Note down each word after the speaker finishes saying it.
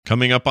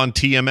Coming up on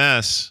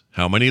TMS,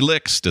 how many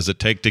licks does it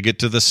take to get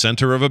to the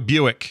center of a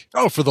Buick?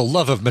 Oh, for the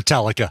love of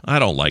Metallica. I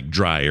don't like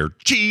dryer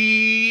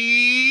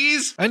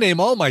cheese. I name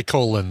all my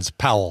colons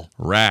Powell.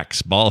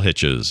 Racks, ball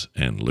hitches,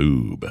 and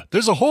lube.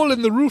 There's a hole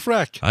in the roof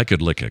rack. I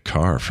could lick a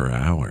car for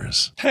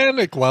hours.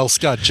 Panic while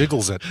Scott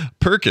jiggles it.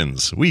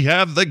 Perkins, we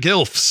have the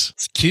Gilfs.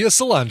 It's Kia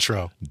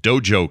Cilantro.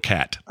 Dojo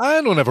Cat.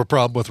 I don't have a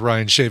problem with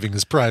Ryan shaving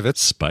his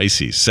privates.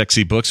 Spicy,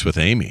 sexy books with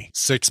Amy.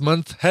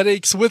 6-month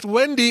headaches with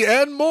Wendy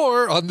and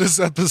more on this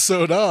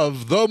episode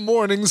of The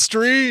Morning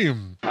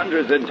Stream.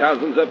 Hundreds and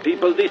thousands of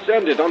people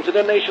descended onto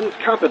the nation's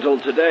capital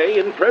today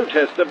in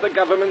protest of the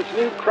government's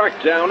new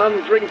crackdown on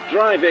drink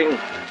driving.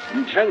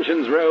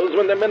 Tensions rose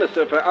when the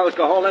Minister for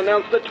Alcohol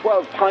announced a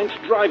 12-pint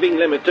driving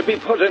limit to be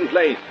put in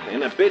place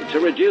in a bid to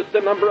reduce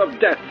the number of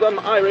deaths on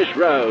Irish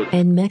roads.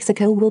 And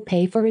Mexico will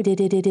pay for it.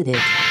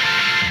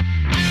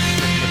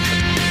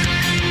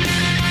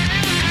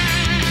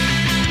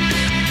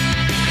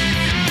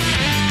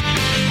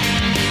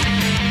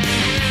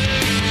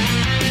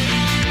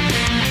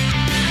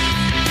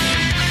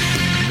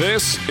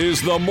 This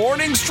is The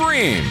Morning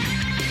Stream.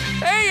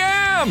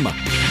 AM!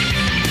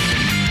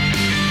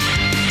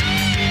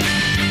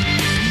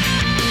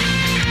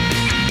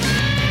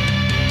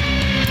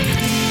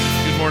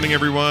 Good morning,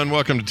 everyone.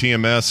 Welcome to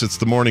TMS. It's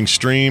The Morning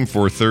Stream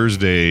for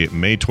Thursday,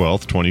 May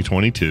 12th,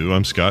 2022.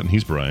 I'm Scott, and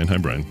he's Brian. Hi,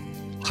 Brian.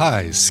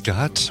 Hi,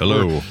 Scott.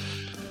 Hello.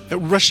 We're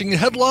rushing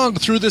headlong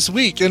through this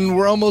week, and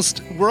we're almost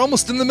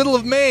in the middle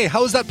of May.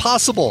 How is that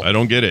possible? I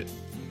don't get it.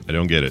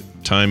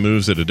 Time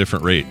moves at a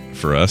different rate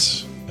for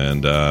us.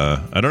 And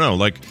I don't know,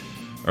 like,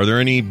 are there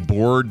any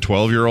bored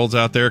 12-year-olds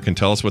out there can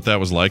tell us what that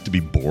was like to be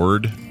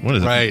bored? What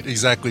is it? Right,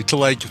 exactly. To,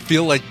 like,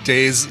 feel like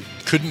days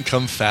couldn't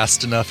come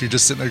fast enough. You're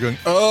just sitting there going,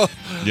 oh,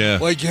 yeah.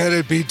 Why can't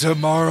it be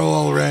tomorrow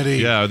already?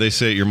 Yeah, they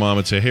say, your mom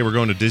would say, hey, we're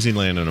going to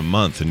Disneyland in a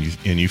month, and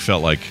you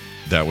felt like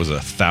that was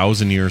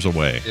 1,000 years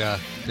away. Yeah.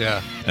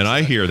 And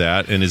I hear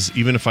that, and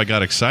even if I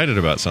got excited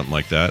about something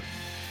like that,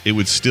 it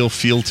would still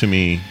feel to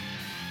me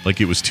like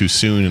it was too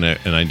soon,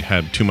 and I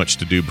had too much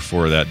to do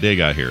before that day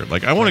got here.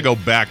 Like, I want to go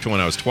back to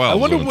when I was 12. I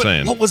wonder what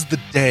what was the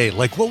day?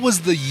 Like, what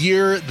was the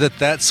year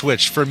that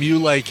switched from you,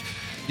 like,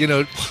 you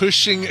know,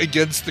 pushing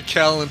against the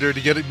calendar to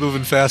get it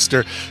moving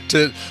faster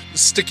to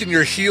sticking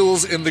your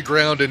heels in the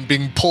ground and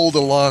being pulled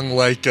along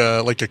like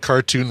a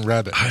cartoon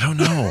rabbit? I don't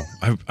know.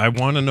 I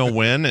want to know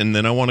when, and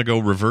then I want to go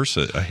reverse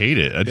it. I hate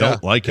it. I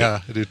don't like it. Yeah,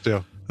 I do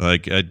too.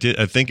 Like, I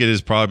think it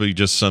is probably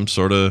just some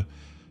sort of,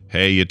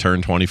 hey, you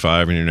turn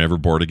 25 and you're never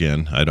bored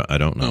again. I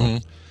don't know.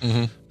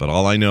 Mm-hmm. But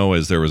all I know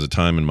is there was a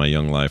time in my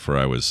young life where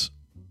I was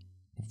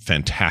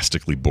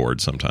fantastically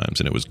bored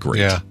sometimes, and it was great.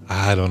 Yeah,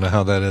 I don't know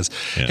how that is.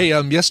 Yeah. Hey,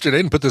 yesterday, I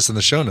didn't put this in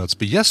the show notes,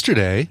 but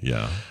yesterday,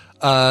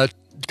 a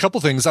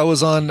couple things. I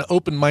was on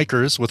Open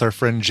Micers with our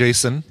friend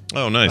Jason.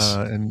 Oh, nice.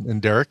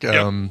 And Derek. Yep.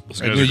 I know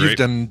you've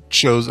done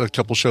a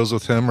couple shows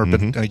with him, or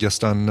been, I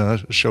guess, on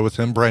a show with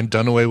him. Brian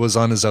Dunaway was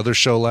on his other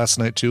show last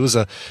night, too. It was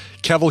a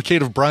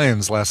cavalcade of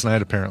Brian's last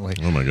night, apparently.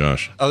 Oh, my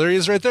gosh. Oh, there he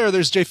is right there.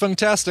 There's Jay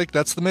Funktastic.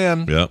 That's the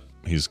man. Yeah.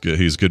 He's good.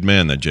 He's a good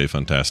man, that Jay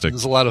Fantastic. It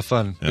was a lot of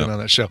fun being on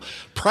that show.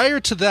 Prior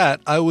to that,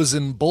 I was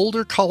in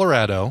Boulder,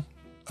 Colorado,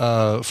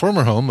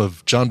 former home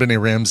of John Benet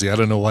Ramsey. I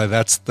don't know why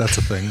that's a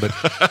thing, but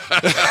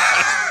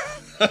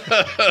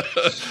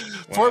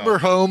former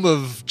home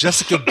of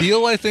Jessica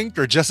Biel, I think,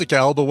 or Jessica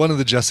Alba, one of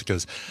the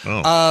Jessicas.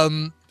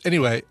 Oh.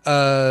 Anyway,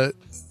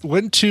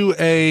 went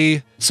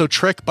to so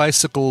Trek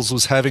Bicycles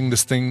was having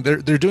this thing.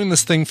 They're doing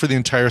this thing for the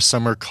entire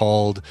summer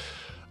called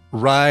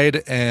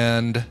Ride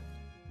and.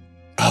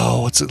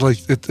 Oh, what's it like?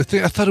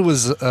 I thought it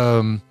was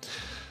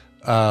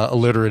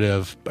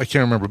alliterative. I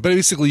can't remember. But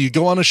basically, you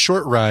go on a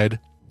short ride,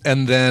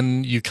 and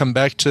then you come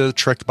back to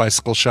Trek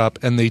Bicycle Shop,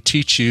 and they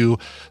teach you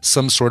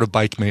some sort of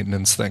bike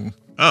maintenance thing.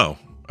 Oh,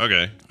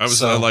 okay. I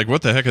was like,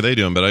 what the heck are they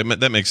doing?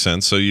 But that makes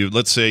sense. So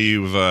let's say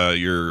you've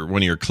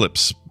one of your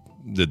clips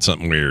did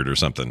something weird or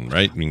something,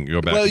 right? And you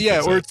go back. Well,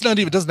 yeah, or it's not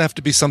even. It doesn't have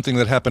to be something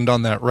that happened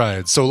on that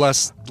ride. So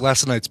last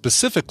night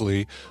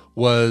specifically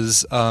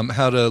was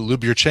how to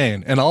lube your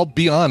chain. And I'll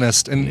be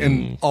honest,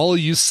 and all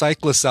you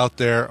cyclists out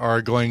there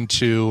are going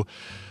to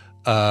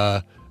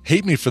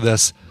hate me for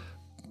this.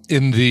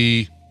 In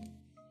the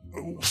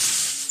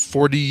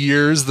 40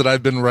 years that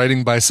I've been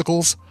riding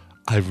bicycles,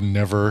 I've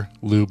never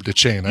lubed a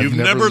chain. You've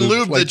never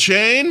lubed the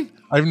chain?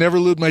 I've never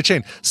lubed my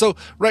chain. So,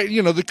 right,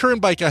 the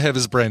current bike I have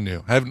is brand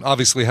new. I haven't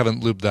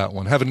lubed that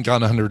one. Haven't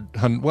gone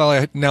 100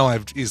 well, now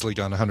I've easily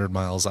gone 100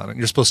 miles on it.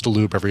 You're supposed to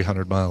lube every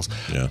 100 miles.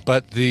 Yeah.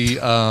 But the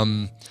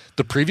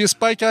previous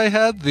bike I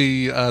had,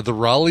 the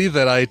Raleigh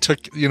that I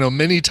took,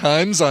 many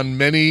times on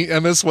many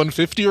MS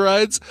 150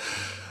 rides,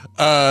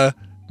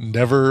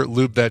 never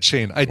lubed that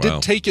chain. I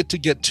did take it to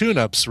get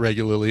tune-ups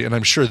regularly, and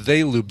I'm sure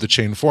they lubed the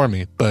chain for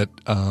me. But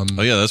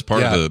that's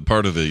part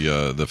of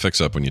the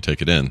fix-up when you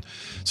take it in.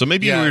 So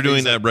maybe you were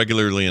doing that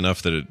regularly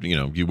enough that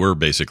you were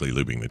basically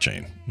lubing the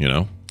chain.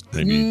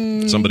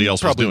 Maybe somebody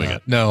else was doing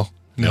it. No.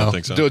 I don't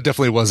think so. It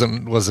definitely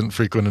wasn't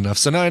frequent enough.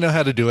 So now I know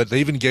how to do it. They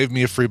even gave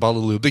me a free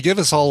bottle of lube. They gave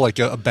us all like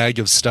a bag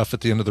of stuff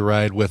at the end of the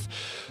ride with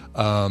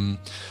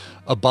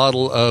a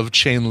bottle of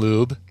chain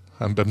lube.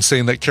 I'm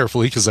saying that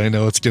carefully because I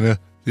know it's gonna,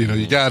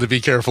 you got to be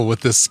careful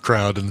with this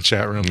crowd in the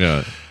chat room.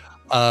 Yeah.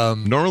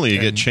 Normally you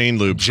get chain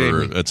lube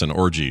it's an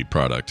orgy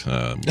product.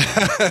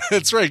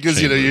 That's right,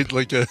 because you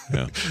like a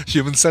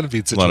human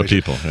centipede situation. A lot of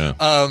people. Yeah.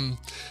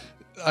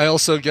 I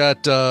also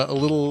got a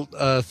little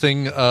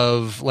thing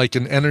of like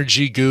an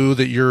energy goo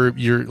that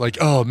you're like,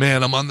 oh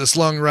man, I'm on this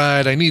long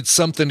ride. I need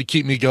something to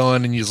keep me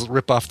going, and you just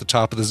rip off the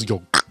top of this and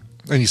go,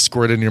 and you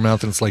squirt it in your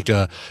mouth, and it's like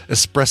a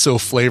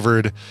espresso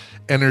flavored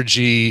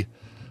energy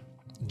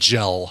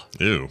gel.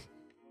 Ew.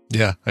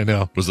 Yeah, I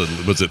know. Was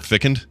it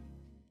thickened?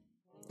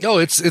 Oh,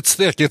 it's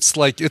thick. It's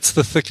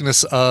the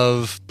thickness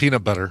of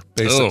peanut butter,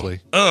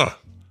 basically. Ugh.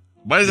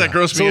 Why does that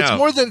gross me out?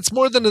 It's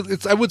more than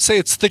I would say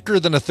it's thicker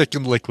than a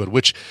thickened liquid,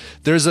 which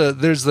there's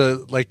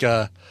like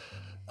an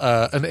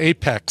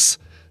apex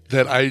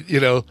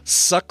that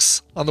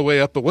sucks on the way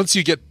up, but once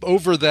you get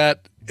over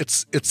that,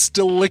 it's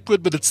still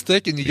liquid, but it's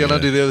thick, and you get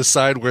onto the other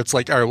side where it's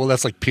like, all right, well,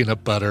 that's like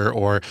peanut butter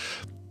or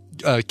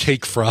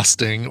cake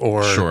frosting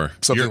or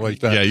something like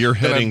that. Yeah, you're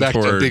heading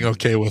toward being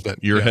okay with it.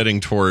 You're heading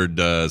toward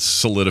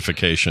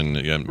solidification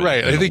again.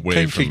 Right. I think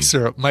pancake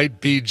syrup might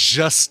be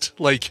just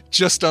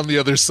on the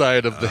other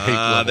side of the hate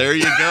level. There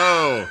you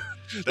go.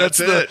 That's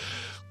it.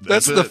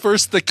 That's the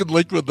first thickened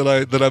liquid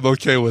that I'm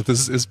okay with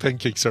is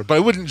pancake syrup. But I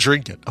wouldn't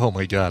drink it. Oh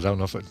my god, I don't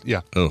know if it. Yeah.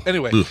 Oh.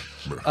 Anyway,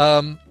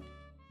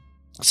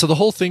 so the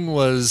whole thing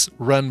was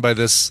run by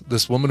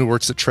this woman who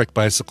works at Trek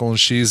Bicycle, and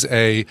she's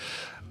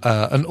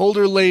an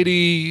older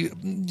lady,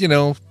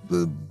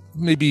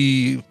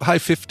 maybe high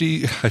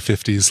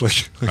 50s,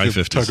 like high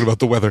 50s. Talking about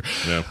the weather.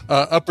 Yeah.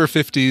 Upper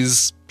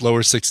 50s,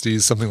 lower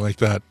 60s, something like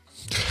that.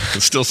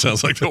 It still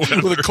sounds like the weather.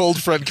 With a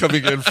cold front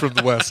coming in from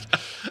the west.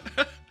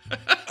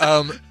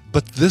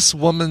 But this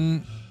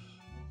woman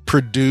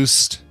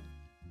produced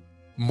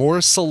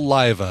more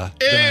saliva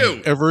than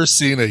I've ever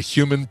seen a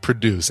human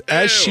produce.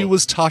 As she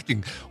was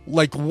talking,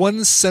 like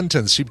one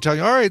sentence, she'd be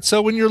talking, all right,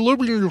 so when you're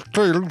lubing,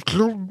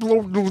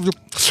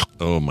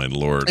 oh my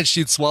Lord. And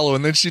she'd swallow,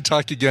 and then she'd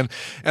talk again,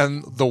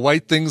 and the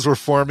white things were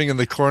forming in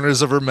the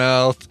corners of her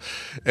mouth,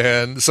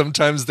 and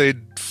sometimes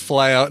they'd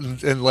fly out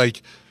and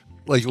like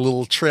a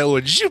little trail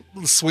would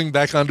swing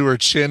back onto her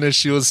chin as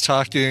she was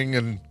talking,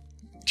 and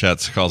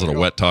Chat calls it a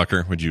wet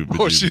talker. She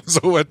was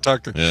a wet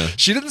talker. Yeah.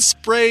 She didn't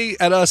spray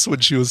at us when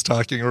she was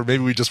talking, or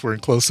maybe we just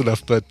weren't close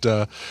enough. But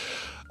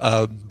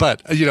I'm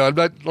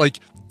not like,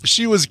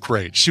 she was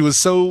great. She was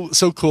so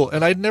cool,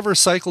 and I'd never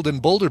cycled in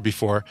Boulder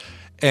before,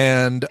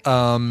 and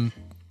my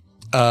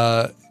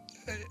God,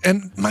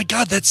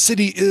 that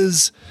city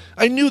is.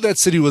 I knew that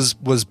city was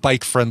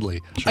bike friendly.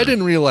 Sure. I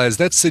didn't realize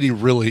that city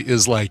really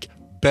is like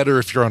better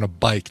if you're on a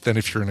bike than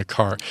if you're in a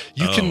car.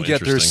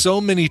 There's so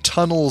many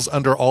tunnels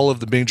under all of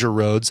the major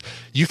roads.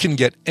 You can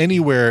get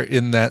anywhere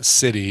in that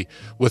city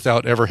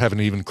without ever having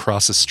to even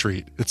cross a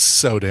street. It's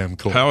so damn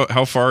cool.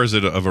 How far is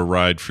it of a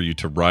ride for you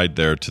to ride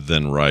there to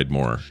then ride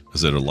more?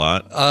 Is it a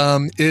lot?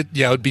 It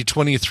would be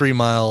 23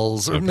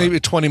 miles or maybe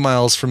 20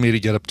 miles for me to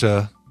get up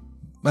to,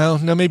 well,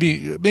 no,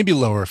 maybe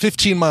lower.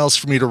 15 miles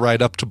for me to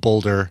ride up to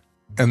Boulder,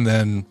 and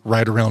then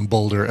ride around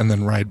Boulder and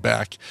then ride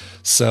back.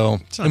 So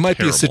it might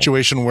be a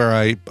situation where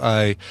I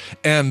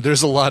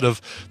there's a lot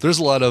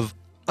of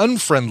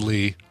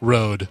unfriendly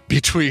road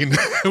between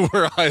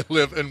where I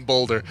live and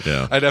Boulder.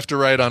 Yeah. I'd have to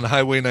ride on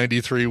Highway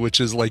 93,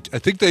 which is like, I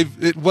think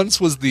it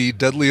once was the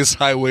deadliest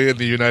highway in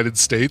the United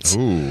States.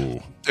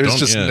 Ooh.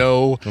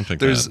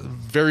 There's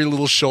very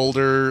little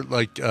shoulder,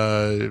 like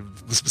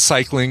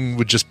cycling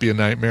would just be a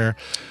nightmare.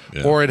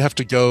 Yeah. Or I'd have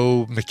to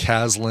go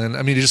McCaslin.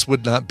 I mean, it just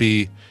would not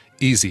be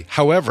easy.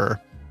 However,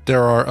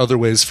 there are other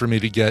ways for me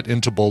to get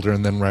into Boulder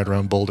and then ride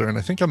around Boulder, and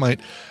I think I might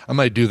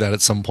do that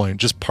at some point.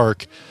 Just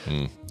park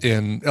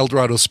in El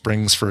Dorado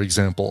Springs, for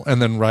example,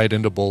 and then ride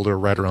into Boulder,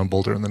 ride around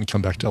Boulder, and then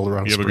come back to El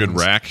Dorado Springs. You have a good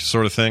rack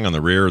sort of thing on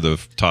the rear or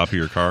the top of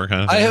your car,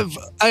 kind of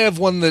thing? I have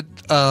one that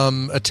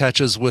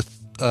attaches with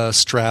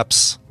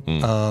straps.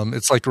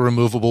 It's like a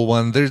removable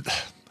one.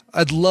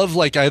 I'd love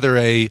like either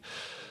a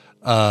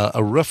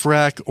roof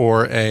rack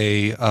or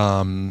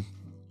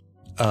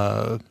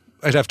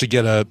I'd have to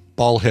get a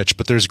ball hitch,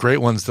 but there's great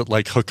ones that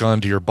like hook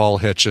onto your ball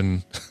hitch,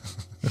 and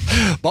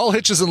ball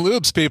hitches and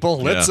lubes, people.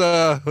 Let's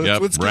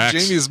give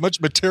Jamie as much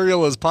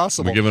material as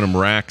possible. We're giving them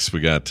racks. We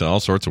got all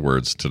sorts of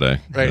words today.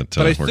 Right.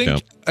 But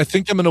I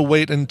think I'm going to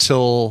wait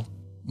until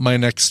my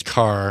next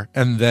car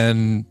and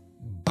then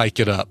bike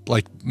it up,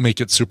 like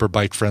make it super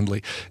bike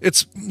friendly.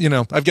 It's,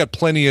 I've got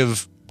plenty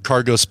of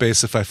cargo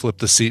space if I flip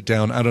the seat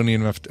down. I don't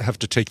even have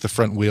to take the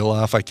front wheel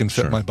off. I can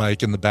fit my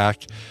bike in the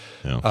back.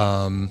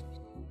 Yeah.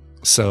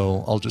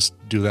 So I'll just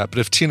do that. But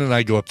if Tina and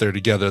I go up there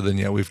together,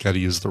 then we've got to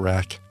use the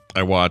rack.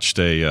 I watched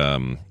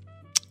one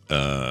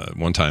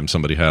time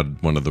somebody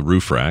had one of the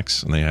roof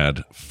racks, and they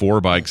had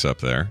 4 bikes up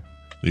there.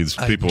 These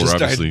people were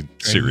obviously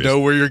serious. I know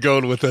where you're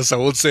going with this. I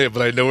won't say it,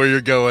 but I know where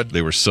you're going.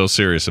 They were so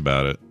serious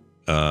about it.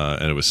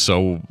 And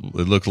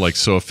it looked like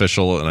so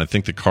official. And I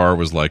think the car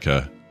was like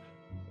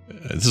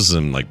this is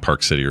in like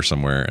Park City or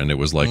somewhere. And it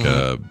was like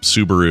a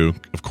Subaru,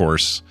 of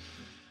course.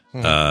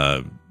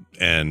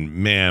 And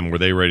man, were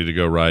they ready to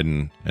go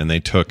riding. And they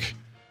took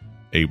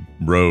a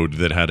road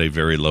that had a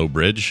very low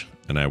bridge,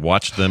 and I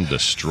watched them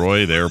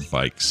destroy their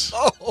bikes.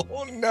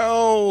 Oh,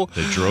 no.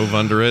 They drove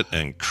under it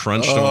and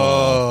crunched them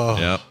all.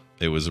 Yep.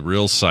 It was a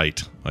real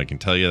sight. I can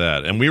tell you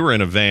that. And we were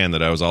in a van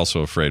that I was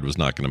also afraid was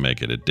not going to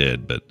make it. It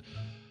did, but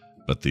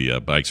the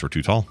bikes were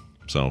too tall.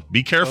 So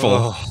be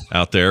careful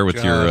out there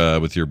with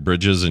your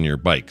bridges and your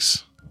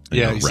bikes.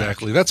 Yeah,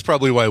 exactly. That's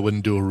probably why I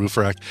wouldn't do a roof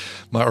rack.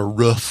 Or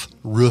roof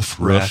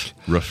rack.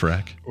 Roof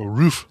rack. Or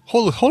roof.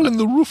 Hole in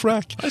the roof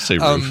rack. I say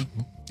roof.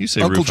 You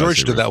say Uncle roof,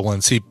 George did that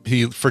once.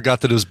 He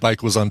forgot that his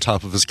bike was on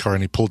top of his car,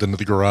 and he pulled into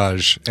the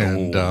garage.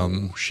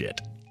 And shit.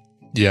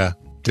 Yeah,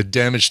 did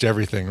damage to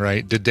everything.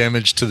 Right, did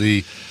damage to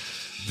the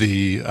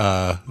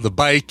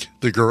bike,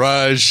 the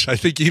garage. I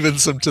think even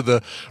some to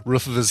the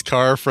roof of his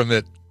car from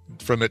it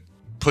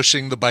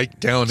pushing the bike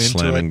down into it.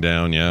 Slamming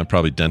down. Yeah,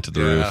 probably dented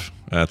the roof.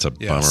 That's a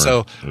bummer.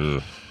 So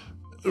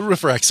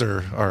roof racks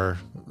are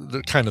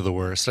kind of the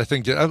worst. I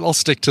think I'll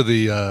stick to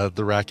the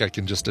rack I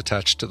can just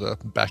attach to the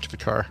back of the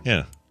car.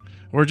 Yeah.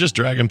 Or just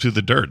drag them through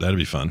the dirt. That'd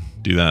be fun.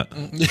 Do that.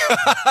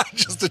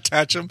 Just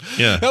attach them.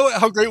 Yeah.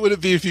 How great would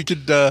it be if you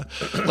could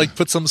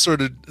put some sort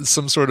of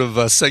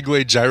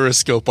Segway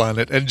gyroscope on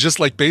it and just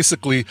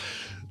basically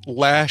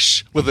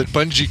lash with a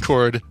bungee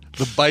cord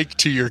the bike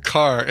to your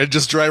car and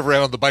just drive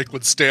around. The bike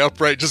would stay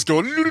upright, just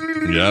going.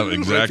 Yeah,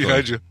 exactly. Right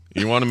behind you.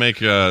 You want to make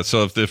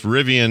so if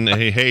Rivian,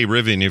 hey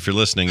Rivian, if you're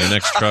listening, your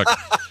next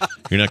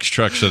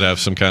truck should have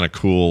some kind of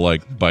cool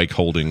bike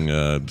holding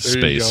space.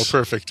 There you go.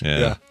 Perfect.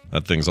 Yeah.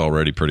 That thing's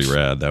already pretty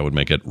rad. That would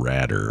make it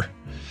radder.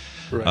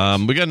 Right.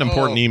 We got an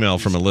important email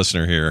from a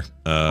listener here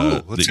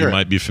that you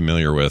might be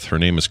familiar with. Her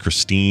name is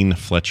Christine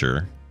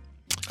Fletcher.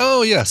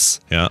 Oh, yes.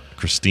 Yeah,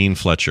 Christine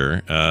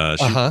Fletcher.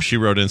 She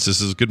wrote in,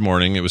 says, "Good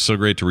morning. It was so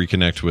great to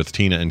reconnect with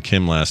Tina and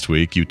Kim last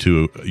week. You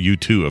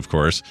two, of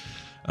course.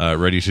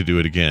 Ready to do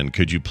it again.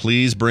 Could you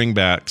please bring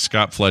back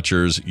Scott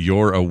Fletcher's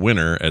 'You're a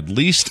Winner' at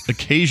least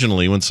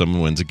occasionally when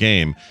someone wins a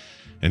game?"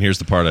 And here's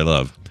the part I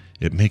love.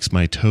 "It makes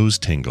my toes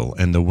tingle,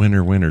 and the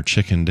winner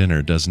chicken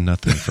dinner does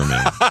nothing for me."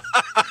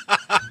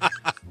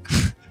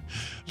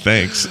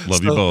 Thanks.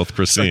 Love you both,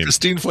 Christine. So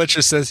Christine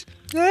Fletcher says,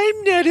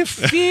 "I'm not a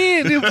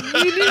fan of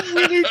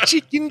winner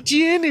chicken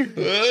dinner."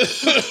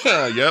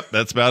 Yep,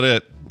 that's about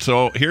it.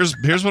 So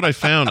here's what I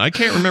found. I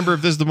can't remember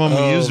if this is the one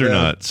we used or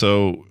not.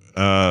 So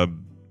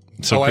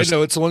I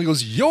know it's the one that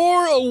goes,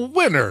 "You're a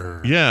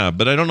winner." Yeah,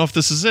 but I don't know if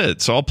this is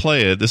it. So I'll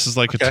play it. This is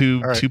a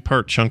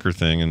two-part chunker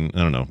thing, and I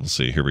don't know. We'll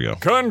see. Here we go.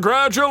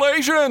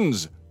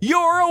 Congratulations!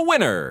 You're a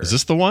winner. Is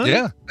this the one?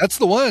 Yeah, that's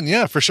the one.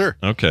 Yeah, for sure.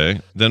 Okay.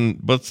 Then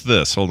what's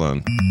this? Hold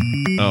on.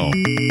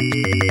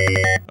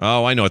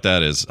 Oh, I know what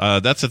that is.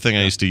 That's the thing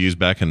I used to use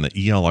back in the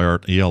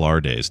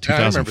ELR days,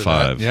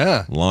 2005.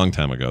 Yeah. Long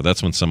time ago.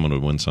 That's when someone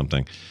would win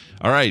something.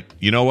 All right.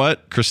 You know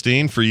what,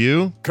 Christine, for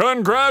you?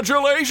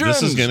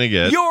 Congratulations. This is going to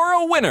get You're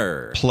a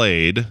winner.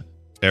 Played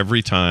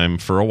every time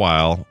for a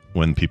while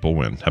when people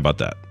win. How about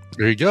that?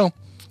 There you go.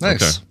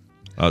 Nice. Okay.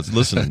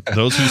 Listen,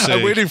 those who say...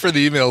 I'm waiting for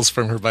the emails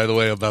from her, by the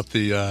way, about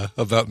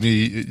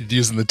me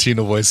using the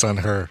Tina voice on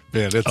her.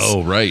 Man,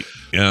 oh, right.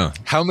 Yeah.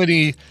 How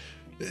many...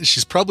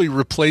 She's probably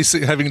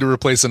having to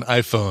replace an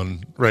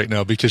iPhone right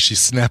now because she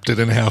snapped it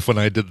in half when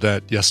I did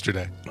that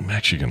yesterday. I'm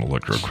actually going to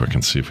look real quick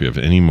and see if we have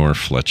any more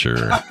Fletcher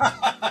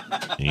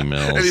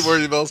emails. Any more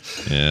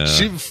emails? Yeah.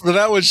 For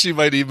that one, she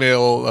might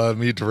email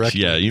me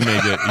directly. Yeah, you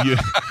may get...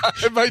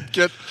 I might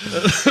get...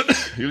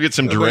 You'll get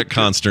some direct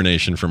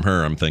consternation from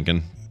her, I'm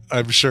thinking.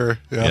 I'm sure.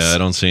 Yes. Yeah, I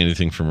don't see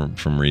anything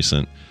from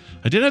recent.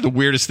 I did have the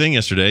weirdest thing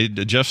yesterday.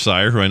 Jeff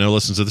Sire, who I know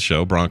listens to the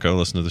show, Bronco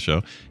listens to the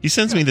show, he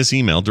sends me this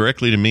email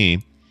directly to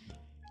me,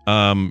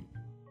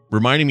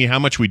 reminding me how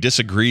much we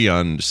disagree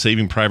on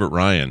Saving Private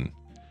Ryan.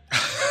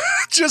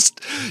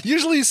 Just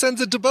usually he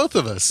sends it to both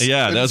of us.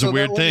 Yeah, that was a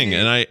weird thing,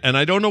 and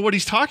I don't know what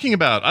he's talking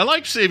about. I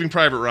like Saving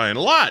Private Ryan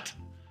a lot.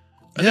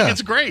 I think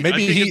it's great.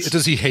 Maybe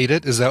does he hate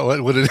it? Is that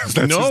what it is?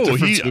 That's no,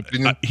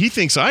 he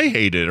thinks I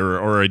hate it,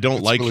 or I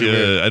don't like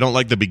really I don't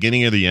like the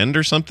beginning or the end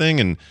or something.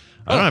 And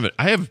I don't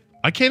have it.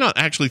 I cannot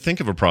actually think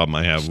of a problem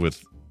I have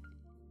with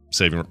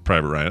Saving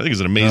Private Ryan. I think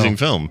it's an amazing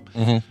film.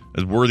 Mm-hmm.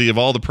 It's worthy of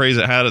all the praise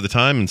it had at the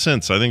time and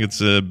since. I think it's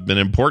been an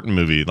important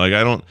movie.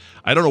 I don't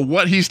know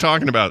what he's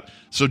talking about.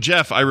 So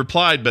Jeff, I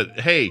replied, but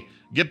hey,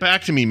 get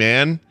back to me,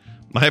 man.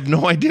 I have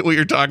no idea what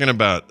you're talking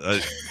about.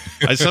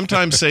 I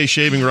sometimes say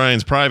Shaving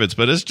Ryan's Privates,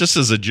 but it's just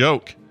as a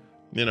joke,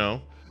 you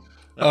know.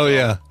 Oh,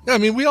 yeah. I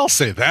mean, we all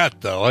say that,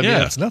 though. I mean,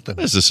 it's nothing.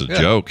 It's just a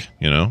joke,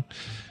 you know.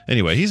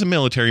 Anyway, he's a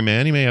military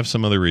man. He may have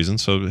some other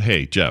reasons. So,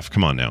 hey, Jeff,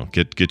 come on now.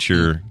 Get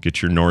your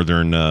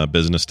northern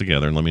business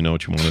together and let me know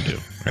what you want to do.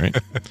 All right?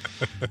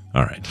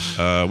 All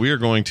right. We are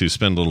going to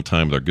spend a little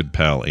time with our good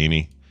pal,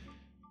 Amy.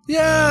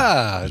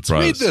 Yeah, it's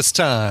read this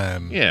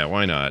time. Yeah,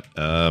 why not?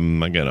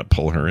 I got to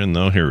pull her in,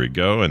 though. Here we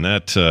go. And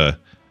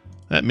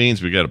that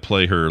means we got to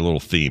play her little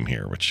theme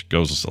here, which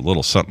goes a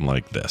little something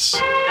like this.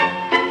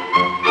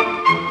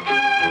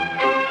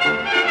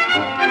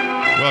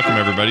 welcome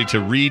everybody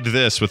to Read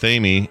This with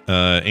Amy.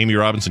 Amy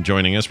Robinson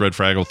joining us, Red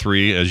Fraggle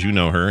 3, as you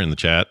know her in the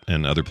chat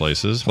and other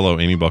places. Hello,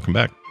 Amy. Welcome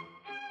back.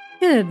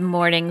 Good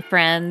morning,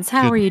 friends.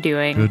 How are you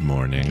doing? Good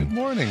morning. Good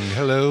morning.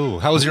 Hello.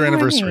 How was your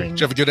anniversary? Did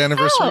you have a good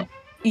anniversary? Oh,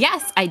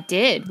 yes, I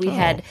did. We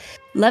had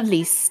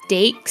lovely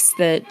steaks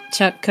that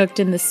Chuck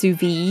cooked in the sous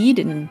vide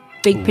and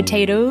baked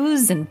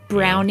potatoes and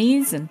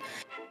brownies. And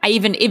I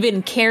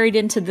even carried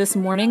into this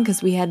morning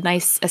because we had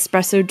nice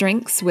espresso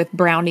drinks with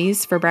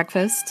brownies for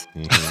breakfast.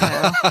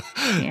 So,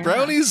 yeah.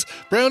 Brownies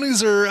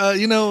are,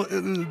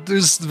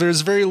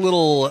 there's very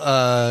little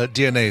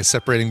DNA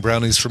separating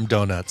brownies from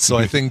donuts. So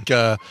I think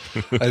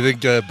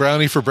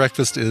brownie for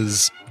breakfast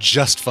is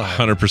just fine.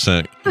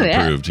 100%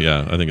 approved.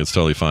 Yeah, I think it's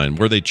totally fine.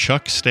 Were they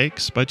Chuck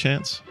steaks by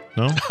chance?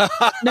 No?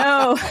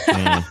 No.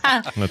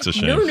 That's a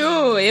shame.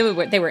 No.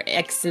 They were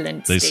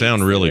excellent. They steaks.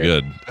 sound really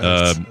good.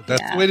 That's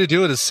the way to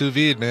do it is sous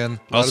vide, man.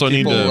 Also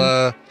need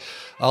to...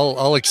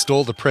 I'll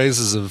extol the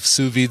praises of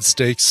sous vide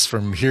steaks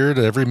from here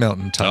to every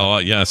mountaintop. Oh,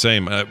 yeah,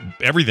 same.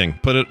 Everything.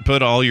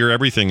 Put all your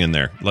everything in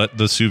there. Let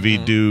the sous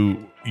vide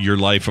do your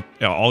life,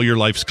 all your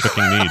life's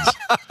cooking needs.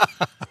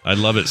 I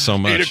love it so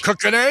much. Need to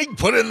cook an egg,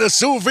 put it in the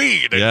sous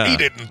vide, and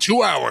eat it in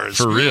 2 hours.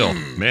 For real,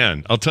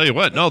 man. I'll tell you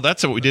what. No,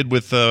 that's what we did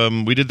with.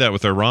 We did that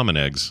with our ramen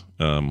eggs.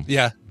 And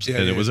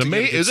it was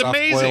amazing. It was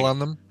amazing. Oil on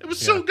them. It was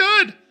so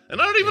good.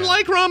 And I don't even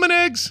like ramen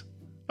eggs.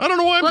 I don't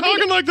know why I'm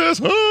talking like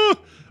this. All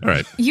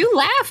right. You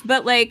laugh,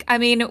 but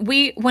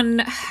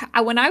when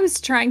I was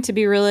trying to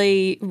be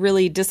really,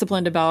 really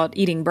disciplined about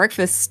eating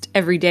breakfast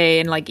every day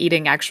and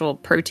eating actual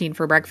protein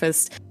for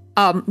breakfast,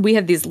 we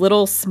have these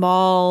little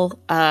small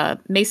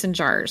mason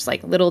jars,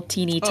 little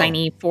teeny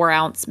tiny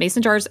 4-ounce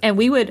mason jars, and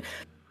we would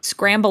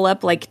scramble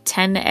up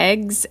 10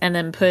 eggs and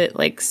then put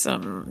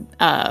some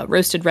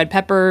roasted red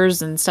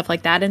peppers and stuff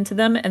like that into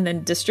them, and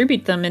then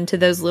distribute them into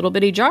those little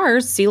bitty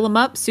jars, seal them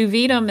up, sous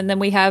vide them, and then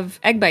we have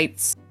egg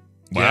bites.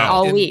 Wow.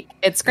 All week.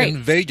 It's great.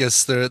 In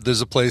Vegas,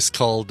 there's a place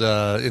called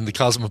in the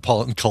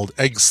Cosmopolitan called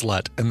Egg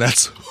Slut, and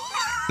that's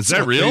is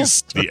that real?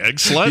 The Egg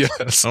Slut?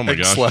 Yes. Oh my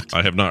gosh, Slut.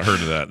 I have not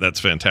heard of that. That's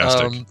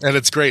fantastic. And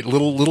it's great.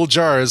 Little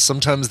jars.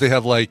 Sometimes they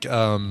have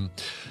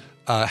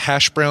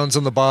hash browns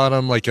on the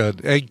bottom,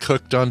 an egg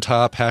cooked on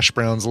top, hash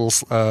browns,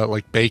 little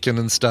bacon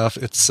and stuff.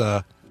 It's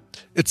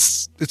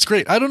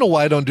great. I don't know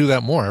why I don't do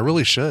that more. I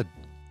really should.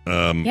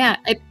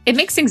 It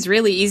makes things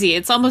really easy.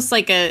 It's almost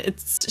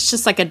it's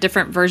just like a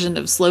different version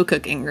of slow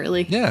cooking,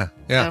 really. Yeah.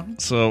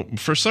 So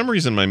for some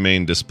reason, my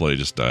main display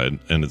just died,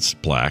 and it's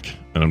black,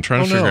 and I'm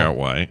trying to figure out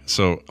why.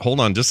 So hold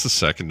on just a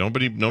second.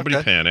 Nobody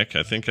panic.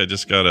 I think I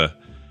just gotta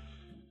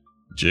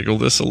jiggle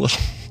this a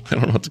little. I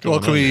don't know what's going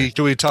on.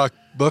 Can we talk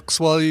books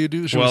while you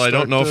do? I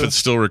don't know if it's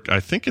still. I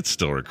think it's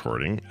still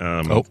recording.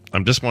 I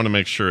just want to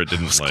make sure it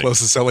didn't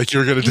close. It sound like you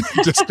were going to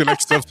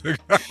disconnect something.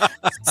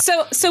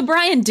 So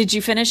Brian, did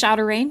you finish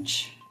Outer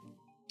Range?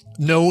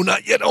 No,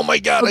 not yet. Oh my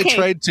God, okay. I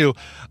tried to.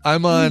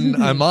 I'm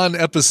on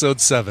episode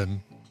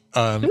 7.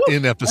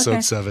 In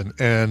episode 7,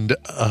 and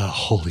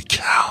holy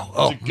cow!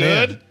 Is it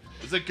good? Man.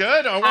 Is it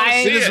good? I want to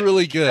see it. It is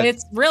really good.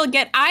 It's really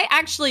good. I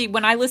actually,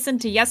 when I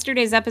listened to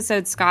yesterday's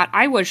episode, Scott,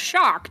 I was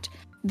shocked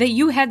that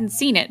you hadn't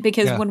seen it,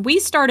 because when we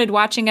started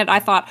watching it, I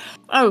thought,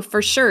 oh,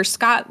 for sure,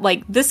 Scott,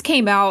 this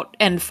came out,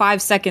 and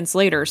 5 seconds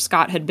later,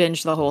 Scott had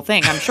binged the whole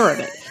thing. I'm sure of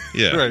it.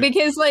 Yeah. Right.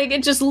 Because,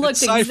 it just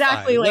looked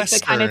exactly like Western,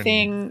 the kind of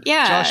thing.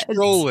 Yeah. Josh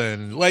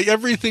Brolin.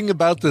 Everything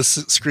about this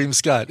screams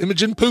Scott.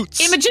 Imogen Poots.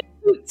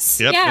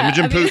 Yep, yeah,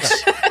 Imogen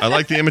Poots. I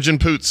like the Imogen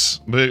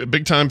Poots.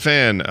 Big time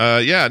fan.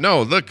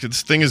 Look,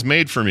 this thing is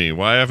made for me.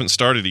 Why I haven't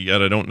started it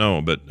yet, I don't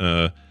know, but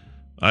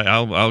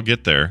I'll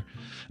get there.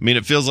 I mean,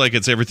 it feels like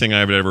it's everything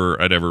I'd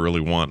ever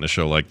really want in a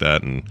show like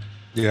that, and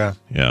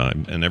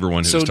and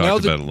everyone who's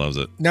talked about it loves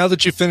it. Now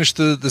that you finished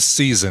the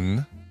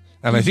season,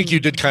 and I think you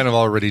did kind of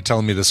already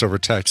tell me this over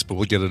text, but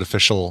we'll get it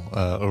official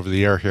over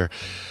the air here.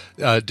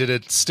 Did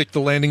it stick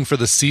the landing for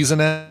the season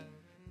end?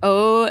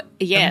 Oh,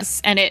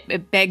 yes, and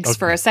it begs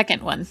for a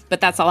second one, but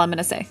that's all I'm going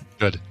to say.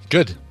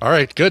 Good. All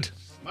right, good.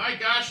 My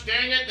gosh,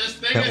 dang it, this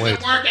thing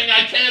isn't working.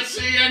 I can't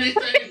see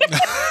anything.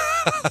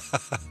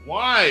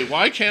 Why?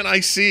 Why can't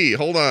I see?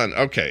 Hold on.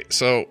 Okay,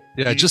 so...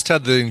 Yeah, I just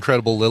had the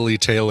incredible Lily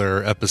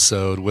Taylor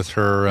episode with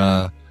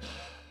her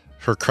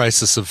her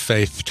crisis of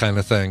faith kind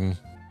of thing.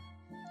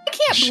 I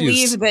can't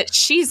believe that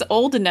she's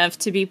old enough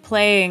to be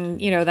playing,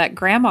 that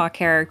grandma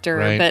character,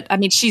 right. But, I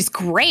mean, she's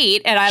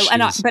great, but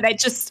I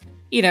just...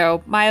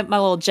 my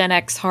little Gen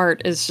X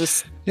heart is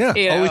just,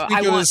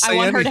 I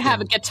want her to have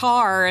a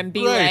guitar and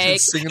be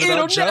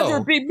it'll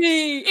never be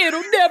me.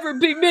 It'll never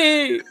be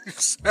me.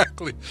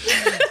 Exactly.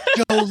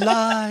 Joe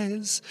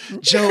lies.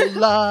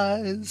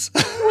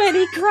 When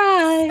he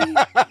cries.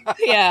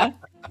 Yeah.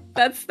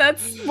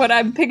 That's what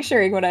I'm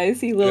picturing when I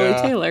see Lily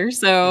Taylor.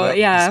 So,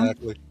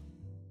 exactly.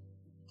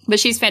 But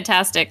she's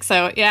fantastic.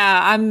 So,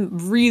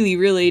 I'm really,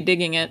 really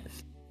digging it.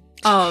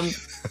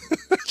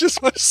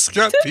 Just watch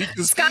Scott peek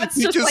his head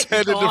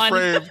into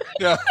frame.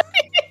 Yeah.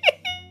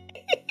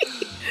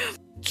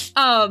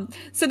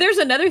 So there's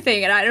another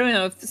thing, and I don't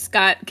know if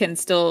Scott can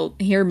still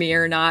hear me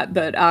or not,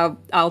 but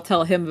I'll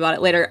tell him about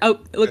it later. Oh,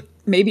 look,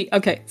 Maybe.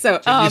 Okay. So,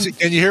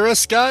 Can you hear us,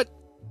 Scott?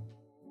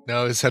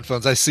 No, his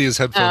headphones. I see his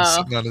headphones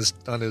Oh. sitting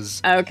on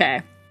his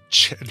okay.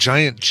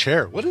 giant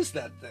chair. What is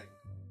that thing?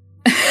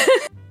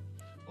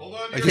 Hold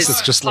on. I guess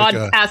it's just like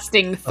a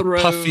Podcasting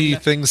throne. puffy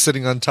thing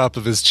sitting on top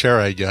of his chair,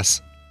 I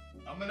guess.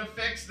 I'm gonna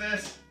fix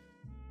this.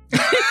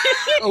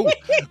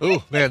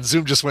 Oh, man,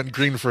 Zoom just went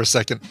green for a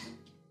second.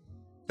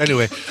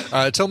 Anyway,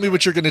 tell me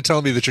what you're going to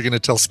tell me that you're going to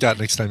tell Scott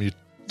next time you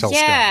tell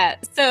Scott. Yeah.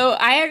 So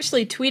I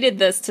actually tweeted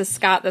this to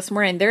Scott this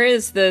morning. There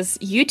is this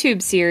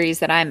YouTube series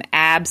that I'm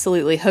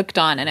absolutely hooked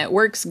on, and it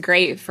works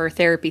great for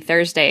Therapy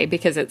Thursday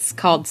because it's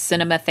called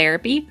Cinema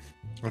Therapy.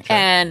 Okay.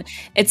 And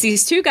it's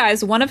these two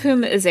guys, one of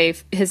whom is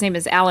his name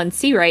is Alan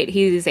Seawright.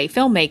 He's a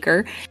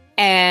filmmaker.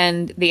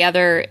 And the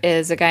other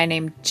is a guy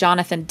named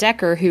Jonathan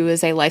Decker, who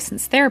is a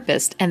licensed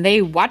therapist. And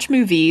they watch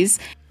movies,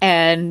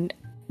 and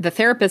the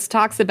therapist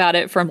talks about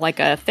it from like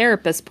a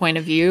therapist point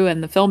of view,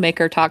 and the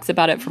filmmaker talks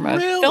about it from a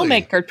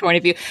filmmaker point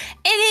of view.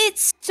 And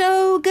it's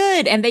so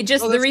good. And they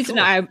just, the reason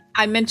cool.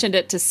 I mentioned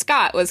it to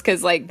Scott was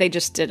because like they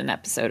just did an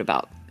episode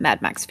about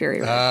Mad Max Fury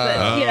Road.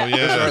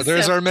 yeah.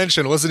 There's our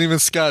mention. It wasn't even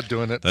Scott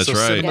doing it. That's so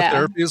right. Cinema Yeah.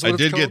 Therapy is what I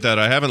it's did called? get that.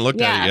 I haven't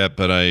looked at it Yeah. yet,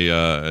 but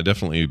I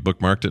definitely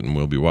bookmarked it, and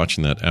we'll be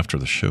watching that after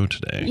the show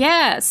today.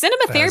 Yeah,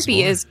 Cinema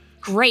Therapy more. is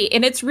great,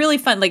 and it's really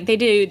fun. Like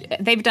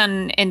they've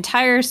done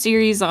entire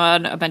series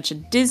on a bunch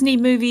of Disney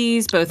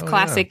movies, both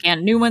classic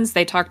and new ones.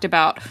 They talked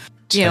about all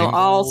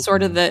Tangled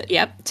sort of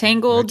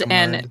Tangled,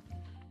 and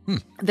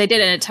they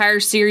did an entire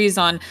series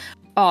on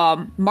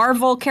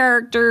Marvel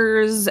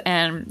characters,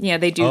 and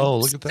they do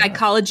look at that.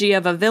 psychology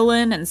of a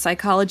villain and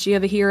psychology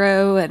of a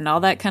hero and all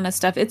that kind of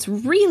stuff. It's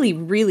really,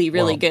 really,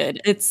 really good.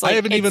 It's like, I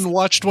haven't even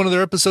watched one of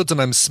their episodes, and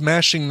I'm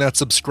smashing that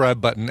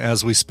subscribe button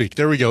as we speak.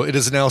 There we go. It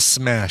is now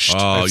smashed.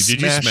 Oh, I've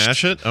did you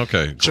smash it?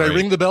 Okay. Should I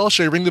ring the bell?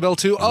 Should I ring the bell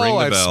too? Ring the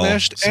I've bell.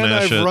 smashed and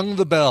Smash I've it. rung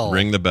the bell.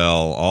 Ring the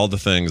bell. All the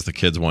things the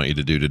kids want you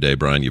to do today,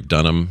 Brian. You've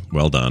done them.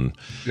 Well done.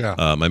 Yeah.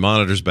 My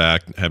monitor's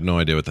back. Have no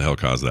idea what the hell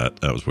caused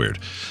that. That was weird.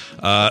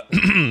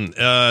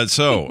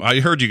 So I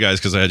heard you guys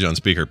because I had you on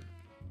speaker.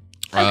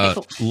 Okay,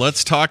 cool.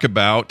 Let's talk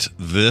about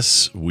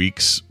this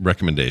week's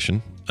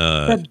recommendation.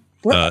 The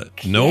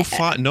book. No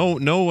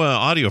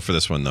audio for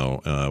this one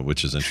though,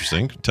 which is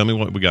interesting. Tell me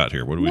what we got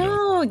here. What do we do?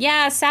 No,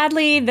 yeah,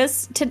 sadly,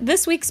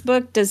 this week's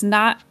book does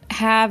not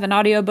have an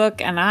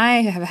audiobook, and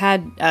I have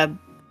had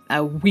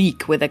a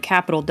week with a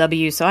capital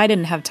W, so I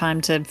didn't have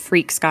time to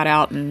freak Scott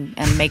out and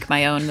make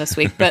my own this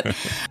week. But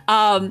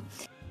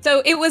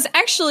so it was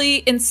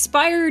actually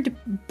inspired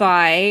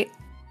by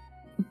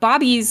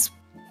Bobby's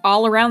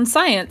All Around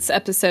Science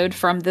episode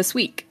from this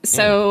week.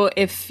 So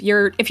if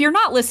you're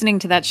not listening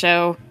to that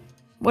show,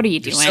 what are you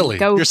doing? Silly.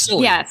 Go, You're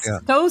silly. Yes, Yeah.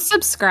 go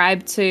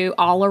subscribe to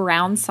All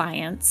Around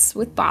Science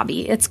with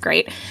Bobby. It's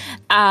great.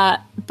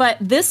 But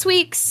this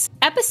week's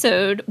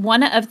episode,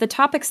 one of the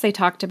topics they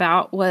talked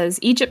about was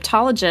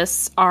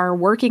Egyptologists are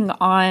working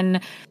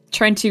on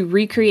trying to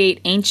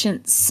recreate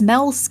ancient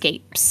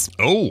smellscapes.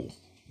 Oh,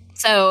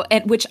 So,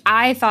 which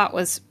I thought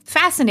was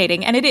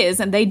fascinating, and it is,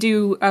 and they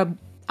do.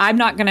 I'm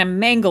not going to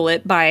mangle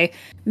it by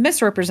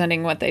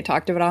misrepresenting what they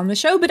talked about on the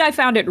show, but I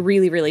found it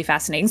really, really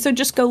fascinating. So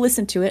just go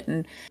listen to it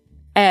and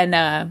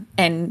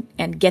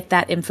get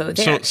that info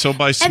there. so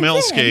by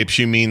smellscapes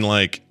you mean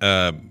like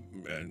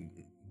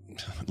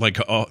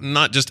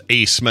not just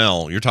a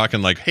smell. You're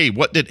talking like, hey,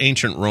 what did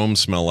ancient Rome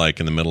smell like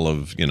in the middle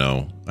of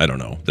I don't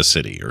know, the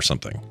city or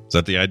something? Is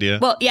that the idea?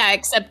 Well, yeah,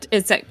 except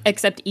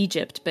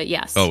Egypt, but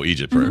yes. Oh,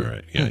 Egypt,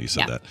 right. Yeah, you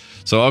said that.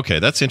 So, okay,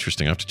 that's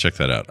interesting. I have to check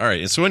that out. All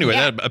right. So anyway,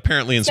 that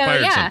apparently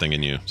inspired something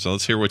in you. So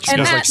let's hear what you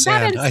And got.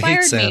 that I hate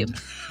inspired me.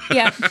 sand.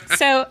 Yeah.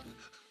 So,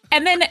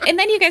 and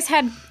then you guys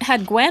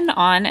had Gwen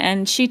on,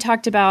 and she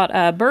talked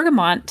about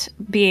bergamot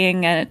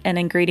being an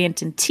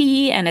ingredient in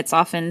tea, and it's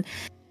often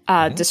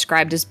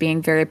described as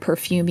being very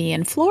perfumey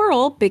and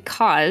floral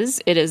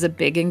because it is a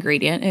big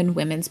ingredient in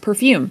women's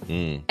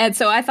perfume. And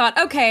so I thought,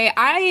 okay,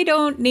 I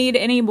don't need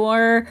any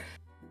more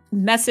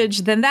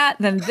message than that.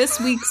 Then this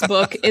week's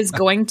book is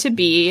going to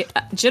be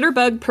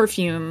Jitterbug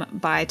Perfume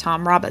by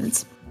Tom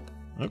Robbins.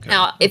 Okay.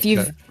 Now, if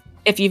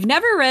you've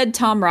never read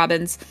Tom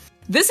Robbins,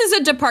 this is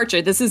a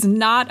departure. This is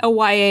not a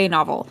YA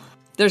novel.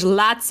 There's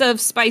lots of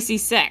spicy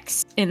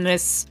sex in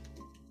this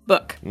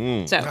book.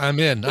 So I'm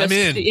in.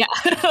 Yeah.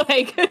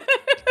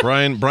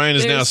 Brian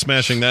is now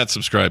smashing that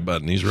subscribe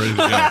button. He's ready to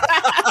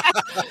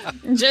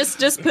go.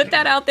 just put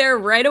that out there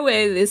right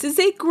away. This is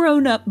a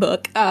grown-up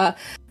book.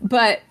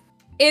 But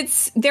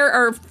there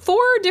are 4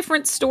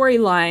 different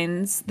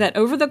storylines that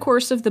over the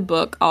course of the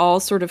book all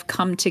sort of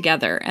come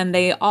together, and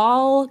they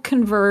all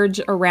converge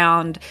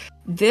around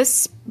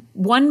this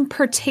one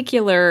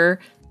particular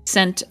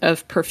scent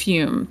of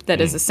perfume that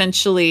is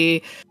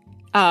essentially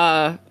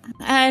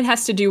it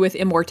has to do with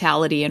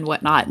immortality and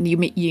whatnot. And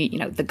you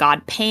know, the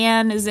god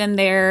Pan is in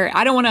there.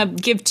 I don't want to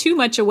give too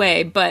much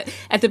away, but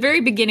at the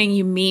very beginning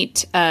you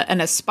meet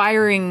an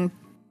aspiring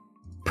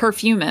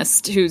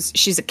perfumist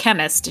she's a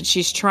chemist, and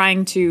she's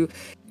trying to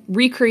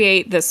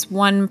recreate this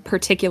one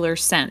particular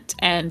scent.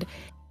 And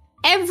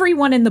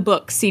everyone in the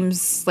book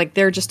seems like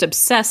they're just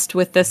obsessed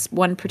with this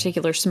one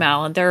particular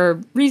smell, and there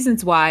are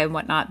reasons why and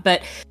whatnot.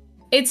 But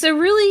it's a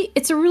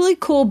really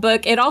cool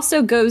book. It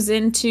also goes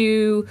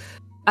into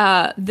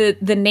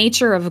the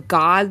nature of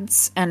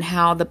gods and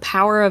how the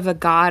power of a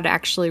god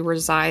actually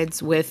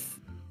resides with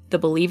the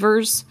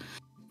believers,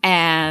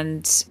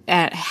 and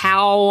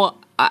how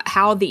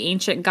the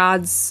ancient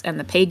gods and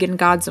the pagan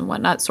gods and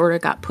whatnot sort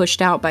of got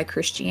pushed out by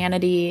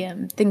Christianity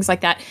and things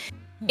like that.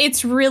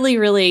 It's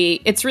really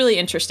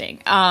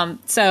interesting.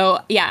 So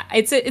yeah,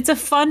 it's a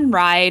fun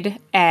ride,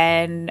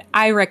 and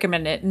I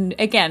recommend it. And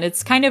again,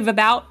 it's kind of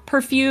about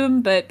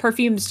perfume, but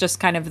perfume's just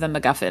kind of the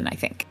MacGuffin, I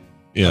think.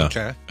 Yeah,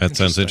 okay. That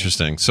sounds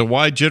interesting. So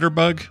why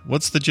Jitterbug?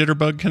 What's the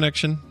Jitterbug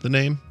connection? The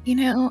name?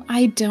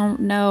 I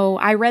don't know.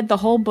 I read the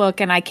whole book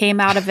and I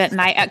came out of it,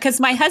 and because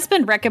my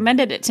husband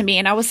recommended it to me,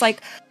 and I was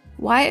like,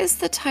 "Why is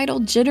the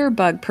title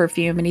Jitterbug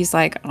perfume?" And he's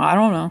like, "I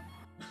don't know."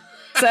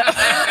 So,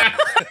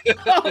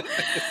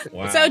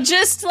 Wow. so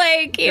just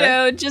like,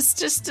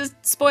 just a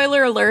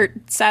spoiler alert.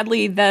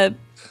 Sadly, that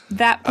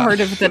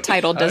part of the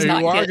title does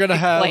not You are get going to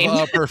have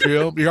explained.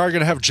 perfume. You are going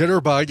to have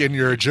Jitterbug in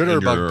your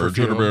Jitterbug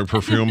perfume. Jitterbug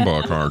perfume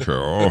book, aren't you?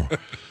 Oh.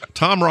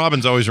 Tom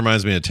Robbins always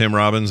reminds me of Tim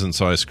Robbins, and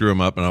so I screw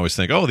him up and I always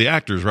think, oh, the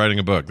actor's writing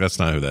a book. That's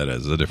not who that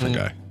is. It's a different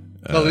guy.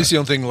 Well, at least you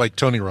don't think like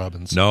Tony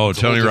Robbins. No, It's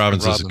a whole Tony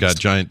different Robbins has got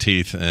giant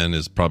teeth and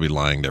is probably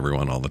lying to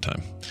everyone all the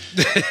time.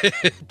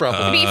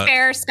 Probably. To be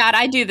fair, Scott,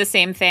 I do the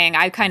same thing.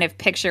 I kind of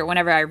picture,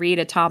 whenever I read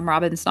a Tom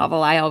Robbins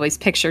novel, I always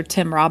picture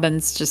Tim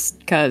Robbins just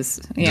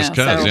because. Just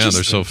because, There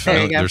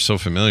you go. they're so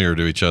familiar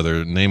to each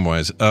other name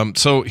wise.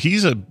 So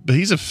he's a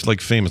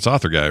like famous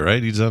author guy,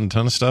 right? He's done a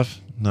ton of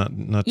stuff. Not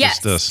Yes.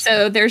 just this.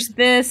 So there's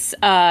this.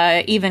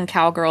 Even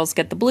Cowgirls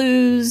Get the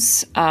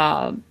Blues.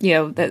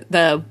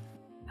 The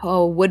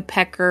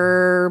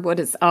woodpecker. What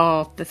is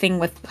the thing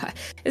with?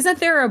 Isn't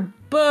there a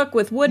book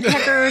with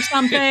woodpecker or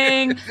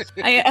something?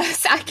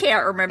 I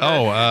can't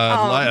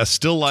remember.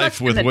 Still Life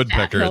Chuck with in the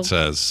Woodpecker. chat. It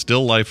says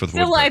Still Life with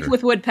Still Woodpecker. Life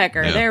with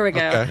Woodpecker. Yeah. There we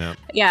go. Okay.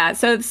 Yeah.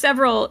 So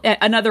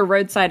another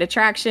roadside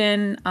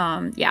attraction.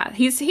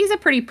 He's a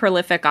pretty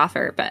prolific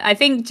author, but I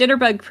think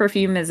Jitterbug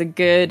Perfume is a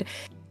good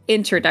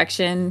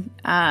introduction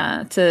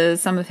to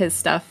some of his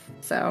stuff.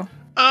 So.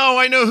 Oh,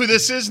 I know who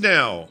this is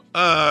now.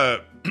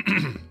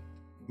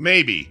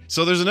 Maybe.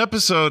 So there's an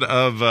episode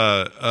of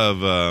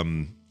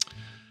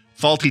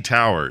Faulty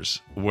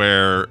Towers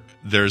where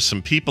there's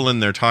some people in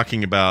there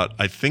talking about,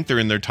 I think they're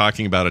in there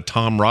talking about a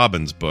Tom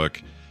Robbins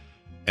book,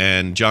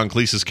 and John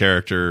Cleese's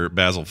character,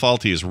 Basil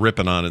Fawlty, is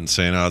ripping on it and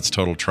saying, oh, it's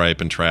total tripe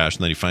and trash,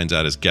 and then he finds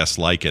out his guests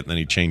like it, and then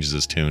he changes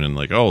his tune and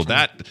like,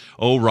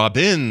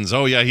 Robbins,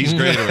 oh yeah, he's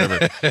great or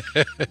whatever.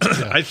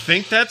 I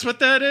think that's what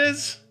that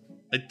is.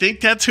 I think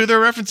that's who they're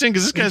referencing,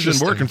 because this guy's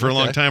been working for a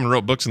long time and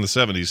wrote books in the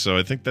 70s, so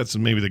I think that's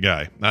maybe the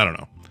guy. I don't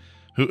know.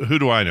 Who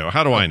do I know?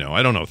 How do I know?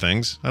 I don't know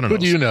things. I don't know.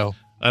 Who do you know?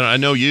 I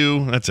know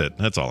you. That's it.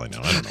 That's all I know.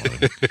 I don't know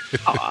anything.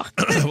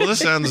 Well, this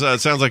sounds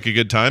like a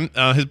good time.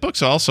 His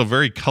books are also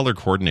very color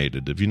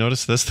coordinated. Have you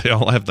noticed this? They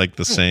all have like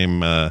the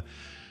same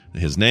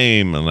his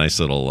name, a nice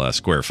little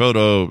square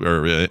photo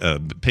or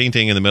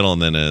painting in the middle,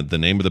 and then the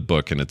name of the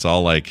book, and it's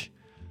all like,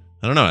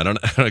 I don't know. I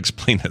don't know how to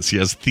explain this. He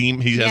has has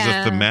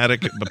a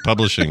thematic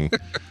publishing.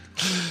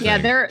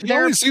 Yeah, He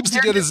always seems to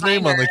get his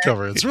name on the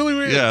cover. It's really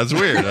weird. Yeah, it's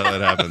weird how that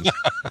happens.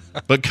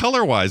 But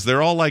color-wise,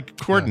 they're all like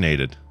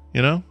coordinated.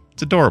 You know,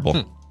 it's adorable.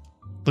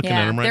 Looking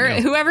at him right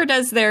now. Whoever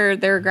does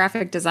their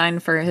graphic design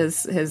for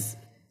his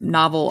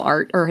novel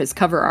art, or his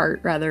cover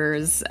art rather,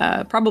 is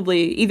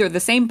probably either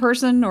the same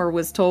person or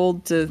was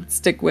told to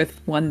stick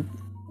with one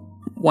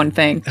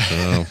thing.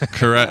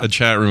 A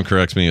chat room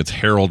corrects me. It's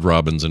Harold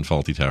Robbins in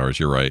Faulty Towers.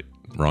 You're right.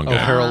 Wrong guy.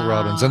 Harold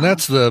Robbins. And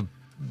that's the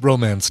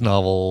romance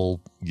novel.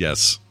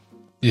 Yes.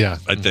 Yeah.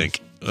 I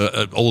think.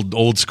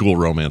 Old school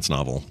romance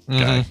novel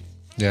guy.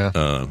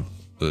 Yeah.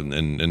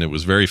 And it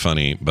was very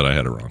funny, but I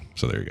had it wrong.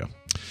 So there you go.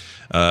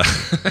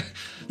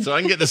 So I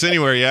can get this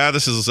anywhere. Yeah,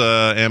 this is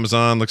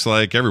Amazon. Looks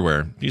like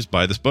everywhere. You just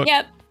buy this book.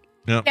 Yep,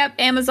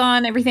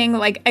 Amazon, everything.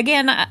 Like,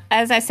 again,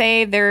 as I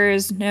say,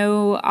 there's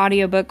no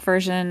audiobook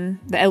version,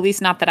 at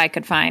least not that I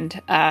could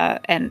find.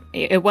 And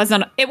it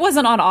wasn't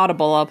on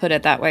Audible, I'll put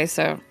it that way.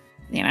 So,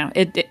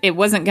 it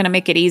wasn't going to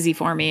make it easy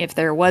for me if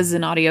there was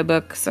an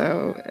audiobook.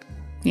 So,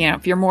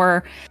 if you're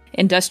more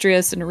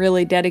industrious and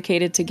really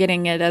dedicated to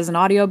getting it as an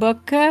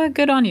audiobook,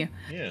 good on you.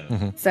 Yeah.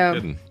 Mm-hmm.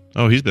 So,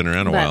 oh, he's been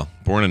around a while.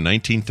 Born in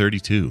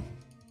 1932.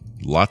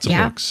 Lots of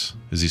books.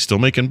 Is he still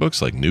making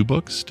books, like new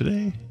books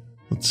today?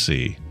 Let's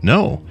see.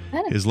 No.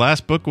 His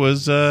last book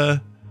was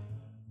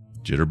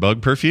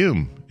Jitterbug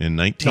Perfume in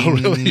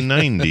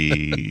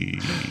 1990.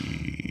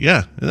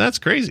 Yeah, that's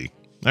crazy.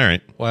 All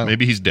right. Wow.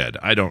 Maybe he's dead.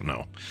 I don't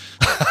know.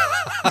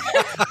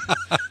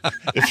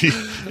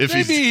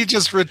 Maybe he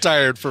just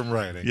retired from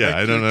writing. Yeah,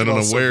 I don't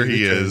know where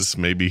he is.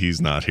 Maybe he's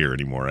not here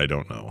anymore. I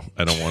don't know.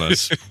 I don't want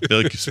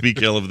to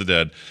speak ill of the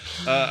dead.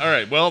 All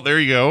right. Well, there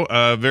you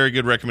go. Very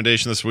good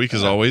recommendation this week,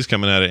 as always,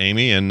 coming out of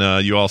Amy. And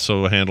you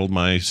also handled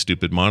my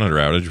stupid monitor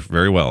outage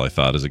very well, I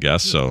thought, as a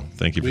guest. So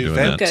thank you for doing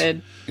that.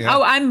 Good. Yeah.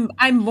 Oh,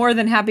 I'm more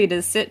than happy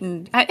to sit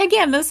and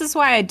again, this is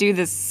why I do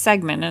this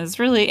segment. Is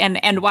really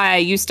and why I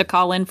used to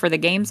call in for the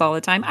games all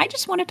the time. I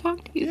just want to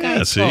talk to you Yeah,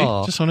 guys. see?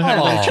 Just want to have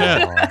a little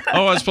chat.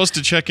 Oh, I was supposed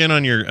to check in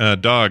on your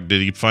dog.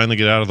 Did he finally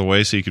get out of the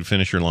way so you could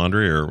finish your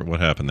laundry, or what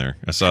happened there?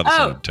 I saw this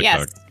on TikTok.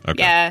 Yes.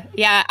 Okay.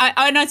 Yeah.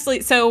 I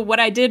honestly, so what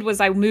I did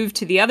was I moved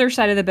to the other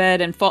side of the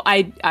bed and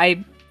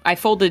I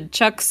folded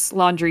Chuck's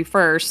laundry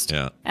first.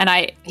 Yeah. And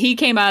he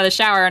came out of the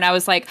shower and I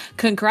was like,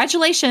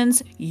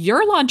 congratulations,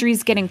 your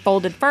laundry's getting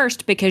folded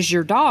first because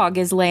your dog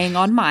is laying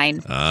on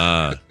mine.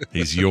 Ah,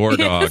 he's your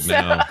dog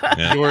now.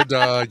 Yeah. Your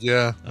dog,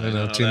 yeah. I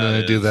know. Tina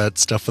and I do that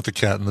stuff with the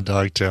cat and the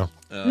dog, too.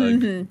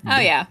 Oh,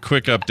 yeah.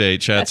 Quick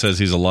update. Chat says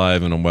he's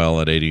alive and well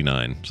at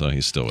 89, so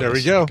he's still with There us.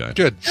 we go. Okay.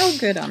 Good. Oh,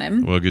 good on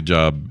him. Well, good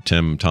job,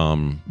 Tim,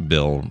 Tom,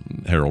 Bill,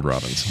 Harold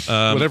Robbins.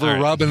 Whatever all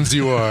right. Robbins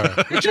you are.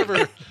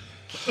 Whichever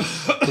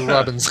the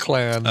Robbins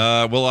clan.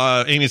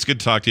 Amy, it's good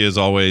to talk to you as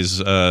always.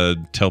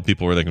 Tell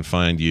people where they can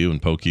find you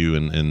and poke you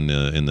in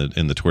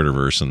the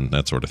Twitterverse and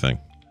that sort of thing.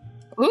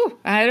 Ooh,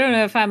 I don't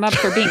know if I'm up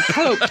for being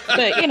poked,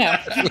 but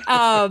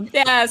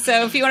yeah.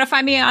 So if you want to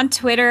find me on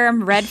Twitter,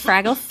 I'm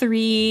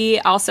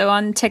RedFraggle3. Also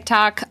on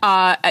TikTok.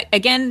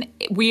 Again,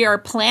 we are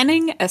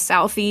planning a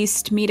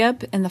Southeast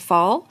meetup in the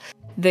fall.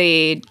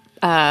 The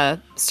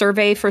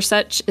survey for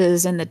such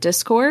is in the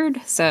Discord.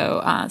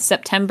 So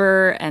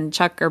September and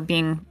Chuck are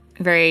being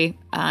very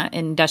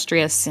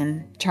industrious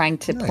in trying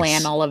to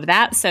plan all of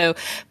that. So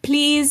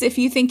please, if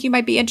you think you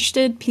might be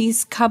interested,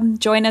 please come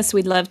join us.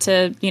 We'd love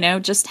to,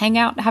 just hang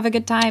out, have a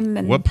good time.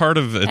 And what part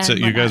of it?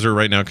 You guys are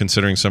right now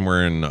considering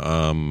somewhere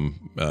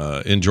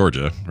in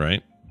Georgia,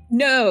 right?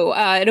 No,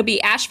 it'll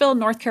be Asheville,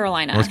 North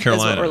Carolina. North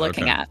Carolina, is what we're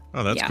looking at.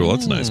 Oh, that's cool.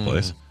 That's a nice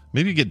place.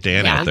 Maybe get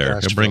Dan out there.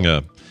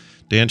 Asheville.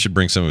 Dan should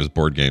bring some of his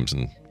board games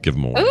and give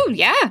them away. Oh,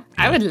 yeah.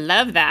 I would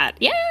love that.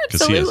 Yeah,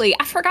 absolutely.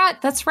 I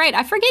forgot. That's right.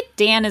 I forget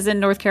Dan is in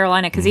North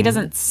Carolina because he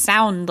doesn't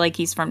sound like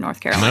he's from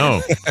North Carolina.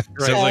 No.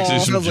 Sounds like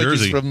he's from Sounds like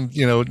Jersey. he's from,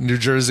 New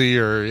Jersey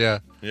or, yeah.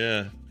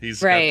 Yeah.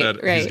 He's Right, got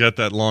that. right. He's got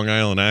that Long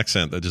Island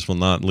accent that just will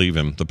not leave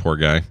him, the poor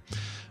guy.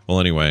 Well,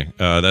 anyway,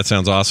 that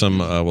sounds awesome.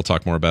 We'll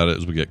talk more about it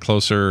as we get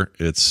closer.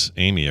 It's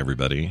Amy,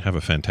 everybody. Have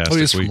a fantastic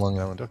He's week. from Long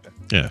Island. Okay.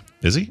 Yeah.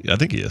 Is he? I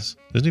think he is.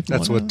 Isn't he from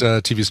That's Long what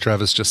Island? TV's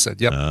Travis just said.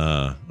 Yep.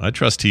 I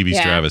trust TV's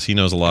Yeah. Travis. He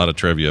knows a lot of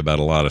trivia about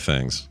a lot of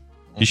things.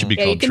 He should be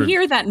Yeah, you called can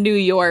hear that New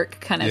York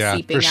kind of Yeah,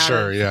 seeping for out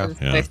sure, of yeah. his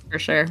voice, for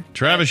sure.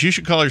 Travis, you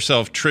should call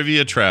yourself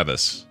Trivia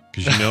Travis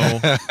because you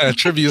know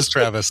Trivia's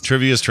Travis.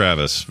 Trivia's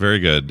Travis. Very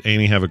good.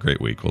 Amy, have a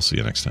great week. We'll see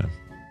you next time.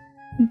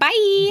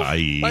 Bye.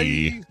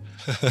 Bye.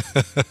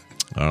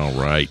 All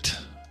right.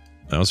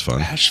 That was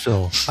fun.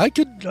 Asheville. I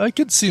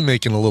could see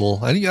making a little.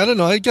 I don't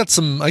know. I got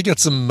some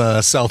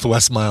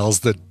Southwest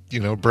miles that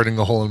burning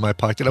a hole in my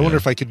pocket. I wonder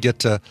if I could get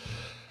to.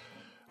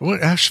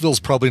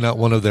 Asheville's probably not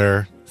one of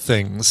their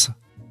things.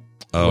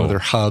 One of their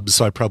hubs.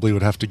 So I probably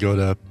would have to go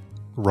to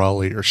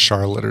Raleigh or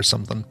Charlotte or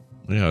something.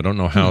 Yeah, I don't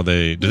know how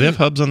do they have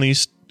hubs on the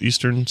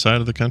eastern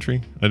side of the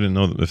country? I didn't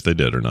know if they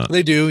did or not.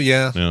 They do.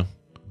 Yeah. Yeah.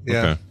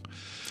 Yeah. Okay.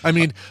 I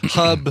mean,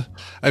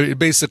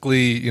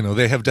 basically,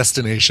 they have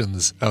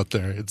destinations out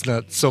there. It's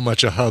not so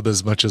much a hub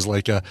as much as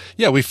like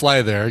we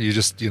fly there. You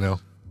just, Yeah.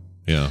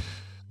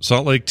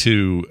 Salt Lake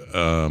to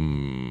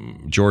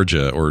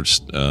Georgia, or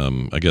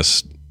I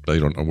guess I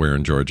don't know where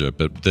in Georgia,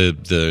 but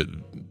the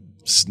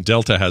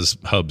Delta has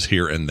hubs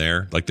here and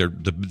there. Like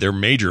their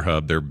major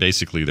hub, they're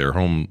basically their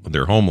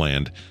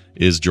homeland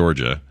is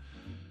Georgia,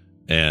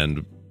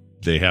 and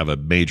they have a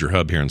major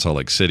hub here in Salt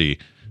Lake City.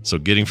 So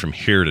getting from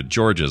here to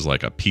Georgia is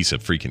like a piece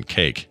of freaking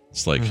cake.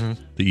 It's like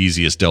the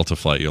easiest Delta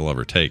flight you'll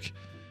ever take.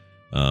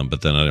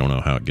 But then I don't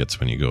know how it gets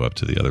when you go up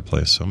to the other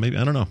place. So maybe,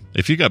 I don't know.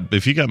 If you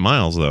got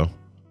miles though,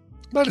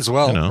 might as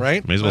well,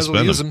 right? May as well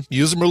spend use them.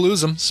 Use them or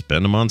lose them.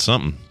 Spend them on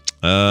something.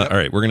 All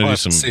right, we're gonna do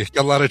some. See.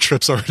 Got a lot of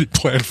trips already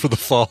planned for the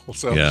fall,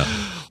 so Yeah,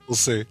 we'll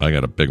see. I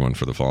got a big one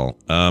for the fall.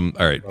 All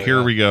right,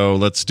 here we go.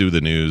 Let's do the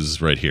news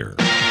right here.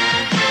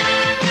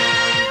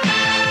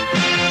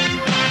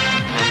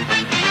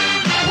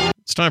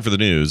 It's time for the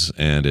news,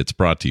 and it's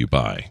brought to you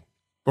by.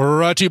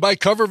 Brought to you by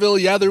Coverville.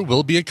 Yeah, there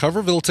will be a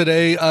Coverville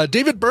today.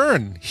 David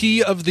Byrne,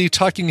 he of the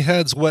Talking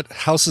Heads, What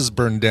Houses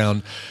Burned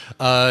Down,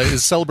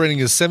 is celebrating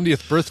his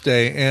 70th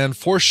birthday. And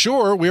for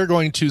sure, we are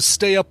going to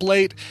stay up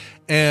late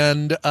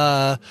and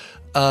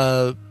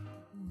listen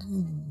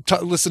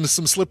to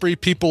some slippery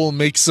people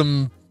make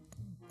some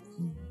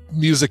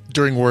music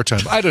during wartime.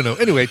 I don't know.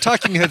 Anyway,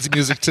 Talking Heads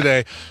music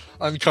today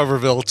on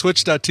Coverville,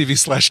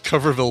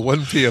 twitch.tv/Coverville,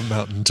 1 p.m.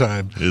 Mountain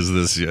Time.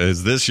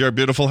 Is this your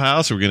beautiful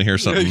house? We're going to hear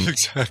something. Yeah,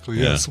 exactly,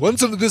 yes.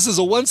 This is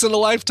a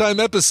once-in-a-lifetime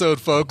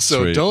episode, folks,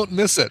 so Sweet. don't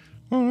miss it.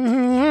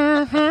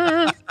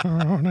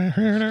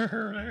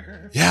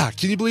 Yeah,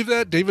 can you believe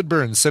that? David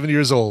Byrne, 70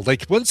 years old.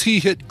 Like, once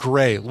he hit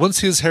gray, once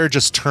his hair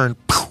just turned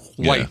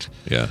white,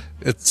 Yeah.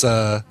 it's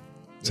all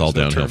no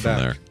downhill turn from back.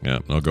 there. Yeah,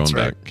 no going That's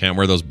back. right. Can't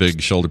wear those big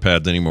shoulder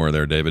pads anymore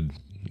there, David.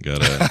 You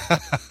gotta,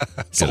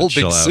 It's a whole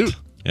big suit.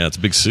 Yeah, it's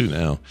a big suit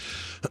now.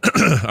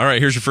 All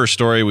right, here's your first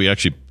story. We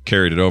actually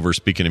carried it over.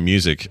 Speaking of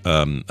music,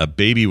 a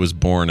baby was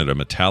born at a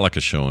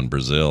Metallica show in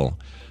Brazil.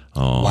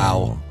 Oh,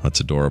 Wow. That's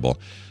adorable.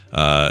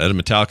 At a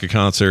Metallica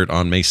concert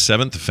on May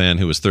 7th, a fan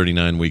who was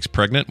 39 weeks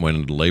pregnant went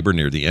into labor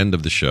near the end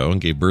of the show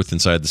and gave birth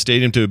inside the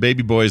stadium to a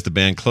baby boy as the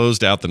band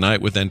closed out the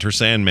night with Enter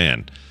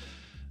Sandman.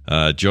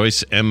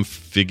 Joyce M.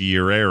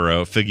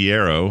 Figueroa.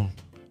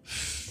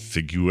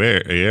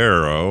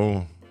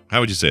 How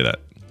would you say that?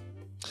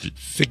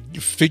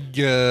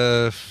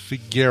 Figuero.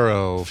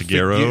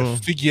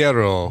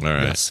 All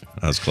right. Yes.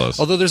 That was close.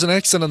 Although there's an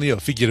accent on the O.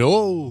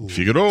 Figuero.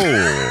 Figaro.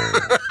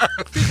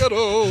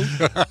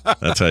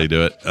 That's how you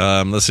do it.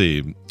 Let's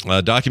see.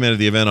 Documented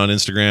the event on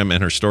Instagram,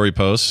 and her story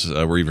posts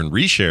were even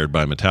reshared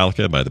by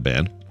Metallica, by the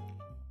band,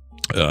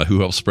 who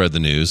helped spread the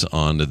news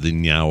on the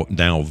now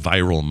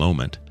viral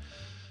moment.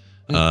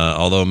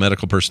 Although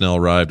medical personnel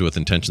arrived with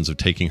intentions of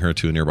taking her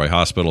to a nearby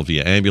hospital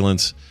via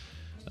ambulance,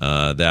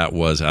 that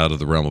was out of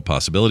the realm of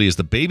possibility, as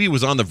the baby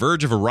was on the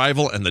verge of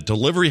arrival and the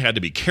delivery had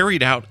to be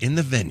carried out in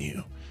the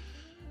venue.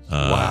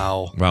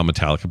 Wow. While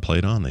Metallica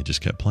played on, they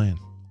just kept playing.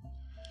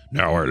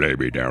 Now I lay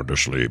me down to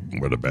sleep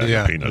with a bag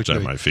of peanuts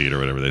at my feet, or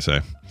whatever they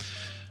say.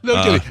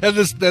 No kidding. And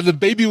the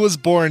baby was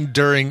born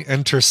during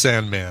Enter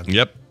Sandman.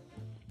 Yep.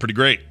 Pretty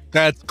great.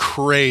 That's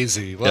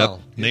crazy.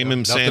 Well, Yep. Name him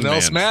nothing Sandman.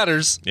 else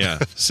matters. Yeah,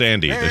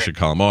 Sandy. They should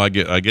call him. Oh, I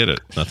get it.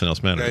 Nothing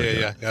else matters.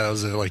 Yeah. That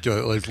was like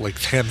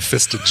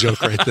ham-fisted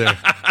joke right there.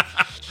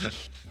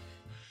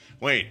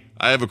 Wait,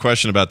 I have a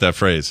question about that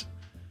phrase.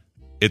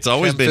 It's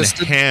always Ham-fisted?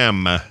 been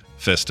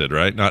ham-fisted,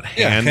 right? Not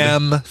Yeah, hand.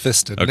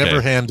 ham-fisted. Okay.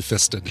 Never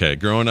hand-fisted. Okay,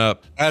 growing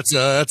up. That's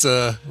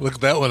a look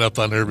that one up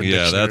on Urban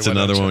Yeah, Dictionary. that's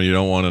another one you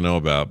don't want to know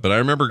about. But I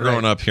remember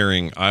growing up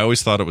hearing, I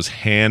always thought it was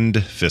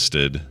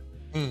hand-fisted.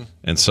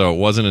 And so it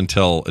wasn't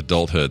until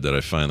adulthood that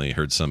I finally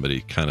heard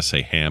somebody kind of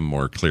say ham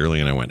more clearly,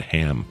 and I went,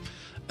 ham.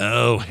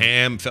 Oh,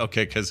 ham.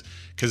 Okay, because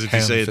if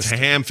you say it's a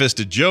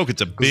ham-fisted joke,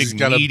 it's a big, He's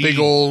got meaty, a big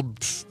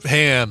old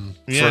ham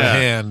for a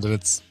hand, and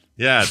it's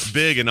it's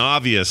big and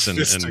obvious and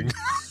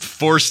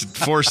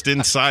forced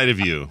inside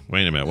of you.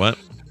 Wait a minute, what?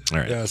 All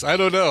right. yes. I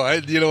don't know.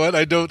 You know what?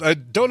 I don't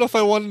know if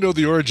I want to know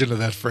the origin of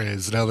that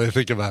phrase. Now that I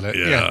think about it.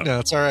 Yeah. No,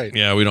 it's all right.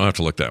 Yeah, we don't have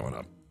to look that one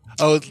up.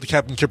 Oh,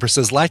 Captain Kipper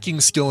says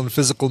lacking skill in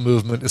physical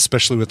movement,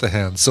 especially with the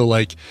hands. So,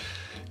 like,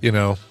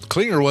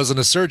 Klinger wasn't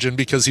a surgeon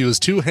because he was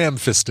too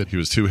ham-fisted. He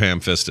was too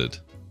ham-fisted.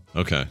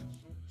 Okay.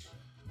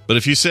 But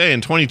if you say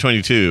in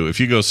 2022, if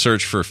you go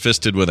search for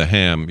fisted with a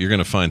ham, you're going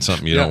to find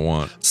something you don't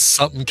want.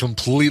 Something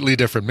completely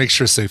different. Make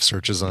sure Safe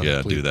Search is on.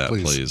 Yeah, please, do that,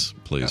 please.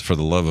 Yeah. For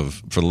the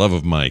love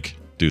of Mike,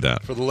 do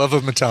that. For the love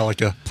of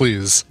Metallica,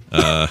 please.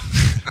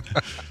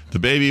 The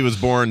baby was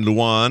born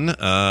Luan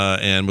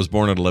and was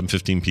born at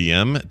 11:15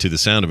 p.m. to the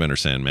sound of Enter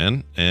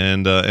Sandman,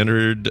 and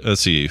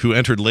who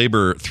entered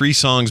labor 3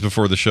 songs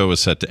before the show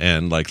was set to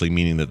end, likely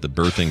meaning that the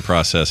birthing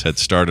process had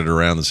started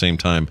around the same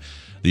time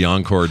the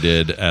encore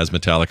did, as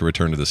Metallica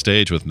returned to the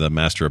stage with the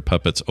Master of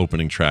Puppets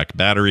opening track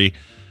Battery.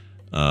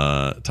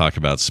 Talk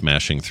about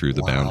smashing through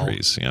the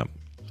boundaries. Yeah.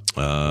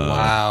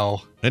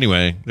 Wow.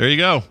 Anyway, there you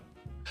go.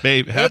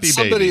 Babe, happy That's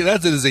somebody, baby.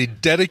 that is a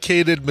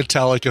dedicated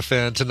Metallica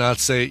fan to not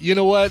say, you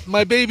know what,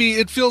 my baby,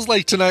 it feels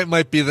like tonight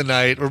might be the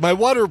night, or my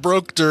water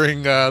broke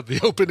during the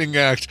opening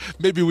act.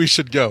 Maybe we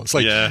should go. It's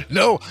like,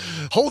 no,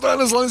 hold on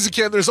as long as you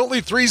can. There's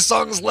only 3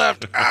 songs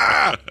left.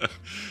 Ah!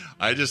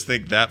 I just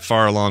think that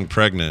far along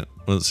pregnant,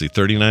 let's see,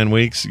 39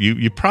 weeks,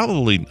 you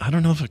probably, I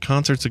don't know if a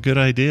concert's a good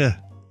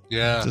idea.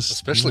 Yeah, Just,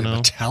 especially a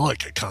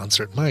Metallica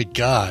concert. My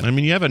God. I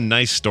mean, you have a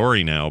nice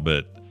story now,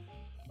 but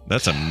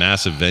that's a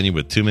massive venue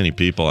with too many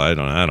people. I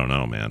don't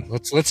know, man.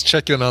 Let's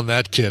check in on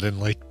that kid in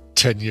like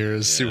 10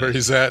 years, see where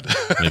he's at.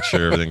 Make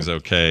sure everything's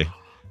okay.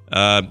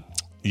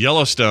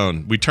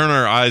 Yellowstone. We turn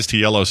our eyes to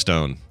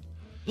Yellowstone.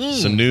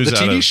 Some news the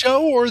out TV of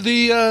show or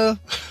the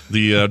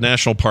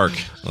national park,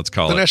 let's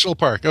call the it. national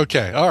park.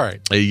 Okay, all right.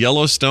 A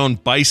Yellowstone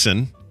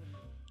bison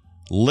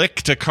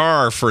licked a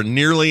car for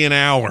nearly an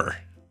hour.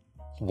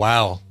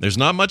 Wow. There's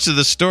not much of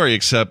the story,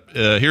 except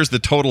here's the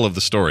total of the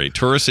story.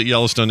 Tourists at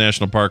Yellowstone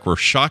National Park were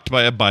shocked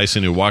by a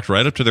bison who walked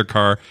right up to their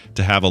car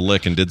to have a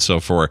lick and did so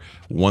for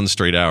 1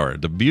 straight hour.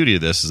 The beauty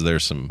of this is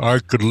there's some... I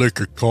could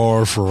lick a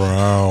car for an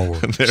hour.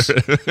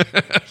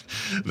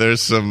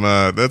 There's some...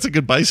 that's a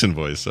good bison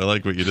voice. I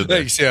like what you did there.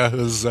 Thanks, yeah. It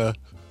was, There's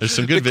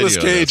some good Nicolas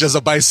video. of Cage this. as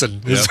a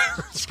bison. Yep,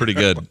 it's pretty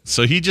good.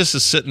 So he just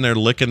is sitting there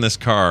licking this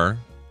car,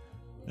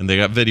 and they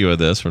got video of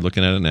this. We're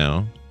looking at it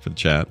now for the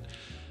chat.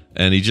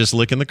 And he just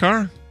licking the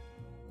car.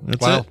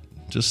 That's it.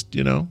 Just,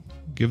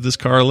 give this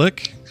car a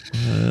lick.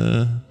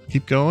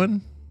 Keep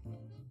going.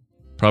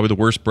 Probably the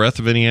worst breath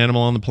of any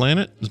animal on the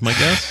planet, is my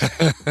guess.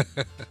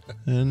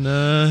 And,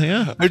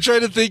 yeah. I'm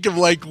trying to think of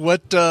like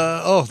what,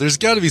 there's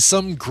got to be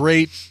some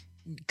great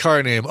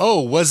car name.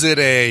 Oh, was it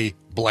a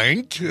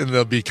blank? And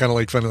they'll be kind of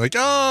like funny, like,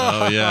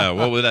 Oh, yeah.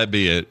 What would that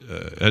be? It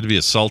had to be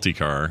a salty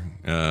car.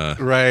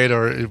 Right.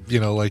 Or,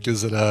 like,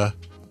 is it a,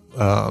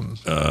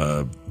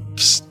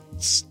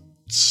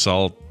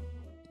 salt.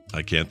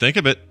 I can't think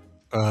of it.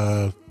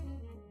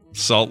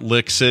 Salt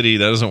Lick City.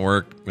 That doesn't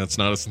work. That's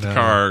not a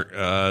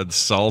car.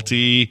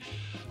 Salty.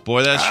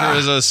 Boy, that sure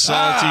is a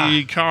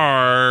salty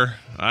car.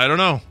 I don't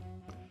know.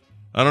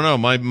 I don't know.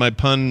 My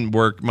pun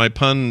work. My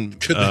pun.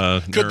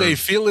 Could they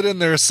feel it in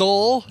their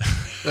soul?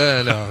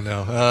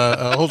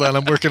 No. Hold on.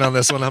 I'm working on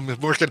this one. I'm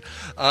working.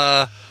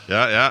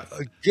 Yeah.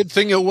 Good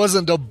thing it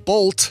wasn't a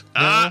bolt.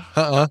 No.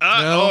 No.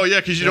 Oh, yeah,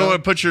 because you don't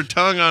want to put your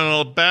tongue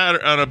on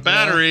a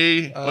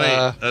battery. Wait,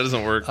 that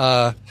doesn't work.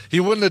 He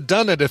wouldn't have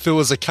done it if it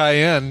was a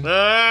Cayenne.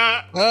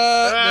 No.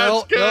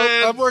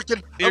 I'm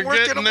working. You're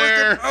getting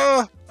there.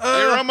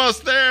 You're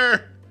almost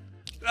there.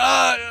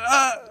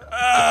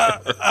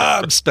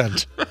 I'm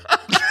spent.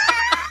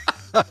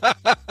 I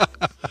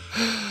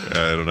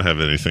don't have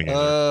anything.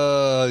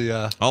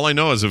 Yeah. All I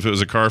know is if it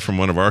was a car from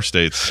one of our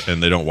states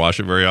and they don't wash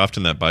it very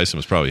often, that bison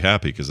was probably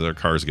happy because their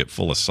cars get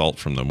full of salt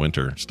from the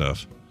winter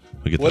stuff.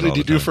 What did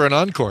you do for an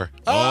encore?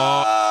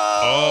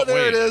 Oh, there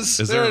wait. it is.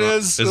 Is there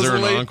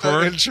an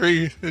encore?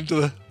 Entry into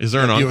the. Is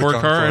there an encore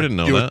car? I didn't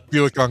know that.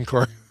 Buick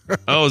Encore.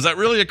 Oh, is that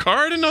really a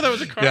car? I didn't know that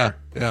was a car.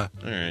 Yeah.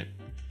 All right.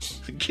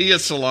 Kia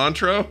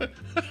Cilantro.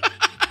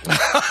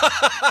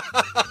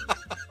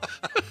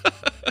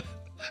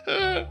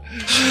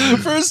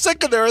 For a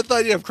second there, I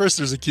thought, yeah, of course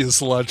there's a Kia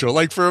Cilantro.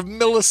 Like for a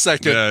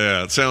millisecond.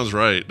 Yeah. It sounds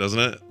right, doesn't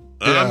it?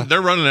 Yeah.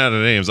 They're running out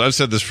of names. I've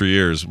said this for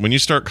years. When you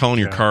start calling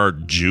your car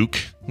Juke,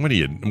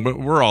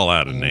 we're all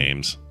out of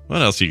names.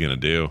 What else are you going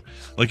to do?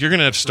 Like, you're going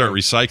to have to start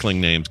recycling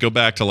names. Go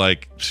back to,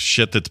 like,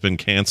 shit that's been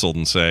canceled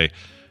and say,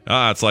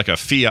 it's like a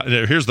Fiat.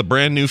 Here's the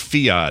brand new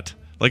Fiat.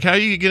 Like, how are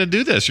you going to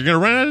do this? You're going to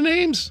run out of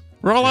names.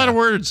 We're all out of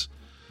words.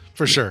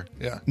 For sure,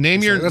 yeah.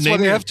 That's why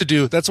they have to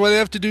do. That's why they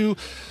have to do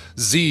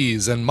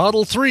Z's and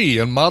Model 3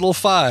 and Model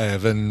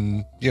 5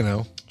 and,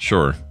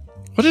 Sure.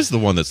 What is the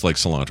one that's like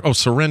cilantro? Oh,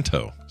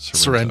 Sorrento.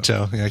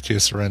 Yeah, Kia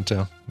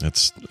Sorrento.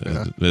 That's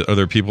are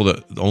there people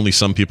that only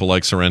some people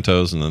like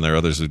Sorrentos, and then there are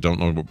others who don't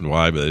know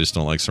why, but they just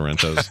don't like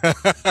Sorrentos.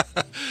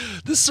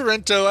 This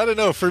Sorrento, I don't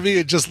know. For me,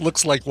 it just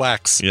looks like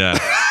wax. Yeah.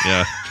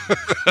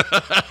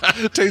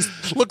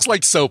 Looks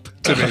like soap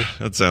to me.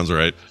 That sounds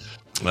right.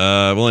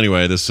 Well,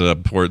 anyway, this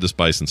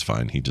bison's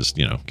fine. He just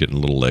getting a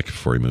little lick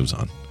before he moves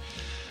on.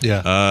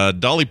 Yeah.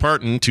 Dolly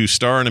Parton to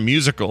star in a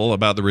musical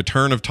about the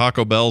return of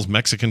Taco Bell's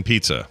Mexican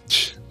pizza.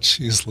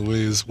 Jeez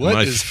Louise,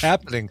 what is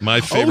happening?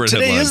 My favorite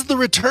today headline. is the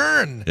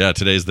return. Yeah,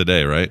 today's the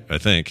day, right? I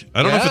think.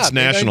 I don't know if it's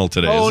national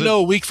today. Oh, is it? no,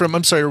 a week from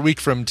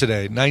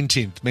today,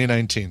 19th, May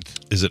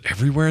 19th. Is it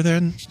everywhere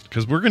then?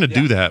 Because we're going to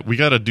do that. We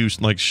got to do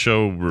like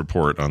show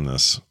report on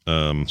this.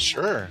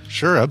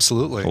 Sure,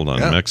 absolutely. Hold on,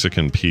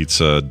 Mexican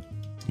pizza,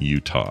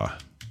 Utah.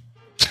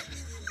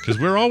 Because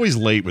we're always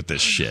late with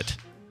this shit.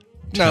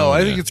 No,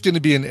 I think it's going to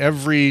be in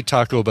every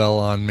Taco Bell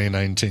on May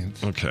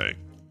 19th. Okay.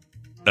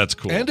 That's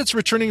cool. And it's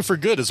returning for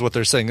good, is what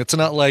they're saying. It's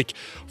not like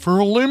for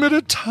a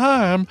limited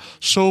time,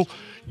 so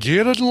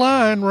get in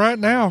line right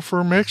now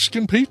for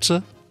Mexican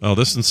pizza. Oh,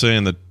 this is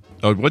saying that.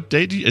 Oh, what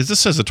date? This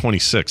says the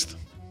 26th.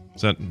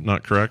 Is that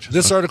not correct?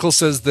 This article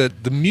says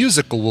that the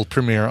musical will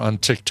premiere on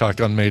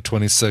TikTok on May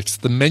 26th.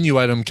 The menu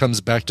item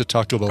comes back to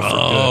Taco Bell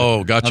for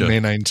good gotcha. on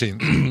May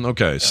 19th.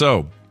 Okay,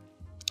 so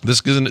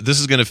this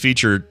is going to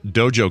feature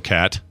Dojo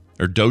Cat.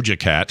 Or Doja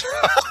Cat.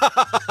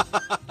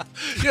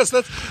 Yes,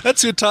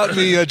 that's who taught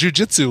me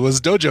jujitsu was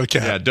Dojo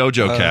Cat. Yeah,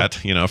 Dojo Cat,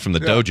 from the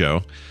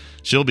dojo.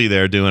 She'll be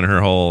there doing her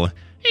whole...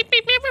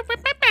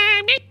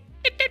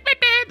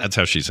 That's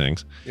how she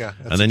sings. Yeah.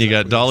 And then you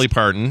got Dolly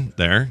Parton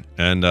there,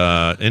 and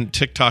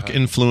TikTok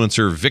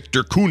influencer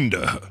Victor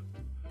Kunda.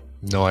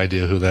 No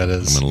idea who that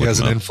is. He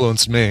hasn't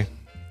influenced me.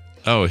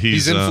 Oh,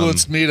 he's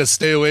influenced me to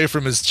stay away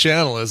from his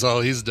channel is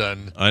all he's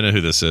done. I know who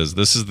this is.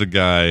 This is the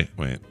guy...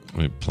 Wait, let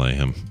me play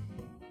him.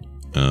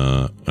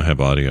 I have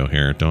audio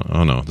here.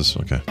 This is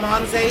okay.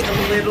 Monze,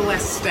 a little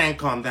less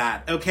stank on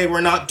that. Okay,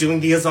 we're not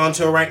doing the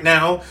Azonto right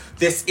now.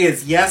 This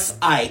is Yes,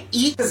 I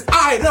Eat. Because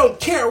I don't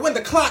care when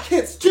the clock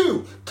hits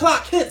 2.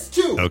 Clock hits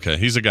 2. Okay,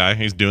 he's a guy.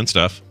 He's doing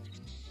stuff.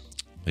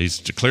 He's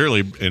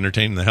clearly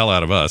entertaining the hell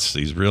out of us.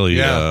 He's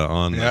really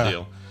on the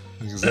deal.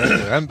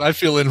 Exactly. I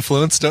feel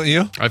influenced, don't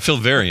you? I feel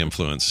very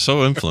influenced.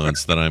 So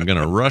influenced that I'm going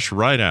to rush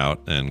right out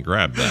and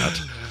grab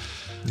that.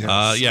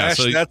 Smash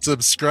that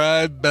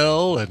subscribe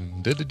bell and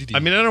I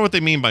mean, I don't know what they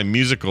mean by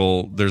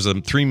musical. There's a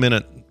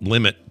 3-minute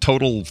limit,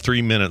 total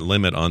 3-minute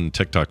limit on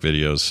TikTok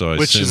videos. So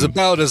which is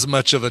about as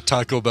much of a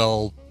Taco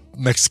Bell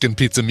Mexican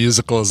pizza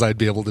musical as I'd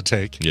be able to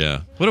take.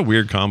 Yeah, what a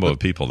weird combo of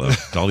people though.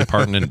 Dolly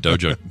Parton and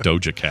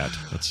Doja Cat.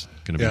 That's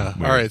gonna be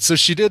weird. All right, so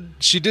she did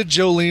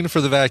Jolene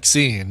for the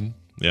vaccine.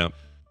 Yeah.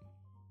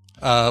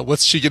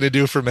 What's she gonna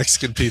do for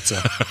Mexican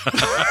pizza?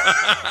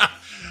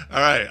 All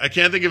right, I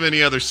can't think of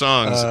any other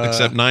songs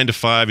except 9 to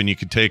 5, and you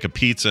could take a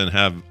pizza and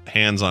have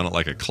hands on it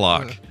like a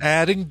clock.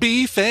 Adding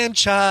beef and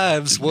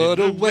chives, what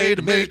a way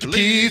to make a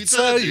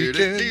pizza!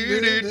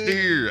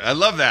 I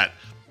love that.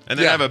 And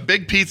then have a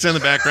big pizza in the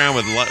background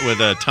with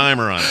a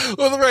timer on it.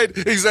 Well, right,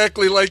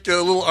 exactly like a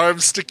little arm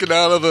sticking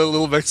out of a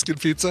little Mexican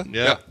pizza.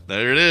 Yeah,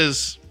 there it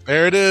is.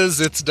 There it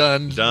is. It's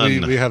done.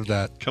 We have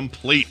that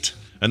complete.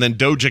 And then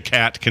Doja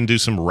Cat can do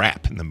some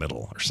rap in the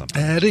middle or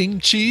something. Adding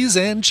cheese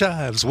and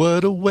chives.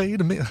 What a way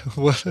to make...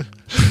 What a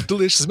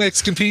delicious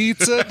Mexican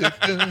pizza.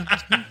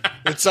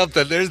 It's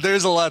something.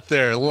 There's a lot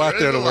there. A lot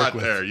there to work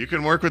with. There. You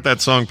can work with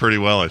that song pretty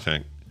well, I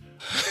think.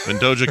 And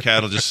Doja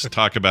Cat will just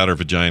talk about her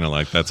vagina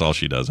like that's all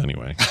she does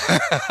anyway.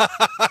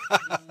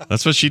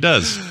 That's what she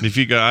does. If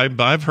you go,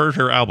 I've heard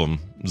her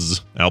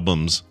albums.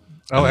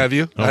 Oh, have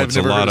you? Oh, I've it's a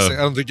never lot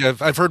heard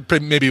of. I've heard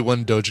maybe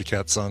one Doja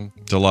Cat song.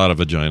 It's a lot of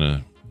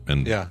vagina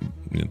and Yeah.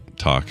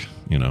 talk.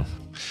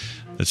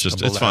 It's just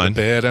Stumble it's out of fine.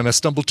 bed and I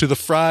stumble to the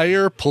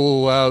fryer,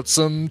 pull out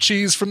some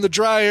cheese from the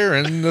dryer,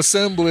 and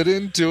assemble it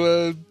into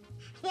a.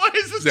 Why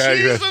is the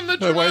cheese in the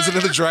dryer? Why is it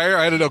in the dryer?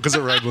 I don't know, because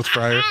it rhymed with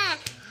fryer.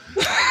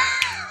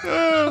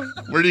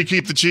 Where do you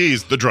keep the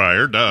cheese? The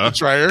dryer. Duh.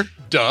 Dryer.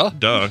 Duh.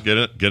 Get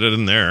it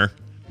in there.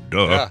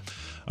 Duh. Yeah.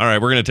 All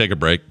right, we're gonna take a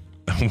break.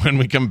 When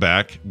we come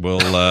back, we'll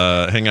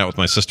hang out with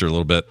my sister a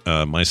little bit.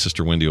 My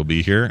sister Wendy will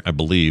be here, I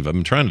believe.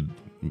 I'm trying to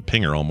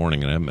ping her all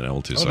morning and I haven't been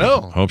able to. So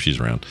no. I hope she's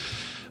around.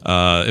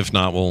 If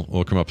not,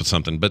 we'll come up with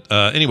something. But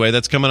anyway,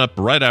 that's coming up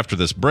right after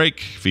this break,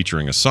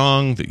 featuring a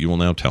song that you will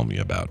now tell me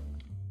about.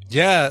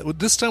 Yeah,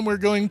 this time we're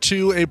going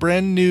to a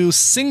brand new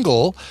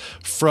single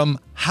from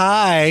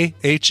Haai,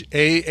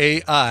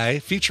 Haai,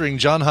 featuring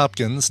John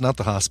Hopkins, not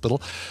the hospital.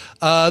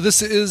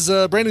 This is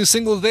a brand new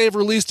single they've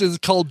released. It's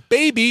called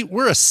Baby,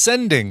 We're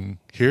Ascending.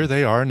 Here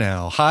they are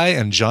now, Haai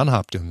and John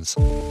Hopkins.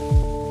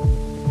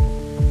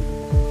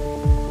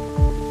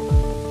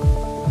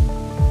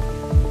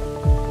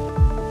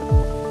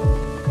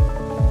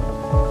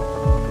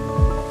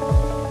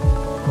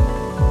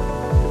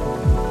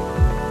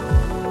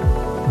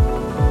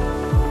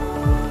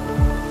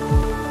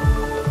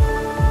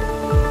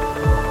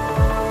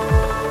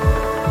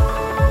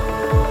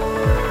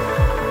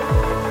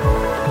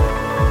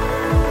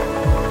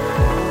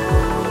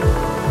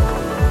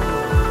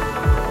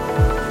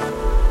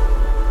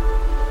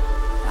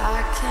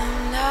 I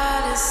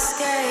cannot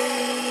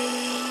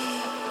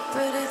escape,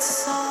 but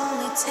it's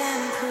only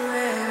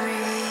temporary.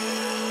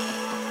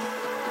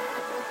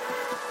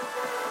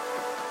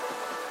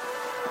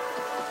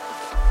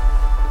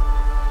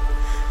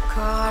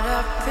 Caught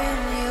up in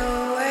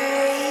your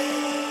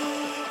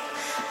way,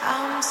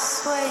 I'm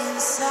swaying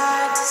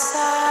side to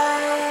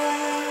side.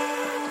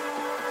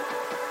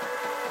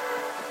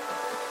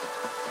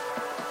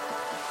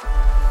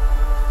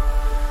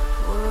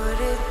 Would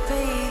it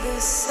be the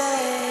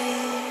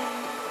same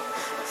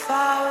if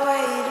I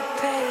waited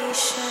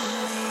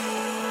patiently?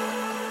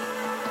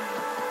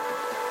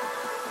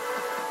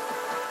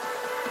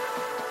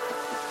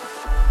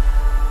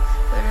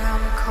 But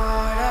I'm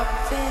caught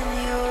up in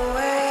your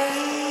way.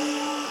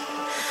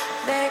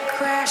 They're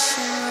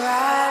crashing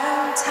right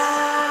on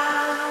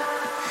top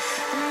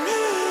of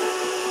me.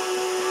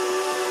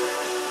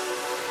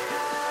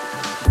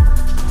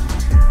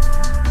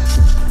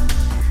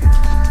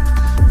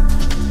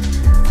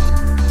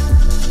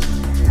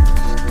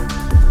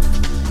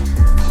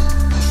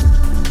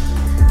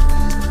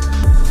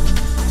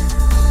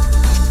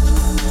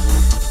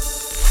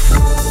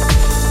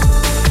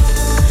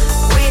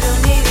 We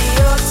don't need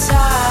your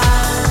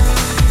time.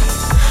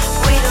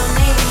 We don't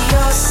need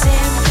your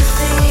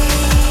sympathy.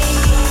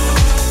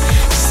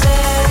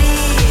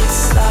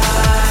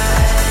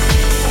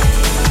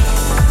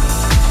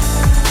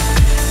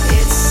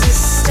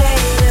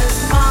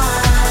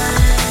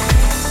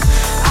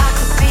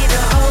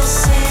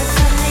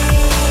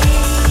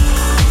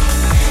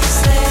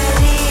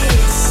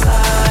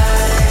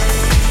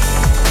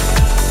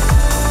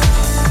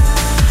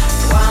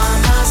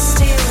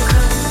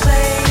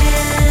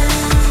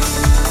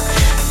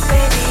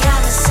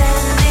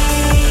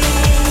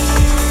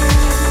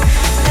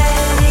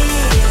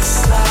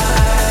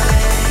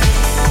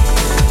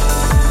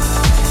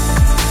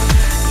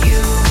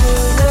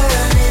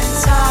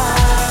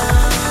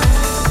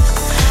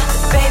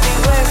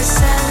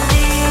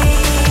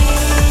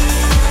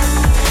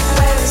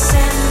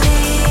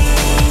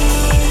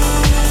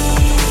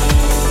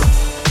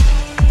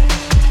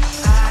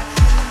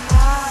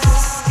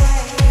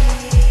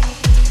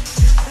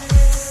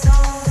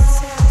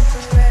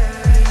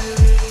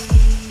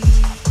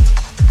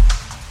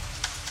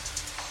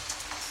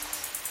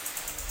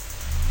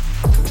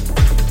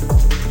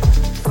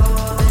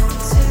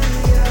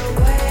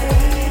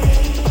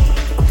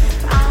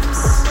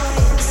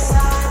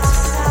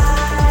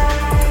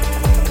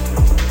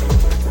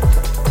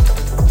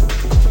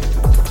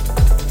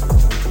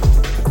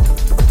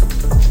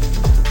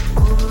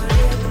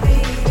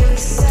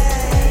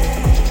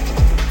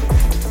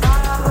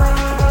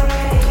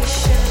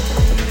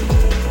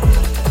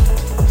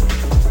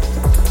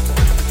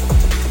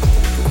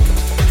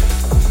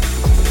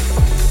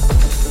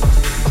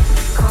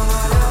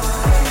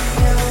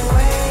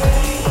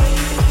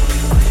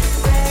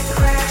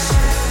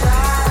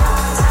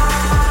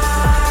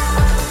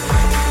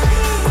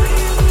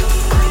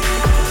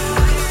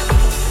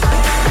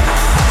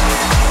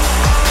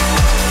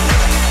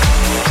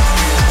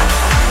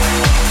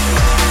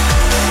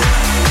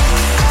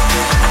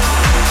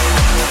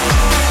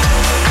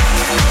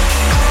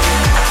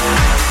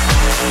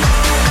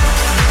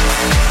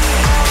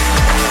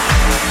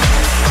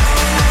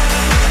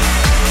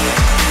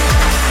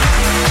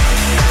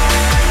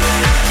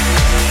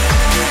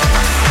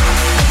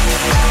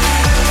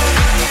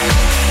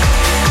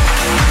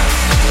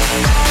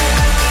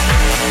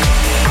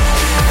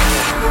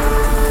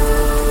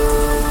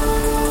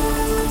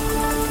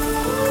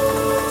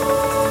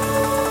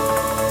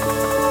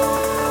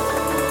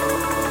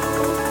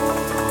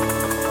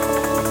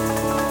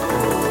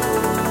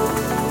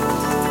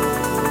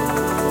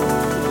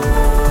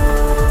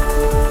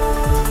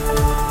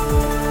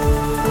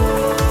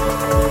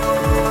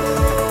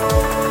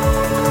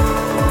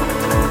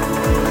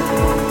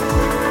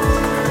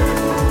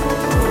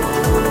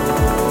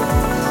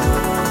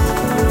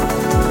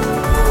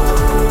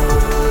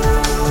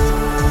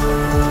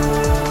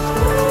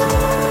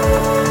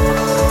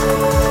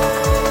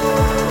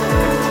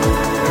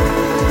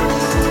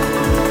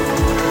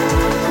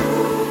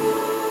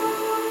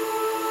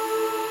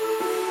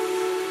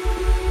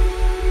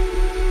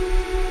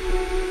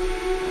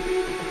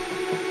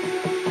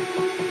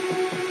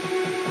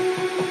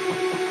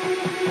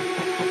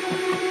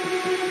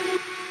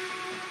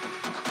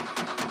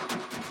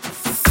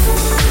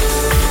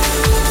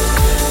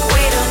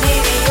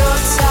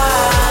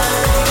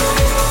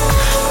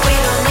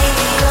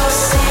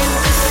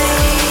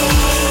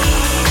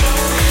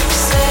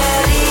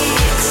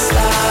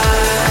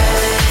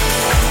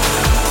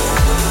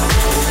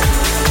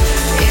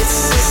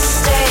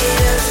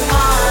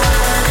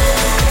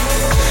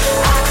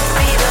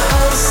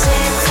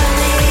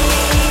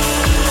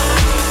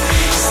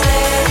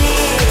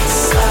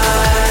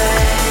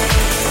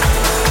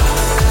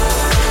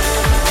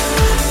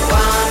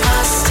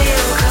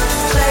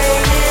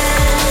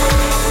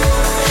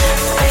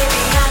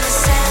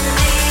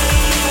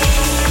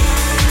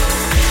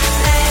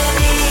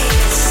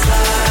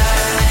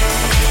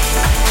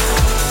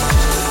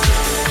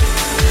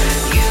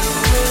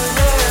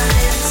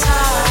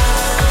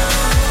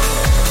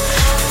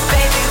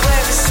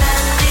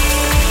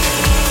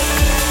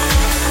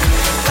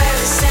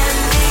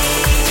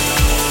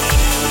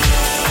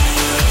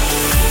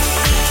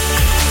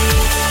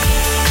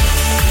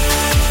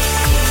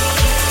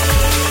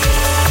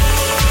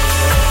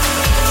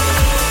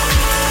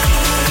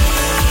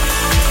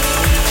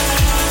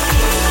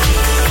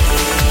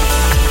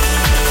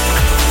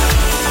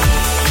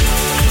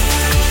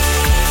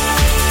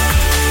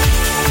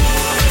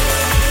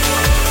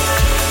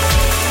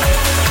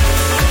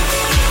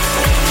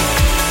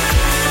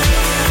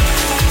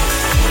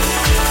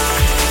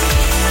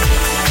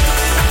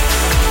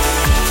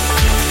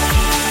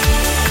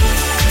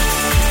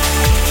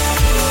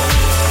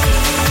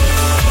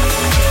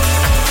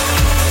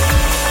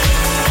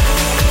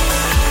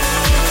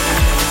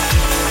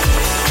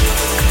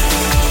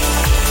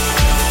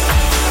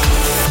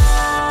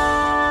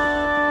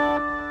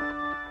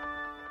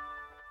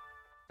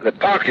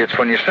 pockets,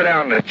 when you sit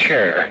down in a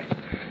chair,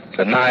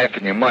 the knife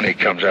and your money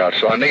comes out,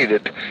 so I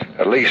needed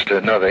at least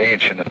another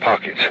inch in the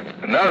pockets.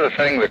 Another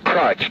thing, the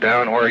crotch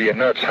down where your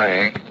nuts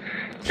hang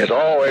is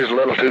always a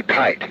little too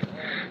tight.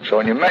 So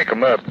when you make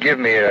them up, give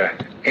me an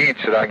inch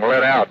that I can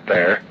let out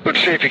there. Let's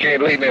see if you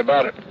can't leave me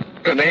about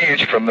an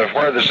inch from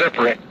where the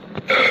zipper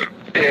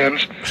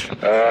ends,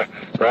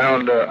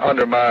 round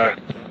under my,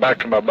 back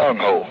to my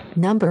bunghole.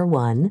 Number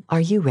 1.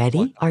 Are you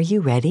ready? Are you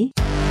ready?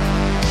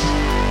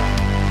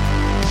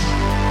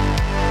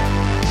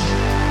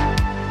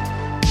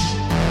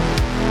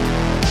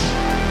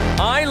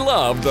 I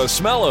love the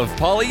smell of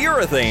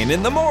polyurethane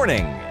in the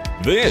morning.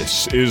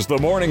 This is the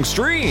morning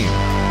stream.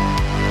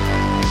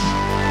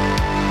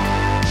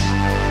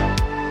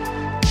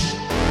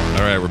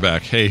 All right, we're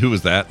back. Hey, who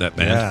was that? That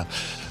band? Yeah.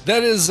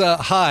 That is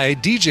High,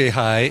 DJ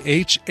High,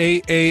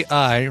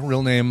 Haai,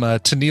 real name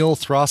Tennille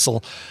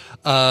Throssell,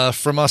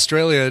 from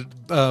Australia,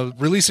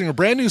 releasing a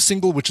brand new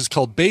single, which is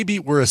called Baby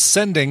We're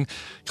Ascending,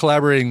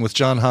 collaborating with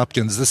John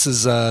Hopkins. This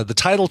is the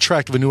title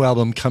track of a new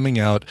album coming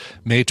out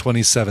May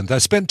 27th. I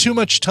spent too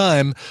much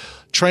time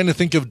trying to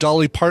think of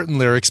Dolly Parton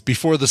lyrics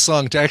before the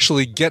song to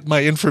actually get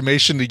my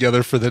information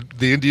together for the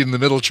Indian in the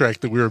Middle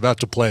track that we were about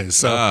to play.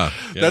 So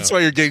that's why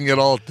you're getting it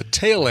all at the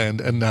tail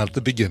end and not at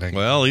the beginning.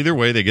 Well, either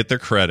way, they get their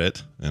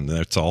credit, and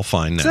that's all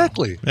fine now.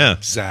 Exactly. Yeah.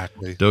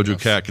 Exactly. Doja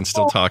Cat can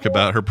still talk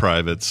about her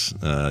privates.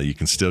 You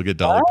can still get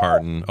Dolly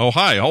Parton. Oh,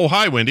 hi. Oh,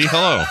 hi, Wendy.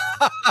 Hello.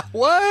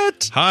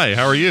 What? Hi,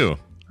 how are you?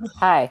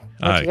 Hi.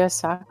 What Hi. are you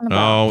guys talking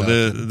about?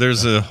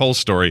 There's a whole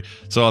story.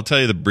 So I'll tell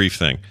you the brief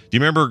thing. Do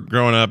you remember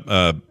growing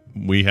up,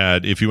 we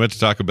had, if you went to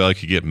Taco Bell, you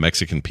could get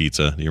Mexican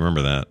pizza. Do you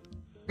remember that?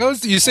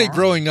 You say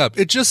growing up.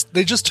 They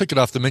just took it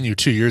off the menu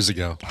 2 years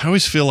ago. I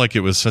always feel like it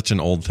was such an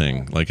old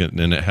thing,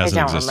 and it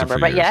hasn't existed for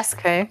years. But yes,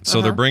 okay.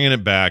 So they're bringing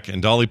it back,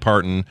 and Dolly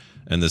Parton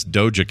and this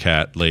Doja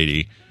Cat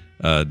lady,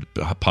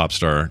 pop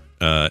star,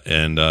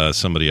 and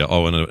somebody,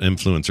 and an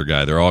influencer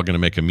guy, they're all going to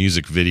make a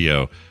music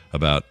video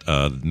about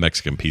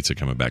Mexican pizza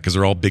coming back because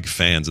they're all big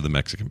fans of the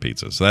Mexican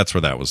pizza. So that's where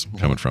that was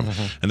coming from.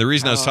 And the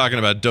reason I was talking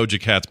about Doja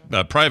Cat's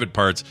private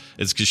parts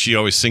is because she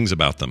always sings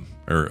about them.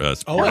 I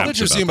thought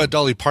you were saying about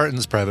Dolly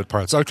Parton's private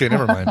parts. Okay,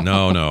 never mind.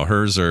 No,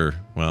 hers are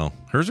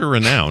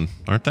renowned,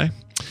 aren't they?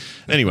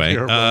 Anyway,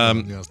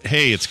 yes.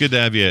 Hey, it's good to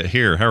have you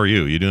here. How are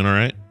you? You doing all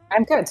right?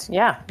 I'm good.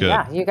 Yeah. Good.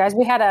 Yeah. You guys,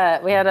 we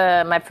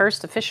had my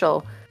first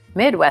official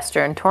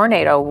Midwestern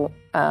tornado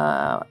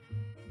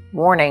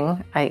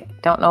warning. I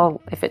don't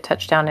know if it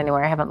touched down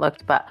anywhere. I haven't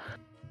looked, but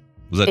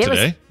was that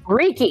today? Was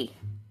freaky.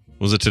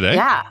 Was it today?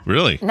 Yeah.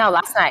 Really? No,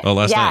 last night. Oh,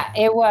 last night.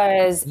 Yeah, it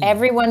was.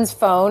 Everyone's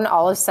phone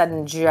all of a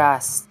sudden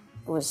just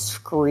was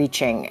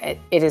screeching.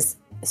 It is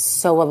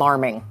so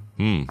alarming.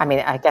 I mean,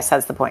 I guess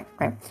that's the point,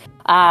 right?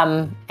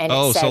 And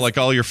it says, so like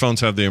all your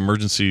phones have the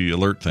emergency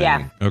alert thing.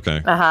 Yeah.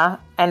 Okay.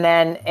 And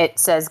then it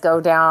says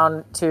go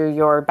down to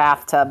your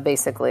bathtub,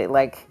 basically,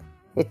 like.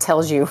 It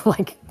tells you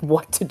like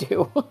what to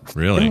do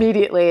really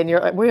immediately, and you're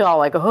like, we all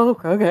like, oh,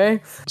 okay.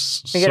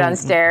 We get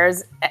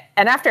downstairs,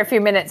 and after a few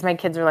minutes, my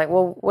kids are like,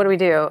 well, what do we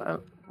do?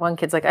 One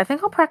kid's like, I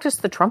think I'll practice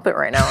the trumpet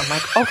right now. I'm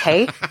like,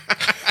 okay.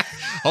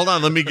 Hold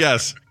on, let me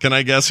guess. Can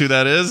I guess who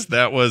that is?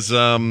 That was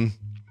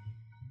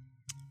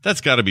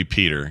that's got to be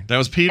Peter. That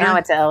was Peter. Now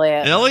it's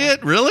Elliot.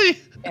 Elliot, really?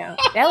 Yeah.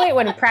 Elliot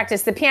would have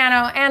practiced the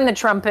piano and the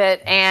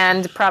trumpet,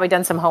 and probably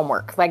done some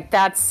homework. Like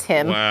that's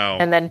him. Wow.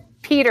 And then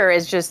Peter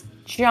is just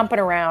jumping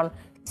around.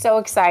 So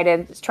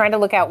excited, trying to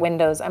look out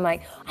windows. I'm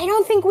like, I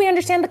don't think we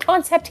understand the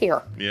concept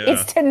here. Yeah.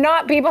 It's to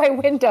not be by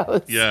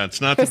windows. Yeah,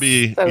 it's not to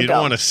be, so you dumb.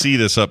 don't want to see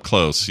this up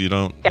close. You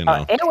don't, you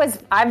know. It was,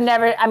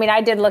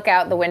 I did look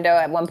out the window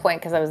at one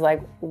point because I was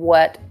like,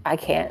 what? I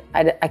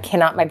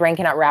cannot, my brain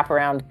cannot wrap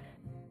around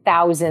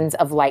thousands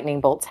of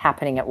lightning bolts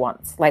happening at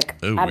once.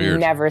 Like, I've weird.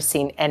 Never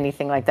seen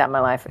anything like that in my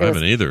life. I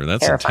haven't either.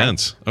 That's terrifying.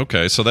 Intense.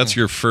 Okay, so that's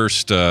your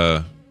first,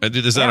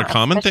 is that a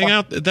common thing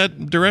out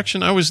that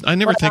direction? I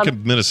never think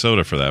of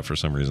Minnesota for that for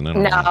some reason. I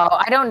don't know.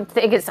 I don't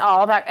think it's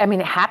all that. I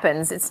mean, it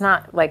happens. It's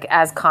not like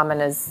as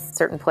common as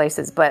certain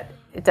places, but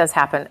it does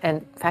happen.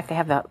 And in fact, they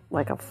have that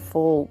like a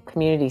full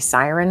community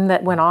siren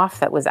that went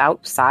off that was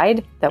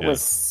outside that was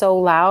so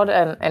loud.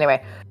 And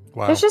anyway,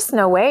 there's just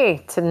no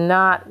way to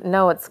not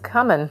know it's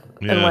coming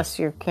unless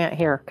you can't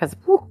hear. Because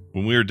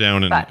when we were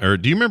down or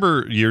do you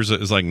remember years? It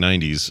was like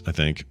 90s, I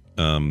think.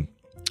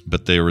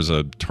 But there was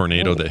a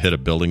tornado that hit a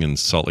building in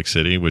Salt Lake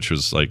City, which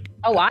was like...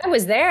 Oh, I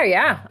was there,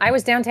 yeah. I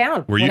was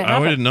downtown. Were you? I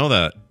didn't know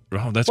that.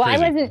 Oh, that's crazy.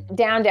 Well, I wasn't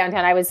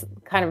downtown. I was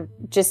kind of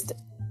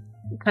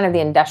the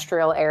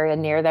industrial area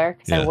near there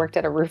because I worked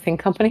at a roofing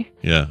company.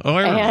 Yeah. Oh,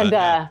 I remember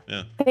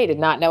that. They did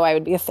not know I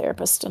would be a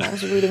therapist, and I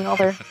was reading all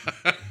their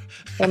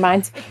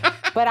minds.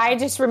 But I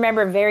just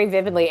remember very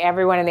vividly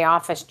everyone in the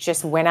office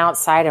just went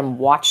outside and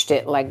watched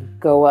it like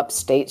go up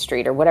State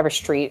Street or whatever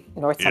street,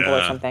 North Temple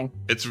or something.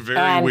 It's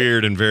very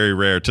weird and very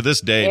rare. To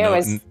this day,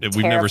 we've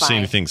never seen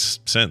anything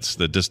since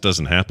that just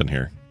doesn't happen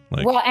here.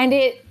 Well, and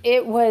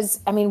it was,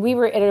 I mean, we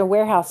were in a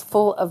warehouse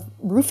full of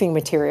roofing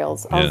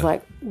materials. I was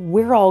like,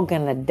 we're all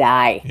gonna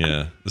die.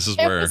 Yeah, this is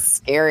It where was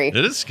scary. It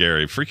is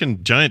scary.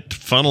 Freaking giant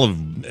funnel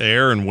of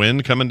air and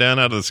wind coming down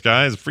out of the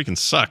sky. It freaking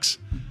sucks.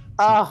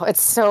 Oh,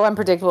 it's so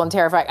unpredictable and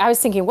terrifying. I was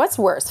thinking, what's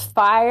worse?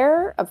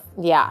 Fire?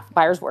 Yeah,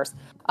 fire's worse.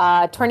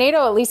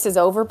 Tornado at least is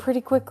over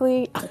pretty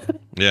quickly.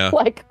 Yeah.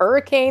 Like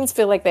hurricanes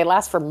feel like they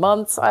last for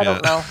months. I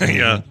don't know.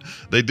 Yeah,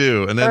 they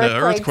do. And then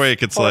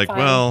earthquake, it's like,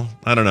 horrifying. well,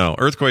 I don't know.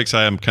 Earthquakes,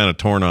 I am kind of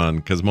torn on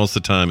because most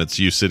of the time it's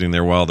you sitting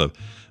there while the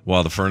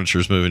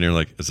furniture's moving. You're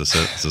like, is this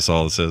it? Is this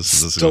all this is?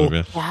 Is this Still-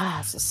 going to be? Yeah,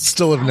 it's just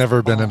Still have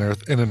never been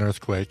in an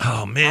earthquake.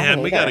 Oh man,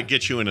 I we don't got to either.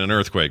 get you in an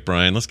earthquake,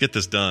 Brian. Let's get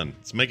this done.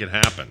 Let's make it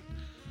happen.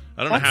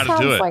 I don't know that how sounds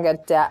to do it.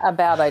 like a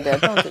bad idea.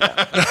 Don't do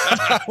that.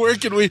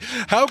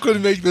 How can we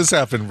make this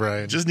happen,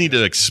 Brian? Just need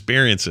to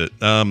experience it.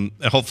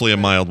 Hopefully a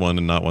mild one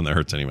and not one that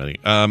hurts anybody.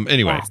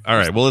 Anyway, Yes. all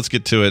right. Well, let's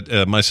get to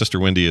it. My sister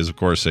Wendy is, of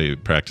course, a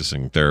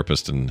practicing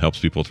therapist and helps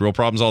people with real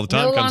problems all the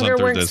time. No Comes longer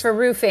on works Thursdays. for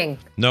roofing.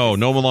 No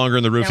longer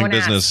in the roofing one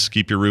asked. business.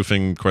 Keep your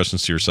roofing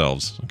questions to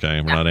yourselves.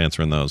 Okay, we're not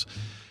answering those.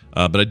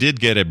 But I did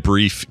get a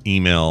brief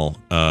email.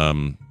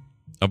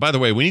 Oh, by the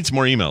way, we need some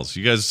more emails.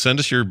 You guys send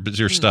us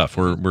your stuff.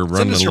 We're Send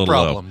running us a your little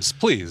low. problems,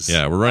 please.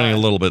 Yeah, we're running a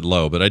little bit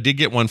low, but I did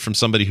get one from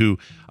somebody who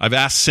I've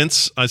asked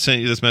since I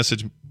sent you this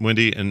message,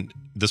 Wendy, and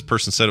this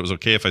person said it was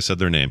okay if I said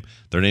their name.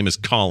 Their name is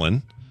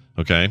Colin.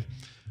 Okay,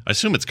 I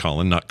assume it's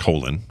Colin, not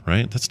Colin,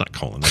 right? That's not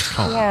Colin. That's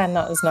Colin. Yeah,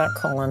 no, it's not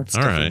Colin.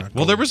 All right.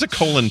 Well, there was a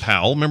Colin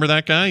Powell. Remember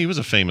that guy? He was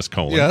a famous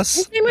Colin. Yes.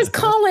 His name was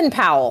Colin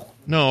Powell.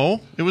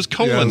 No, it was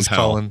Colin Yeah, it was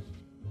Powell. Colin.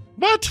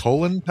 What?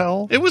 Colin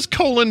Powell? It was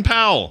Colin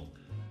Powell.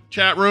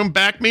 Chat room,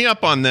 back me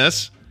up on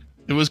this.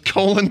 It was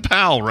Colin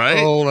Powell, right?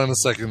 Hold on a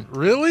second.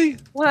 Really?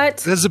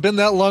 What? Has it been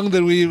that long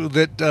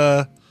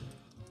that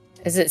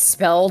Is it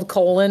spelled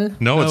colon?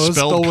 No, it's it's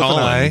spelled spelled with an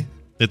Colin. I.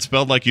 It's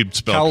spelled like you'd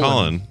spell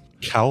Colin.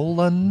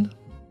 Cowlin?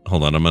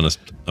 Hold on, I'm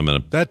gonna.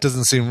 That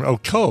doesn't seem.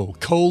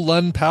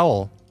 Colin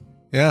Powell.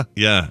 Yeah,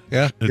 Yeah,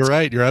 yeah. You're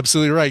right. You're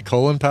absolutely right.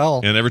 Colin Powell.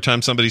 And every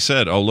time somebody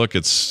said, "Oh, look,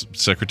 it's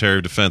Secretary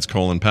of Defense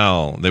Colin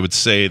Powell," they would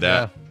say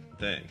that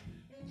thing.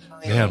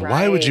 Man,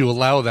 why would you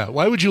allow that?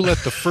 Why would you let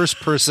the first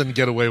person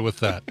get away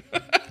with that?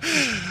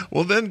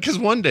 Well, then, because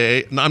one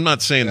day, I'm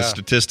not saying the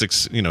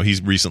statistics,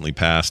 he's recently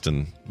passed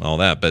and all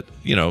that, but,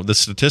 the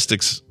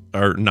statistics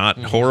are not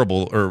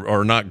horrible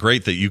or not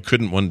great that you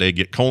couldn't one day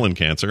get colon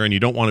cancer, and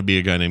you don't want to be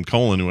a guy named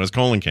Colin who has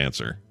colon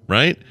cancer,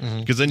 right?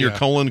 Because then you're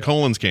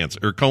colon's cancer,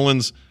 or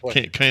colon's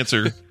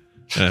cancer,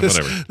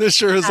 whatever. This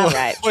sure is All like,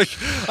 right. like,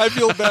 I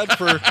feel bad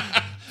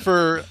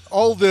for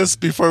all this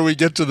before we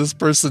get to this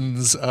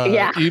person's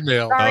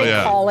email. Sorry,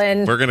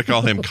 Colin. We're going to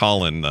call him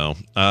Colin, though.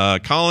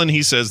 Colin,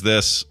 he says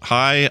this.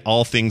 Hi,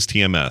 all things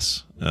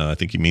TMS. I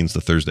think he means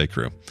the Thursday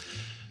crew.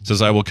 Says,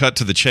 I will cut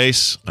to the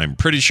chase. I'm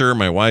pretty sure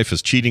my wife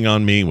is cheating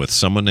on me with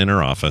someone in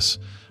her office.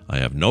 I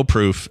have no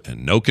proof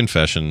and no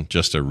confession,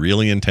 just a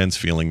really intense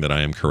feeling that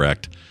I am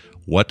correct.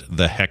 What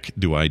the heck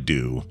do I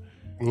do?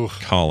 Oof.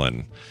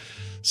 Colin.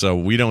 So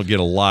we don't get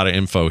a lot of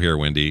info here,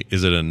 Wendy.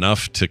 Is it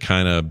enough to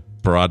kind of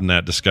broaden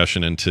that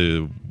discussion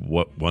into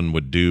what one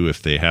would do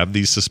if they have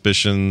these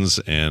suspicions,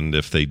 and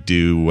if they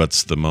do,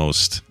 what's the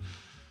most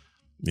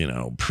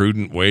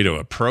prudent way to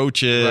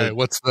approach it? Right.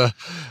 What's the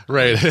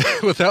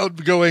without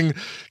going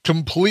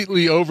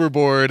completely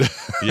overboard?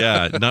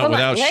 Yeah, not Hold on,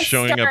 without let's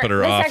showing up start- at her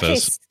let's office. actually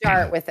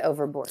start with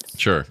overboard.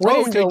 Sure. What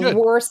is Okay, the good.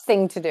 worst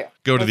thing to do?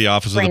 Go to the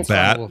office with a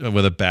brainstorm.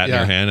 bat in Yeah.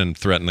 your hand and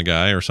threaten the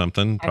guy or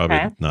something. Probably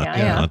Okay. not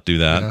Yeah. not do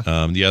that.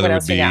 The other What would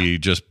else you be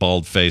just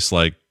bald face,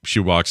 like she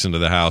walks into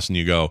the house and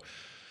you go,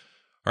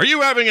 "Are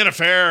you having an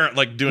affair?"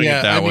 Like doing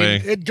it that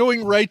way.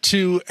 Going right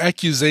to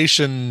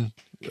accusation,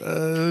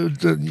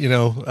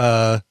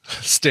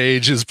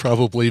 stage is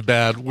probably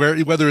bad.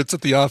 Whether it's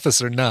at the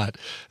office or not,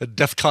 a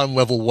DEFCON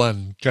level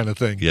 1 kind of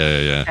thing.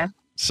 Yeah. Okay.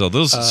 So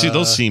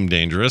those seem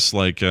dangerous.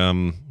 Like,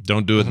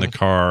 don't do it in the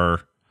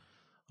car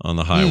on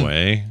the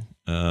highway.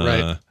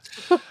 Right.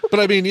 But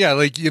I mean, yeah,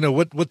 like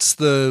what's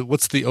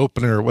the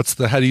opener?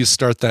 How do you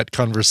start that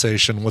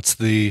conversation? What's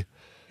the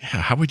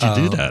how would you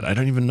do that? I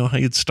don't even know how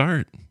you'd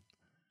start.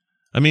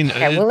 I mean,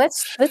 Okay, well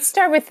let's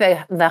start with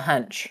the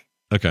hunch.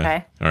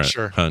 Okay. All right.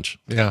 Sure. Hunch.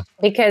 Yeah.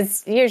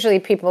 Because usually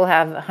people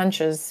have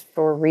hunches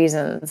for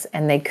reasons,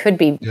 and they could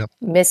be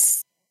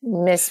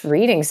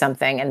misreading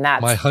something, and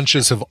that's My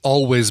hunches have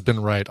always been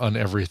right on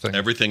everything.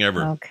 Everything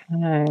ever.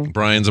 okay.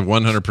 Brian's a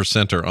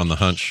 100%er on the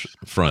hunch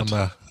front. I'm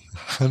a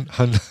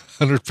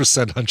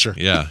 100% huncher.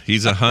 Yeah,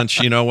 he's a hunch.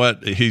 You know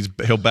what?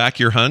 He'll back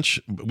your hunch.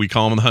 We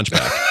call him the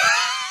hunchback.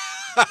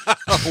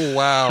 Oh,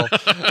 wow.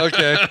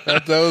 Okay.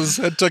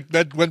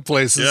 That went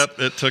places. Yep,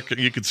 it took.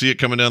 You could see it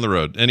coming down the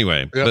road.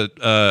 Anyway, Yep.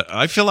 but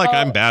I feel like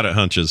I'm bad at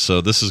hunches, so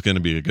this is going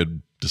to be a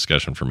good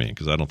discussion for me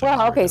because I don't think. Well,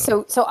 I'm very okay, good at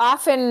it. so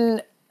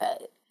often,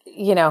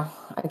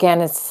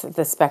 again, it's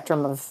the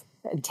spectrum of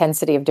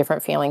intensity of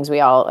different feelings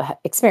we all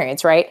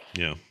experience, right?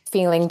 Yeah.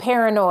 Feeling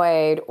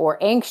paranoid or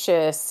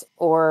anxious,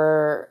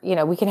 or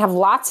we can have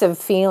lots of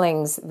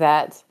feelings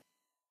that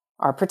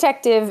are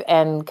protective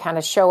and kind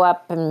of show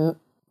up and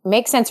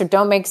make sense or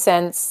don't make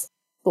sense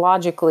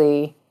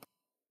logically,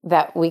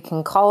 that we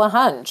can call a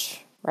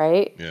hunch,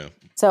 right? Yeah.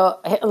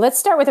 So let's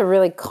start with a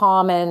really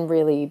common,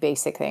 really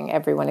basic thing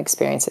everyone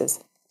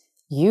experiences.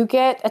 You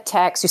get a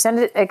text,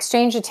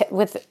 exchange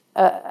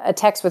a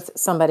text with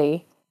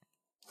somebody,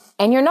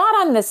 and you're not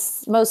on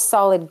this most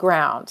solid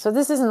ground. So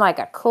this isn't like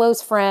a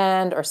close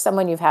friend or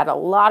someone you've had a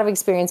lot of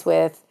experience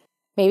with.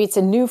 Maybe it's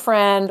a new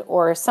friend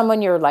or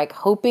someone you're like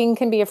hoping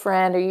can be a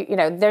friend, or you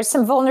know, there's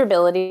some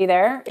vulnerability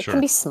there. It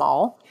can be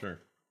small. Sure.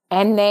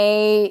 And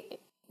they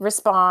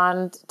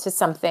respond to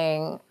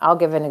something. I'll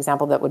give an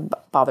example that would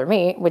bother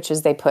me, which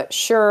is they put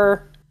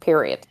sure,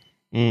 period.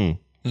 Mm.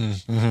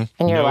 Mm-hmm.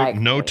 And you're like,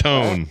 no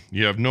tone. What?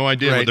 You have no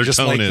idea what their just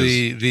tone like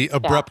is. The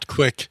abrupt,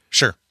 quick,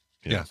 sure.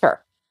 Yeah.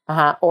 Sure.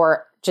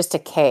 Or just a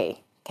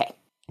K. K.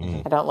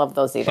 I don't love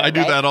those either. I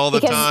do that all the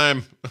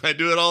time. I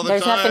do it all the time.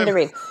 There's nothing to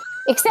read.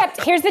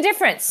 Except here's the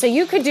difference. So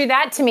you could do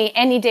that to me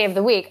any day of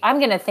the week. I'm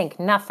going to think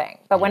nothing.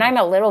 But when I'm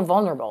a little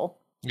vulnerable,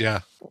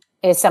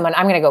 is someone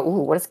I'm going to go,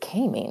 ooh, what does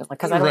K mean?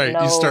 Because I don't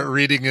know. You start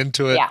reading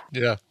into it.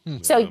 Yeah.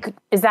 So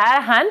is that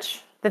a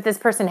hunch that this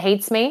person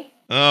hates me?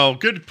 Oh,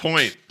 good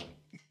point.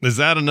 Is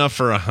that enough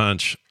for a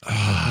hunch?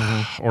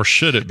 Or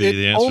should it be?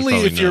 The answer only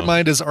if your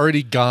mind has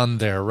already gone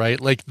there, right?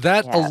 Like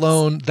that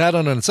alone, that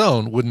on its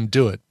own wouldn't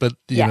do it. But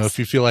you know, if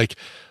you feel like,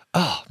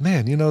 oh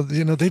man, you know,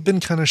 they've been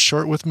kind of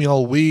short with me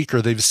all week,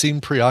 or they've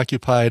seemed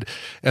preoccupied,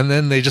 and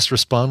then they just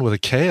respond with a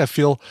K. I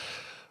feel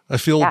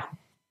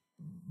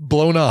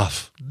blown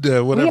off.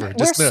 Whatever.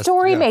 We're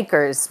story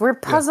makers. We're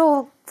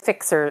puzzle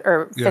fixers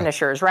or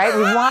finishers, right?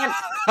 We want,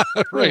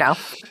 you know,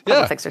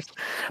 puzzle fixers,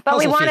 but puzzle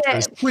we want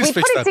to. We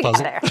put it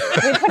together.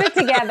 We put it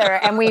together,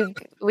 and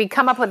we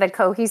come up with a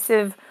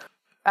cohesive,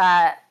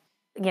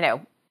 you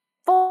know,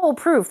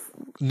 foolproof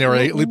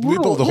narrate. We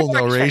build the whole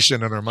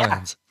narration in our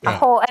minds. A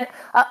whole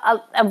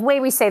a way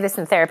we say this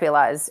in therapy a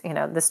lot is, you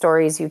know, the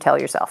stories you tell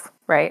yourself,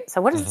 right?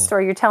 So what is the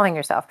story you're telling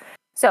yourself?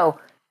 So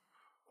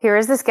here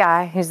is this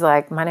guy who's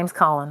like, my name's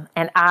Colin,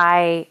 and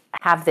I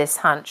have this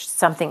hunch,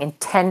 something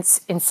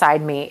intense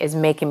inside me is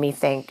making me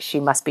think she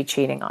must be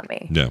cheating on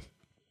me. Yeah.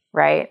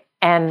 Right?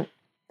 And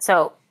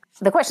so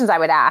the questions I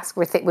would ask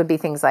would be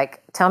things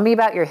like, tell me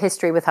about your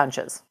history with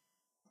hunches,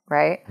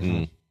 right?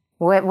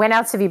 When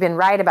else have you been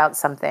right about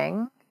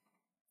something?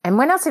 And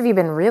when else have you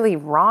been really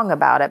wrong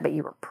about it, but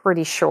you were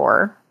pretty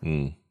sure?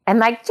 And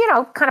like, you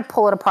know, kind of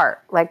pull it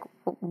apart. Like,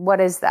 what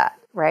is that,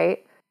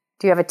 right?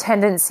 Do you have a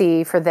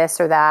tendency for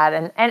this or that?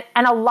 And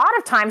a lot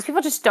of times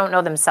people just don't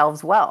know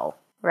themselves well,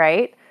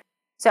 right?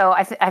 So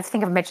I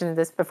think I've mentioned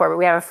this before, but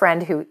we have a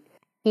friend who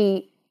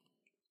he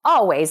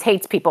always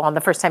hates people on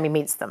the first time he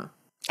meets them.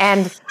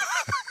 And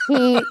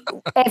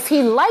if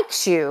he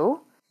likes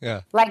you,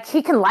 like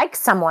he can like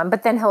someone,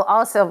 but then he'll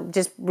also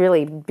just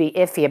really be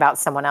iffy about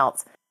someone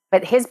else.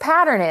 But his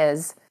pattern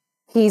is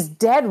he's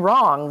dead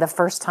wrong the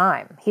first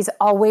time. He's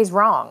always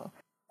wrong.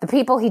 The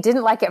people he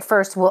didn't like at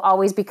first will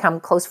always become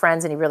close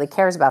friends and he really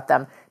cares about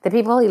them. The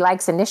people he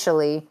likes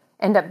initially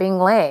end up being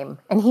lame.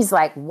 And he's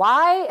like,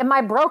 why am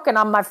I broken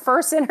on my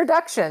first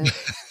introduction?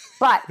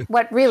 But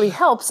what really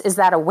helps is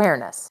that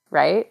awareness,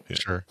 right?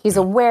 Sure. He's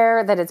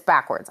aware that it's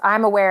backwards.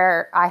 I'm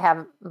aware I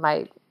have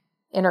my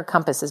inner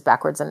compass is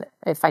backwards. And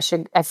if I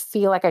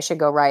feel like I should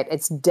go right,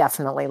 it's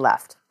definitely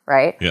left,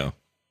 right? Yeah.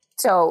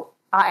 So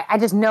I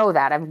just know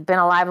that. I've been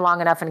alive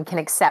long enough and can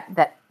accept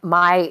that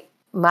my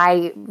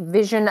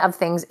vision of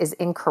things is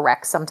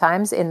incorrect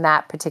sometimes in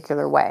that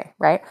particular way,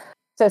 right?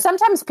 So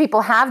sometimes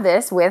people have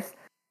this with,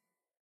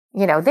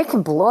 you know, they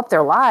can blow up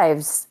their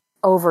lives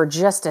over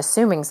just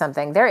assuming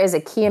something. There is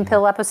a Key and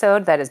Peele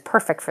episode that is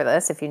perfect for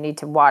this if you need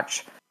to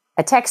watch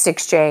a text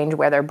exchange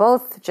where they're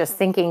both just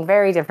thinking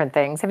very different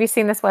things. Have you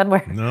seen this one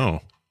where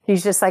No.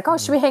 He's just like, oh,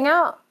 should we hang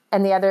out?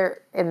 And the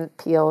other, in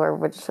Peele or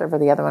whichever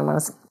the other one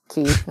was,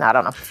 Key, I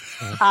don't know.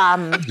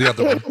 The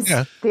other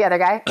one, The other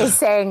guy is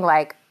saying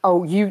like,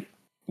 oh, you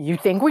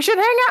think we should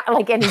hang out?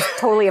 Like, and he's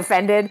totally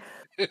offended.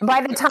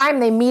 By the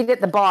time they meet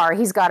at the bar,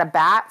 he's got a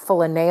bat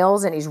full of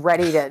nails and he's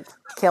ready to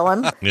kill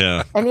him.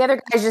 Yeah. And the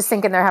other guy's just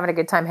thinking they're having a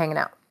good time hanging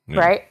out,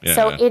 right? Yeah,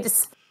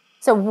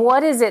 So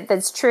what is it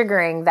that's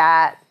triggering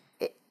that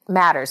it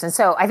matters? And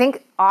so I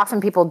think often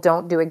people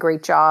don't do a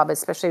great job,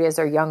 especially as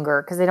they're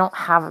younger, because they don't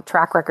have a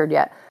track record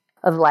yet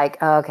of like,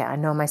 oh, okay, I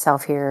know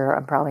myself here.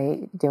 I'm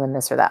probably doing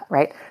this or that,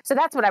 right? So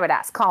that's what I would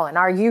ask. Colin,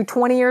 are you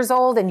 20 years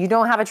old and you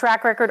don't have a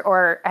track record,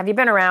 or have you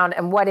been around,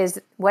 and what is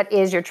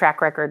your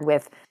track record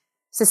with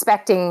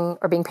suspecting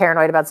or being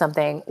paranoid about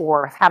something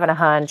or having a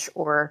hunch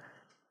or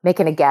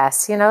making a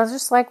guess? You know,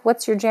 just like,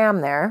 what's your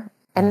jam there?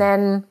 And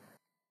then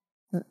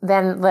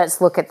let's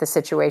look at the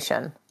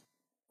situation.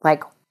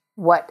 Like,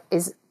 what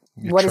is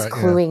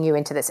cluing you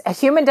into this? A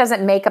human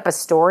doesn't make up a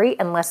story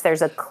unless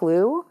there's a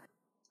clue.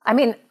 I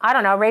mean, I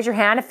don't know. Raise your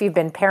hand if you've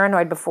been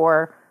paranoid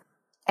before.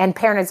 And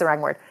paranoid is the wrong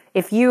word.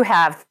 If you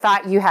have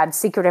thought you had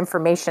secret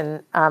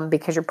information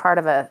because you're part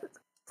of a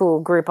fool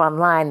group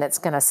online that's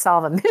going to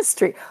solve a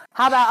mystery.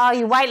 How about all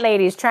you white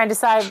ladies trying to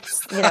solve,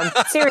 you know,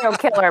 serial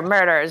killer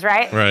murders,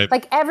 right? Right.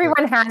 Like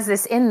everyone has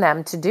this in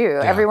them to do.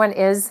 Yeah. Everyone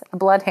is a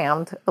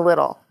bloodhound a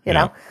little, you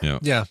know?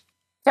 Yeah.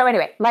 So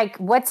anyway, like,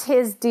 what's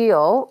his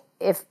deal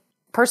if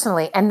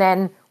personally, and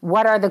then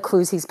what are the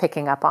clues he's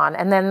picking up on?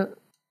 And then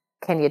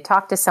can you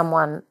talk to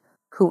someone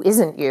who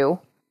isn't you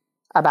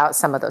about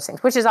some of those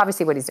things, which is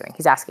obviously what he's doing.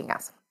 He's asking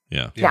us.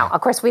 Yeah. Now,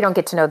 of course, we don't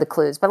get to know the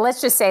clues, but let's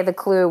just say the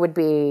clue would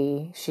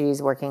be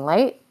she's working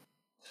late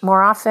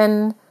more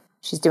often.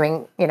 She's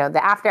doing,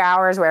 the after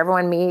hours where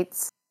everyone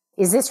meets.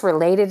 Is this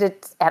related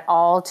at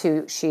all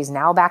to she's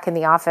now back in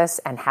the office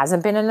and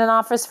hasn't been in an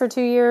office for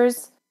 2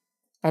 years?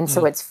 And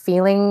so it's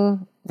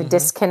feeling the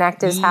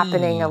disconnect is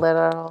happening a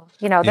little.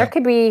 There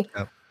could be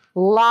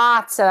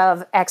lots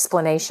of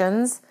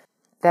explanations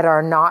that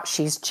are not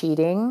she's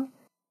cheating,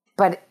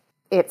 but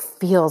it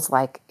feels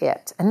like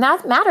it. And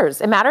that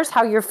matters. It matters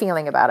how you're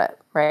feeling about it,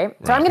 right?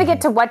 So I'm going to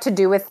get to what to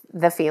do with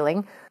the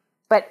feeling.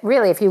 But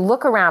really, if you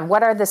look around,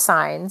 what are the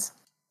signs?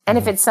 And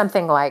if it's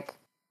something like,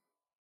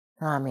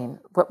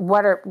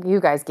 what are you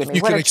guys give me?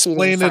 You what can are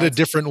explain it a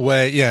different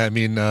way. Yeah,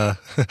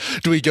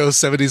 do we go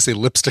 70s, say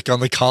lipstick on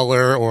the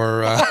collar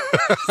or...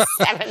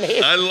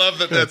 70s. I love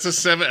that. That's a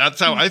 70s. That's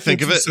how I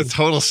think of it. A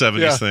total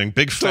 70s thing.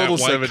 Big fat Total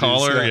white 70s,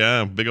 collar.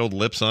 yeah. Big old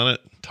lips on it.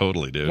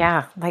 Totally, dude.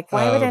 Yeah,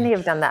 why would any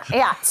have done that?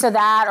 Yeah, so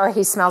that, or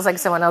he smells like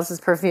someone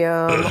else's perfume,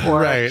 or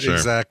right,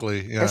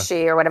 exactly, or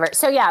she, or whatever.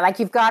 So yeah,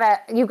 you've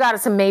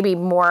got some maybe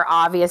more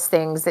obvious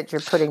things that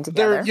you're putting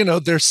together.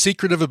 They're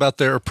secretive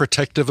about or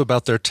protective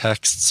about their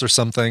texts or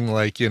something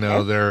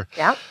they're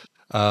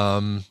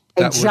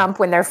they jump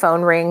when their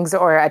phone rings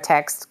or a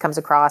text comes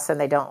across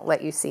and they don't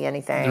let you see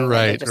anything.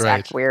 Right, and they just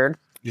act weird.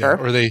 Yeah,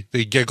 or they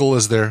giggle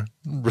as they're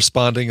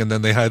responding and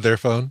then they hide their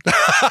phone.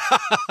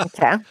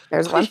 Okay,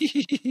 there's one.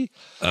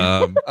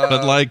 But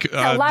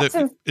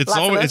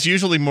it's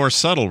usually more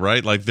subtle,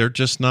 right? Like they're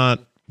just not.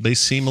 They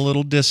seem a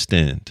little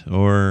distant,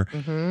 or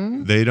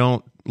they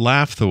don't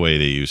laugh the way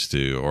they used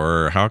to,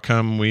 or how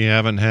come we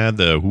haven't had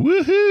the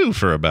woohoo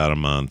for about a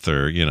month,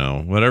 or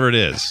whatever it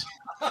is.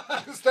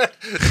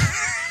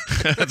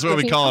 That's what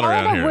we call it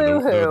around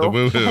here. The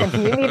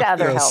woohoo. You need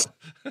other help.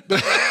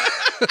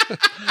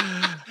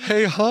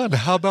 Hey, hon,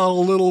 how about a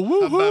little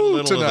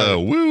woohoo tonight?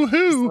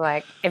 Woohoo!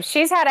 Like, if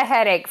she's had a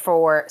headache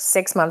for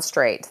 6 months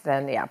straight,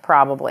 then yeah,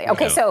 probably.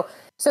 Okay, so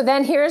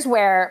then here's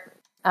where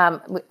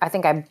I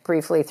think I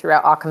briefly threw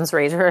out Occam's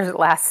razor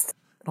last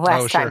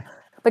time. Sure.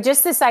 But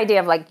just this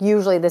idea of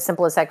usually the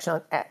simplest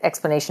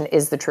explanation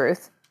is the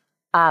truth.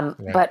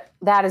 But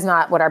that is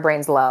not what our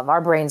brains love.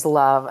 Our brains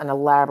love an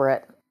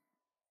elaborate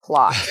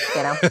plot,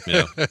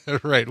 Yeah.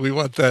 Right. We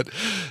want that.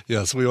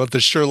 Yes, we want the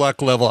Sherlock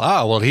level.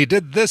 Well, he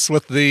did this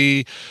with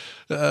the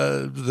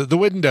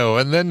window,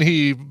 and then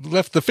he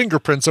left the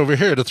fingerprints over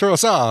here to throw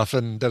us off,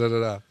 and da da da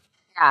da.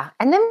 Yeah,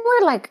 and then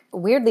we're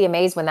weirdly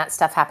amazed when that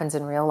stuff happens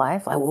in real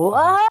life. Like,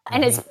 what?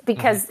 And it's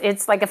because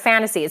it's like a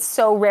fantasy. It's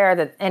so rare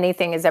that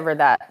anything is ever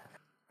that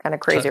kind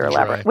of crazy or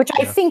elaborate, which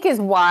I think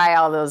is why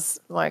all those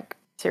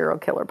serial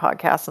killer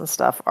podcasts and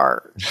stuff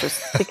are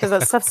just because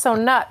that stuff's so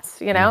nuts.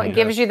 It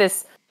gives you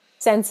this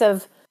sense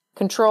of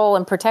control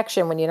and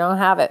protection when you don't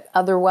have it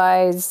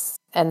otherwise.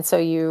 And so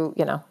you're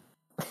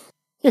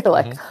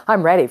like,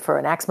 I'm ready for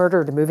an axe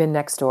murderer to move in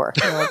next door.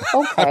 You're like,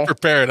 okay.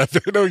 Prepared. I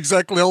know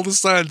exactly all the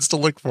signs to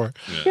look for.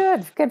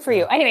 Yeah. Good for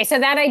you. Anyway, so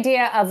that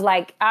idea of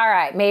all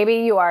right, maybe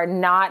you are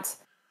not,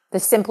 the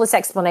simplest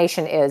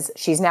explanation is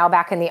she's now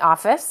back in the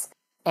office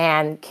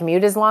and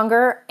commute is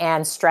longer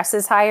and stress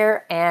is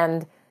higher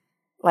and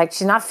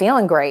she's not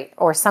feeling great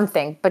or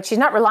something, but she's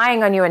not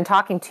relying on you and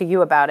talking to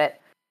you about it.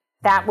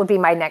 That would be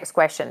my next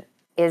question.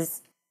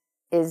 Is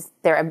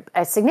there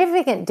a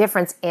significant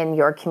difference in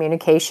your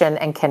communication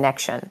and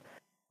connection?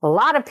 A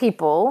lot of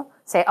people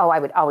say, I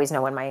would always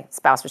know when my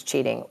spouse was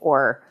cheating,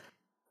 or,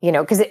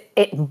 because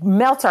it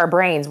melts our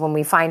brains when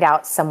we find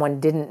out someone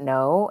didn't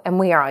know. And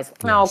we are always,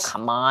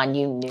 come on,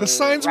 you knew. The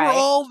signs were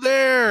all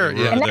there.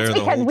 Yeah. And that's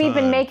because we've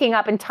been making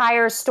up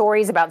entire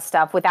stories about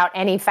stuff without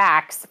any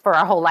facts for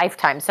our whole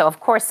lifetime. So, of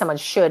course, someone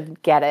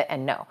should get it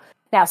and know.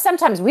 Now,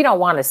 sometimes we don't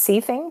want to see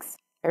things.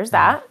 There's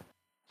that.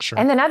 Sure.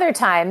 And then other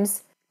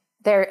times,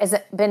 there has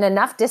been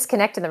enough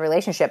disconnect in the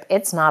relationship,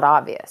 it's not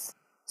obvious.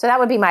 So that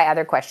would be my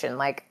other question.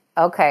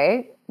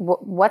 Okay,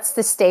 what's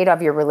the state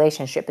of your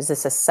relationship? Is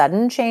this a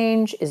sudden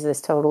change? Is this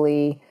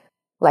totally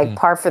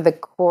par for the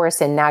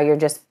course, and now you're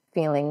just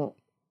feeling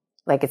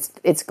like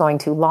it's going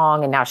too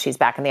long, and now she's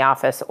back in the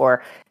office,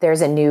 or there's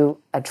a new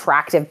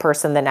attractive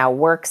person that now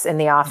works in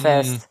the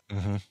office?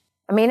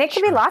 I mean, it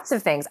could be lots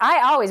of things.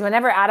 I always,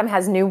 whenever Adam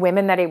has new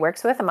women that he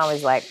works with, I'm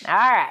always like, all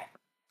right.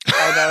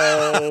 Are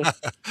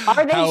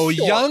they How short?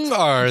 young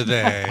are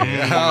they?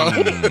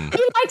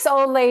 He likes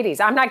old ladies.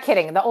 I'm not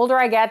kidding. The older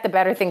I get, the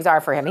better things are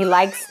for him. He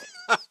likes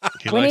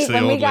the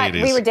old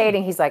ladies. We were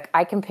dating, he's like,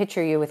 I can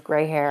picture you with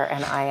gray hair,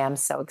 and I am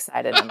so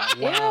excited. I'm like,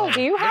 wow,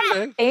 do you have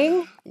a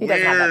thing? He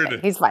doesn't have that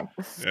thing. He's fine.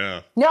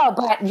 Yeah. No,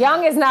 but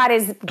young is not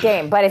his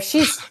game. But if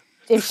she's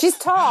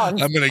tall, I'm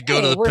going to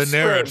go to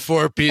Panera at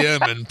 4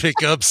 p.m. and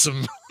pick up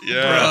some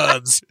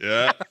broads.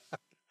 Yeah.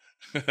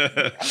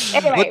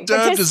 Anyway, what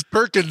time does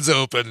Perkins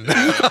open?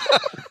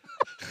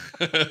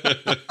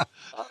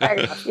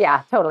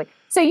 Yeah, totally.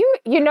 So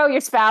you know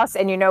your spouse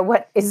and you know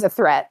what is a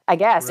threat, I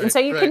guess. Right, and so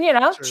you can,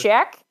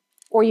 check.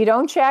 or you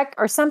don't check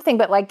or something.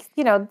 But like,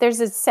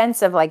 there's a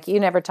sense of like, you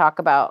never talk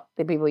about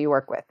the people you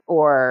work with,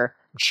 or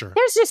Sure.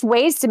 there's just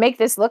ways to make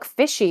this look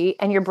fishy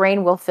and your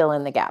brain will fill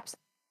in the gaps.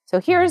 So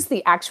here's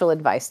the actual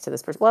advice to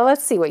this person. Well,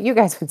 let's see what you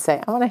guys would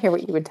say. I want to hear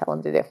what you would tell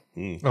them to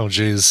do. Oh,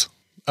 geez.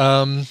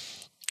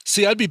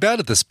 See, I'd be bad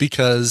at this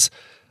because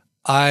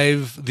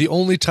the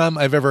only time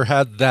I've ever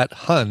had that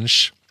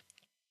hunch,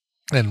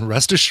 and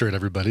rest assured,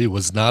 everybody,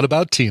 was not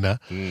about Tina.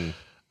 It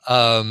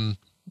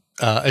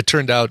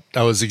turned out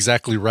I was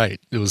exactly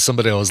right. It was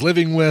somebody I was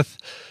living with.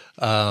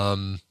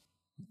 I'd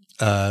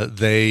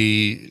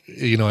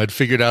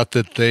figured out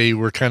that they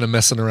were kind of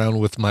messing around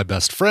with my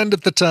best friend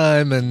at the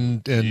time,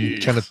 and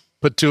kind of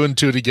put two and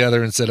two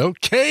together and said,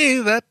 okay,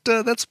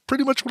 that's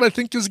pretty much what I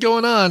think is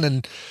going on.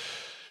 And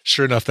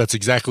sure enough, that's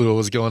exactly what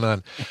was going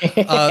on.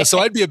 So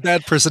I'd be a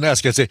bad person to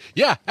ask. I'd say,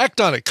 yeah,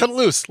 act on it, cut it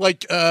loose,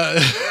 like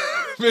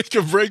make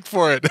a break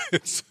for it.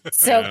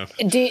 So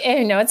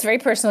it's very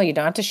personal. You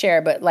don't have to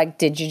share, but like,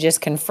 did you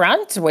just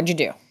confront? What'd you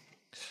do?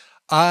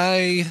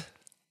 How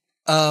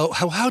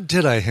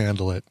did I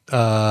handle it?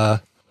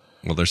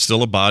 Well, there's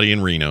still a body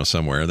in Reno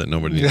somewhere that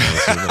nobody knows.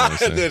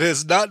 That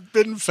has not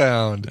been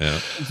found. Yeah.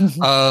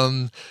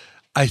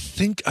 I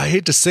think, I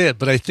hate to say it,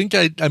 but I think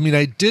I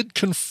did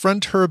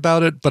confront her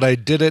about it, but I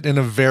did it in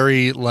a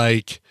very so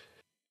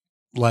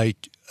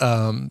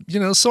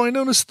I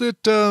noticed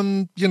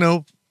that,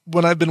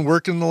 when I've been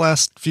working the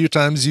last few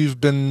times, you've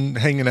been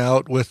hanging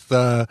out with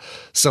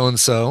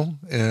so-and-so,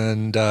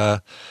 and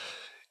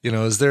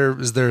is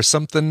there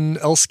something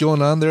else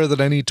going on there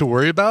that I need to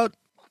worry about?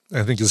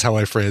 I think is how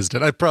I phrased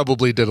it. I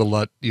probably did a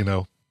lot,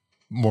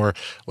 more,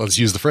 let's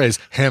use the phrase,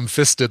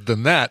 ham-fisted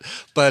than that.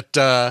 But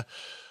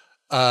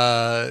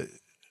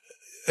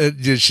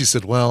she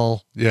said,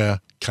 well, yeah,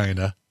 kind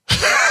of.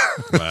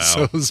 Wow.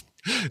 So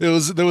there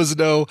was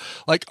no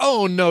like,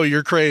 oh no,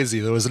 you're crazy.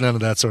 There was none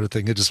of that sort of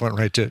thing. It just went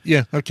right to,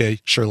 yeah,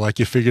 okay, sure, like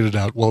you figured it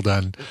out. Well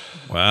done.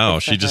 Wow,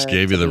 she just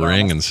gave you the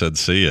ring and said,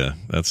 see ya.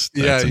 That's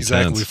yeah,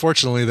 exactly. Intense.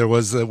 Fortunately, there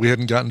was we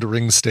hadn't gotten to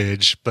ring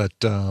stage, but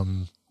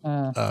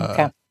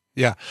Okay.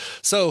 yeah.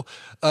 So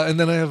and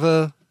then I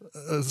have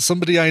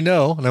somebody I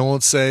know, and I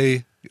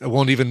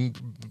won't even.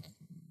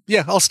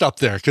 Yeah, I'll stop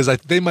there because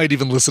they might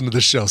even listen to the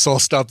show. So I'll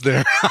stop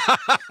there.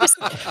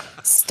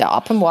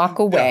 Stop and walk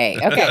away.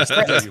 Yeah. Okay.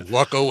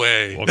 Walk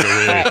away. Walk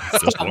away.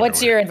 Right.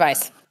 What's your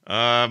advice?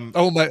 Yeah.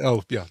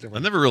 I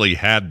never really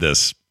had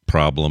this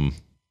problem.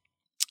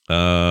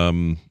 I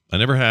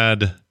never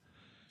had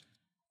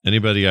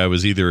anybody I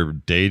was either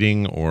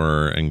dating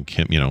and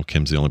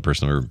Kim's the only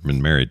person I've ever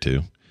been married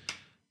to.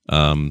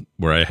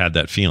 Where I had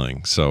that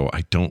feeling. So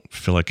I don't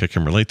feel like I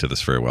can relate to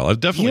this very well. I've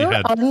definitely You're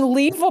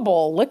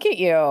unbelievable. Look at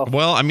you.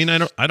 Well, I mean,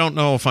 I don't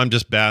know if I'm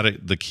just bad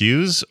at the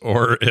cues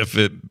or if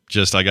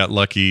I got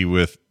lucky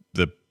with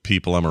the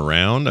people I'm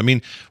around. I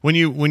mean, when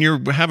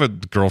you have a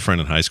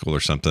girlfriend in high school or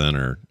something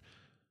or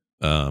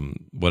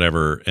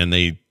whatever, and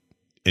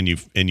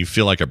you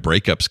feel like a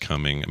breakup's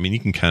coming. I mean, you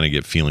can kind of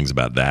get feelings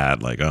about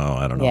that, like, oh,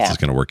 I don't know if this is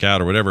going to work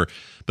out or whatever.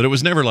 But it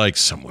was never like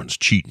someone's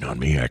cheating on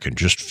me. I can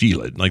just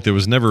feel it. Like there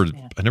was never,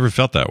 I never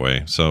felt that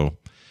way. So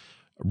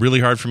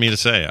really hard for me to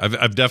say.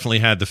 I've definitely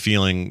had the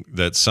feeling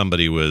that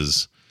somebody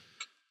was,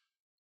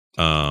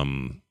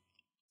 it's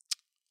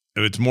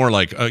more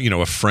like,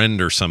 a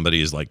friend or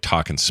somebody is like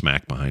talking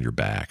smack behind your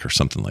back or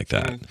something like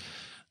that.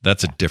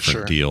 That's a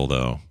different deal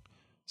though.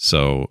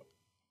 So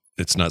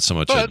it's not so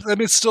much.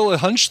 But it's still a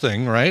hunch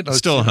thing, right? It's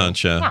still a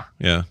hunch, yeah.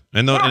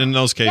 And in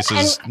those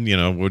cases,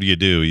 what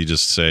do? You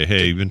just say,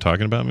 "Hey, you've been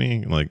talking about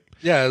me?" Like,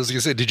 yeah, I was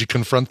gonna say, did you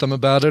confront them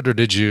about it, or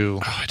did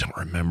you? Oh, I don't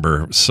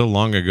remember. It was so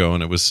long ago,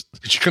 and it was.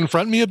 Did you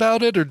confront me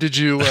about it, or did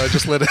you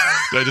just let it?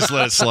 Did I just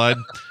let it slide?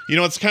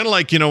 It's kind of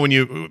like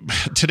when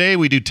today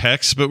we do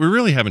texts, but we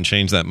really haven't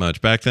changed that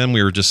much. Back then,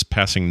 we were just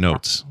passing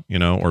notes,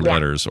 or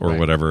letters or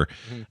whatever,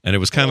 and it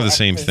was kind of the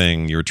same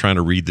thing. You were trying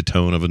to read the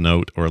tone of a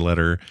note or a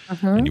letter,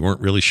 and you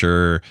weren't really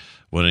sure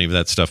what any of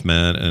that stuff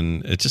meant,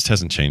 and it just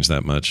hasn't changed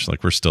that much.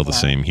 Like we're still the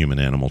same human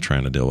animal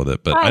trying to deal with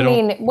it. But I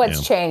mean,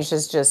 what's changed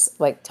is just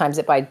like times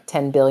it by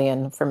 10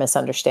 billion for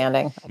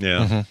misunderstanding.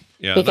 Yeah,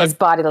 yeah. Because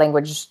body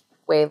language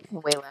way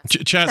less.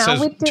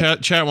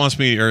 Chat wants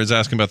me or is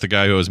asking about the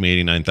guy who owes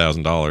me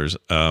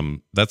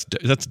 $89,000.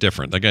 That's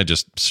different. That guy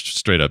just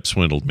straight up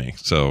swindled me.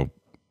 So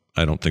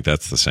I don't think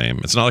that's the same.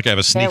 It's not like I have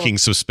a sneaking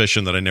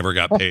suspicion that I never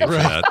got paid for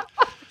that.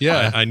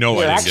 Yeah, I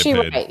know You're I didn't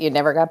get paid. Right. You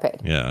never got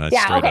paid. Yeah.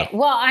 Okay. Up.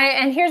 Well,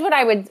 and here's what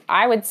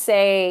I would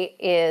say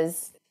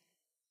is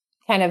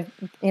kind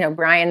of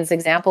Brian's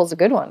example is a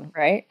good one,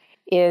 right?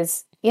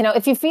 Is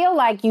if you feel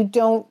like you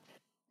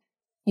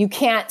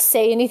can't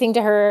say anything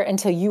to her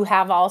until you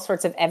have all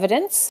sorts of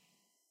evidence,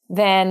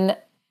 then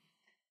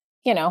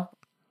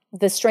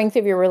the strength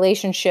of your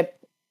relationship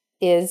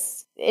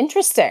is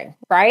interesting,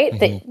 right?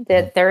 Mm-hmm.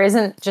 That there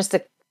isn't just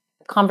a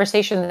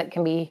conversation that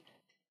can be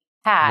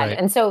had. Right.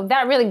 And so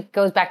that really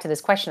goes back to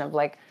this question of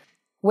like,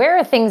 where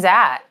are things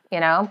at?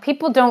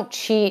 People don't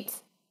cheat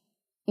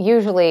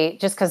usually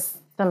just because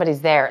somebody's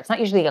there. It's not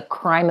usually a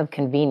crime of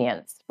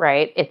convenience,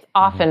 right? It's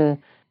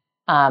often,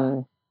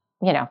 that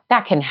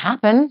can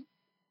happen,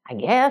 I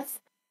guess.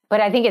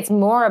 But I think it's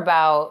more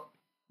about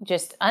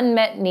just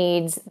unmet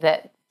needs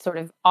that sort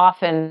of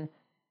often,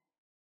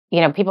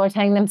 people are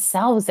telling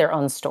themselves their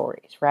own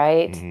stories,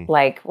 right? Mm-hmm.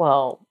 Like,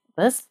 well,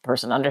 this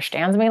person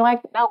understands me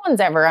like no one's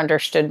ever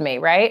understood me,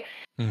 right?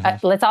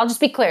 Mm-hmm. Let's all just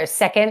be clear.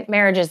 Second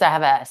marriages that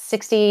have a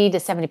 60 to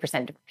 70%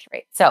 divorce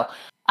rate. So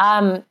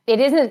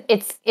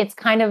it's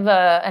kind of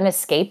an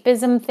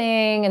escapism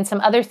thing and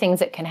some other things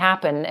that can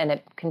happen and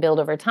it can build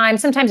over time.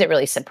 Sometimes it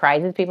really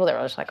surprises people.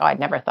 They're just like, oh, I'd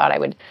never thought I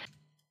would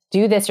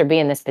do this or be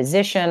in this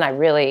position. I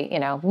really,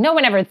 no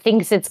one ever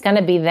thinks it's going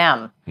to be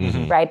them,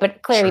 right?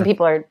 But clearly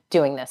people are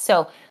doing this.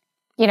 So,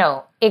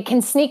 it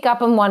can sneak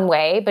up in one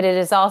way, but it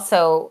is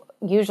also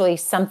usually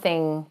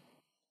something,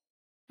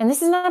 and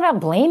this is not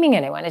about blaming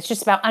anyone. It's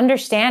just about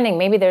understanding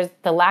maybe there's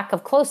the lack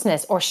of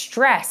closeness or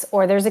stress,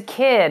 or there's a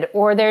kid,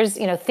 or there's,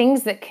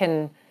 things that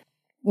can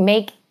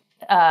make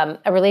a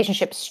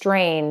relationship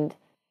strained.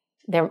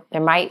 There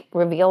might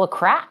reveal a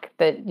crack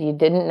that you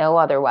didn't know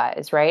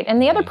otherwise, right?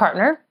 And the other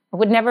partner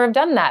would never have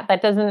done that.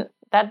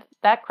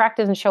 That crack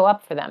doesn't show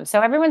up for them.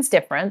 So everyone's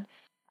different.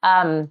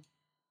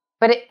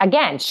 But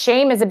again,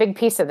 shame is a big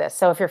piece of this.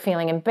 So if you're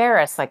feeling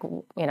embarrassed, like,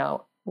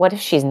 what if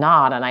she's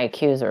not and I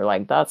accuse her?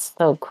 Like, that's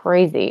so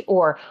crazy.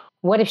 Or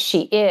what if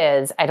she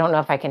is? I don't know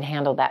if I can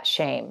handle that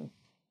shame.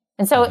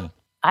 And so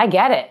I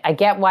get it. I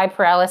get why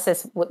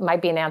paralysis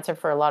might be an answer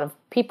for a lot of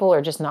people,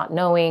 or just not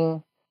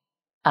knowing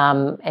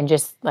and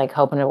just like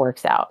hoping it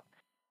works out.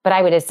 But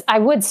I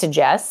would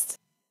suggest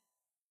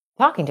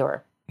talking to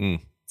her.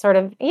 Sort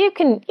of, you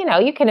can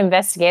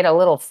investigate a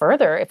little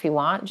further if you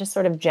want, just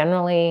sort of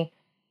generally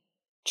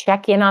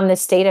check in on the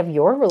state of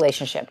your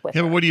relationship with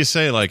her. But what do you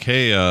say? Like,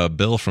 hey,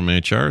 Bill from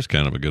HR is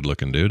kind of a good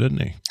looking dude, isn't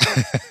he?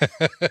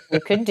 You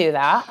could do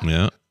that.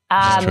 Yeah.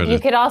 You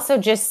could also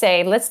just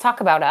say, let's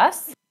talk about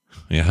us.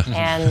 Yeah.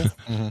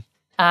 And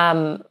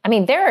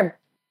there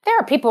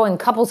are people in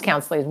couples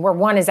counseling where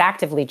one is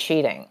actively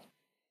cheating.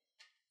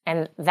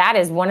 And that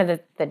is one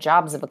of the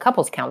jobs of a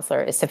couples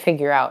counselor, is to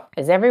figure out,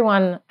 is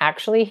everyone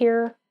actually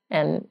here?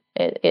 And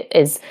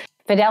is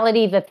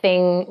fidelity the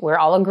thing we're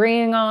all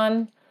agreeing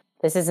on?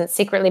 This isn't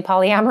secretly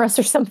polyamorous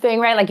or something,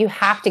 right? Like, you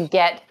have to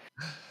get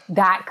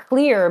that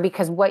clear,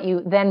 because what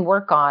you then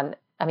work on,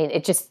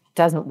 it just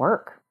doesn't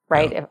work,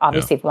 right?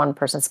 If one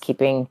person's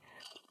keeping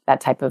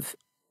that type of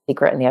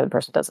secret and the other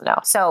person doesn't know.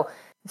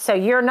 So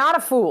you're not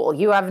a fool.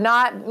 You have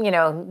not,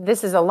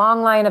 this is a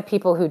long line of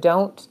people who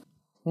don't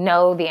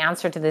know the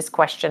answer to this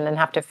question and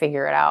have to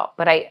figure it out.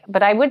 But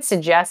I would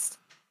suggest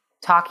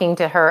talking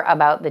to her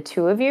about the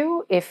two of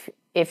you if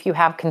you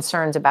have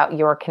concerns about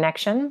your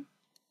connection.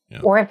 Yeah.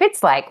 Or if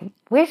it's like,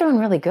 we're doing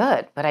really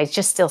good, but I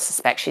just still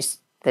suspect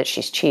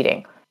she's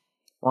cheating.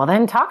 Well,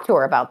 then talk to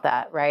her about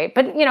that, right?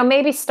 But,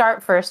 maybe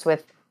start first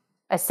with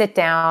a sit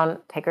down,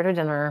 take her to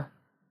dinner.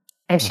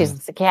 And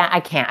she's like, yeah,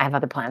 I can't. I have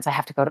other plans. I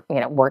have to go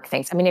to, work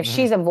things. If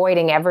she's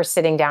avoiding ever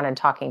sitting down and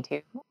talking to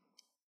you,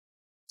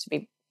 to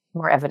be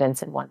more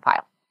evidence in one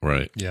pile.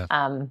 Right. Yeah.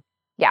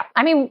 Yeah.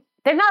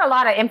 There's not a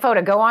lot of info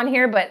to go on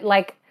here, but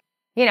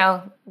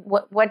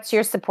what's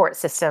your support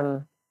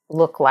system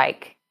look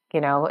like?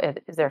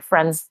 Is there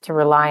friends to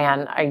rely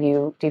on?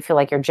 Do you feel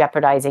like you're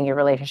jeopardizing your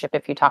relationship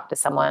if you talk to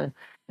someone?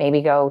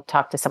 Maybe go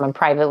talk to someone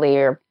privately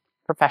or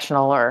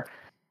professional, or,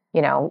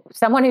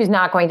 someone who's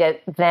not going to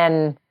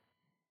then,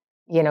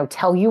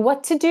 tell you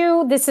what to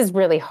do. This is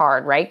really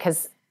hard, right?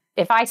 Because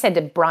if I said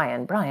to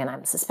Brian,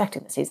 I'm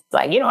suspecting this, he's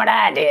like, you know what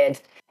I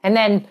did? And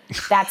then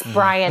that's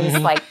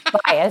Brian's like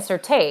bias or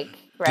take,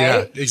 right?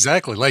 Yeah,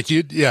 exactly. Like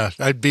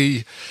I'd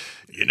be...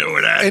 You know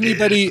what I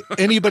did?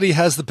 Anybody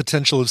has the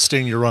potential of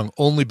steering you wrong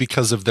only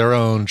because of their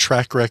own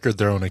track record,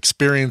 their own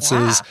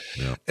experiences.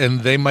 Yeah.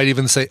 And they might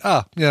even say,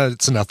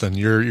 it's nothing.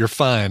 You're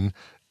fine.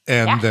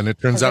 And then it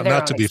turns out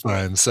not to be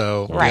fine.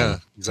 So yeah,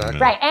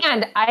 exactly. Right.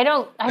 And I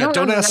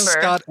don't ask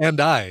Scott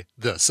and I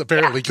this,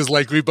 apparently, because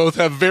we both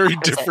have very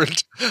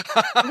different.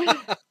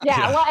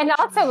 Well, and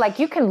also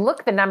you can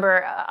look the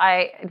number.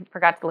 I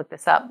forgot to look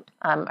this up.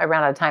 I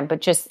ran out of time,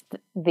 but just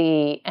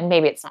and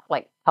maybe it's not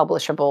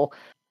publishable,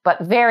 but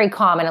very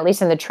common, at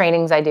least in the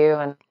trainings I do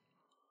and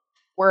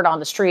word on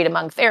the street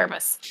among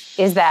therapists,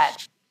 is that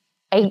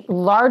a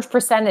large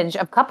percentage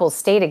of couples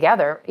stay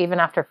together even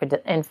after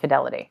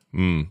infidelity.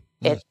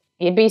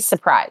 You'd be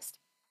surprised.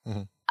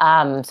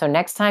 So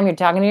next time you're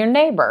talking to your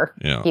neighbor,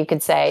 you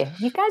could say,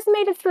 you guys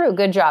made it through.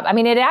 Good job.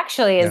 It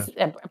actually is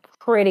a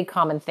pretty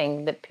common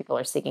thing that people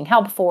are seeking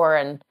help for,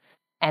 and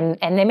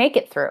they make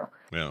it through.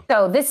 Yeah.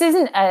 So this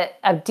isn't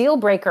a deal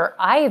breaker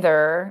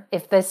either.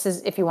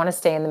 If you want to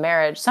stay in the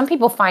marriage, some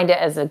people find it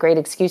as a great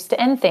excuse to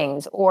end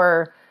things,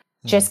 or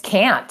just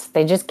can't.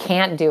 They just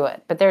can't do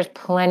it. But there's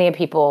plenty of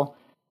people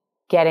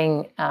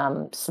getting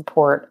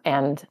support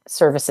and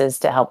services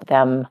to help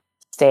them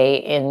stay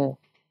in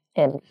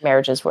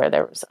marriages where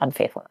there was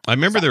unfaithfulness. I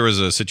remember there was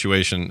a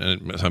situation,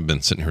 and I've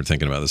been sitting here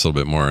thinking about this a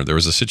little bit more. There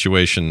was a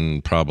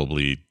situation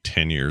probably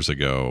 10 years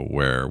ago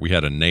where we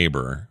had a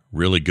neighbor,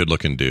 really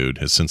good-looking dude,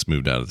 has since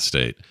moved out of the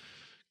state.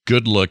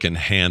 Good-looking,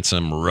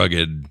 handsome,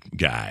 rugged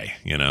guy,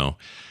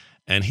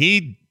 and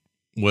he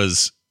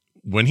was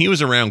when he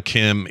was around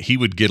Kim, he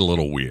would get a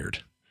little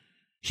weird.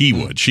 He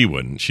would. She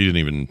wouldn't. She didn't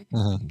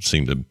even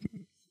seem to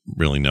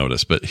really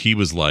notice. But he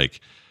was like,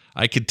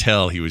 I could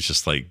tell he was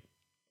just like,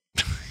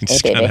 he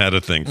just kind of had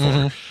a thing for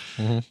her.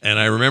 And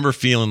I remember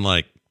feeling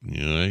like,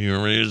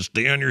 you're ready to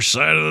stay on your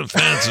side of the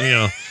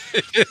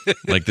fence,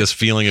 like this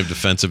feeling of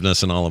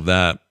defensiveness and all of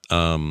that.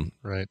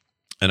 Right.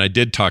 And I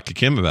did talk to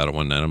Kim about it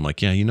one night. I'm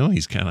like, yeah,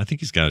 I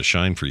think he's got a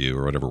shine for you,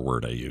 or whatever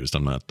word I used.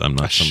 I'm not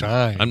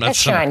shine. I'm not That's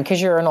shine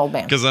because you're an old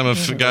man. because I'm a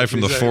guy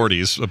from the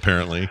 40s,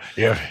 apparently.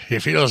 Yeah, he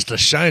feels the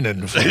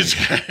shining. He's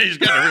got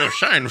a real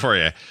shine for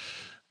you.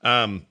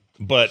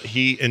 But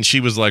she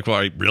was like,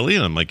 well, really?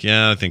 And I'm like,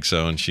 yeah, I think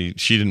so. And she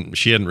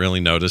hadn't really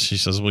noticed. She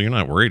says, well, you're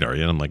not worried, are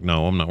you? And I'm like,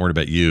 no, I'm not worried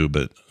about you,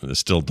 but I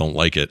still don't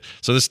like it.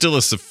 So there's still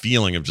this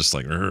feeling of just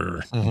like,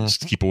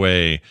 just keep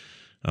away.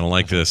 I don't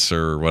like this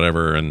or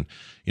whatever. And,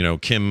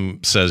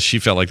 Kim says she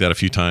felt like that a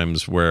few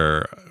times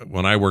where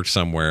when I worked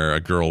somewhere, a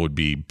girl would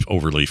be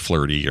overly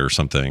flirty or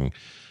something.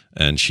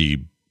 And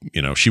she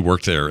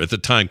worked there at the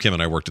time. Kim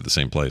and I worked at the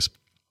same place.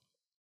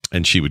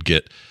 And she's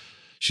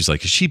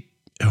like, if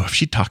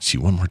she talks to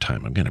you one more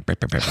time, I'm going to, like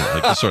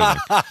this sort of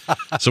thing.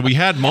 So we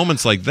had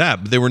moments like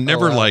that, but they were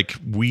never like,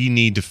 we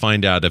need to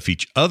find out if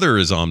each other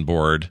is on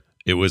board.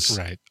 It was,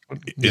 right.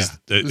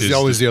 Is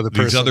always the other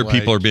person. These other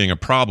people are being a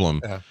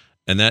problem. Yeah.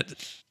 And that,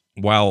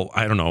 while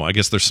I don't know, I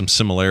guess there's some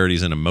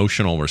similarities in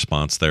emotional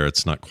response there.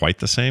 It's not quite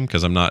the same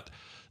because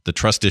the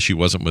trust issue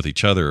wasn't with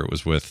each other. It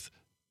was with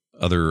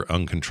other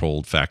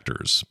uncontrolled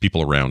factors,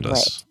 people around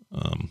us.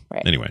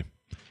 Right. Anyway.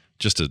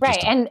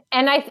 And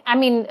I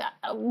mean,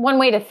 one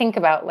way to think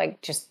about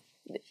like just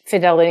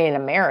fidelity in a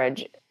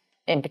marriage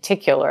in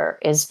particular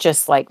is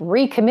just like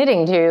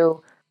recommitting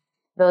to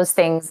those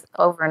things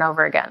over and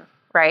over again,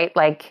 right?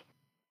 Like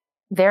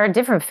there are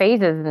different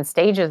phases and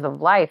stages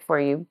of life where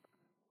you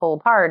pull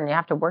apart and you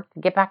have to work to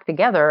get back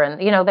together. And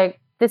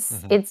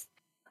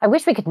I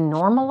wish we could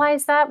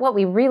normalize that. What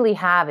we really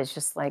have is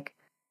just like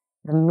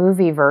the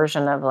movie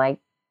version of like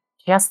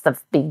just the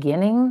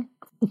beginning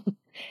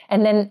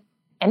and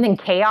then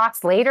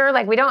chaos later.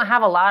 Like we don't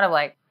have a lot of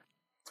like,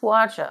 let's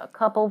watch a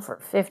couple for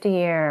 50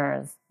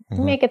 years,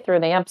 make it through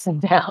the ups and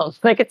downs.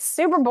 Like it's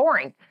super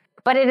boring,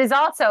 but it is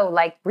also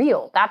like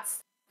real.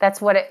 That's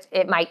what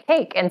it might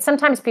take. And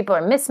sometimes people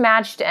are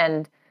mismatched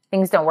and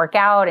things don't work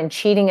out and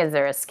cheating is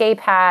their escape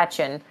hatch.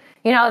 And,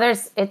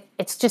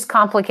 it's just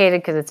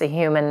complicated because it's a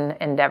human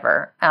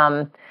endeavor.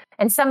 And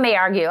some may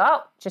argue,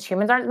 just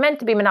humans aren't meant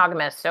to be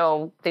monogamous.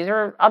 So these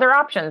are other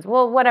options.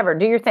 Well, whatever,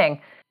 do your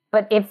thing.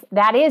 But if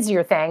that is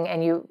your thing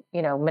and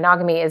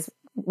monogamy is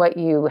what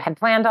you had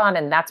planned on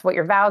and that's what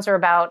your vows are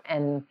about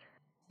and,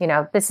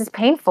 this is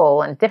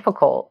painful and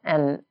difficult.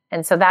 And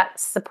so that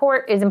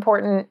support is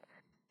important.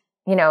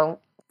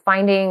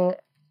 Finding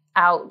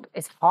out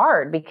is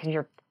hard because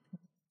you're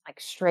like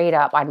straight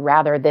up, I'd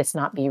rather this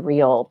not be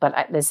real.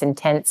 But this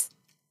intense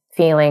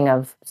feeling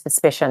of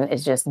suspicion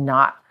is just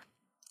not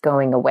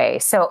going away.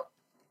 So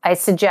I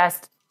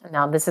suggest,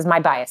 now this is my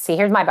bias. See,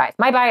 here's my bias.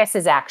 My bias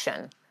is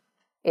action.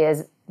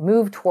 Is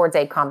move towards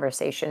a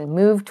conversation,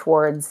 move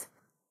towards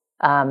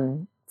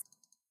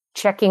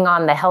checking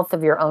on the health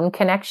of your own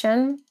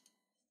connection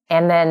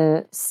and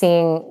then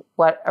seeing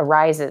what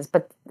arises.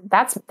 But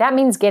that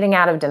means getting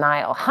out of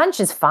denial.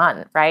 Hunch is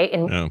fun, right?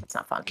 And it's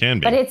not fun. Can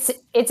be. But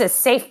it's a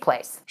safe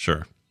place.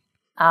 Sure.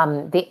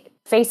 The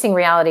facing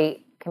reality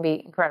can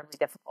be incredibly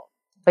difficult.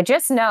 But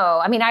just know,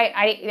 I mean,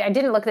 I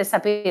didn't look this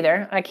up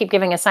either. I keep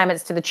giving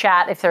assignments to the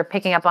chat if they're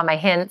picking up on my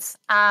hints.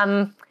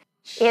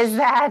 Is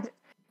that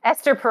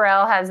Esther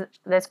Perel has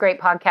this great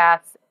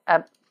podcast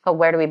called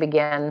Where Do We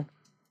Begin?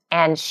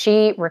 And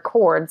she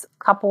records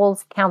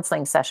couples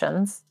counseling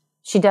sessions.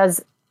 She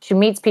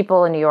meets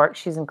people in New York.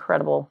 She's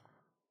incredible,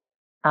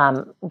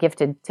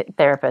 gifted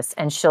therapist.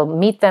 And she'll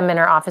meet them in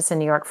her office in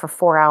New York for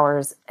 4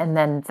 hours. And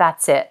then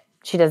that's it.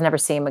 She doesn't ever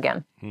see him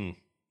again.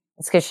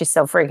 It's because she's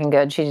so freaking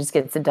good. She just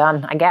gets it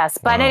done, I guess.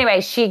 But anyway,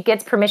 she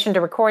gets permission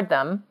to record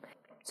them.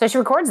 So she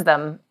records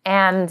them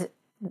and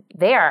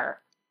they are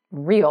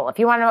real. If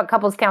you want to know what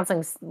couples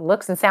counseling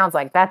looks and sounds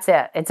like, that's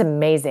it. It's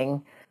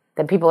amazing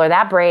that people are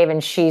that brave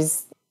and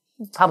she's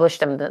published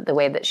them the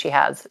way that she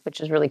has,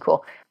 which is really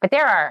cool. But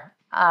there are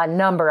a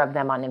number of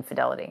them on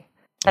infidelity.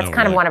 That's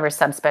kind of one of her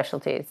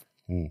subspecialties.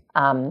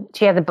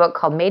 She has a book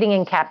called Mating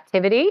in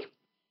Captivity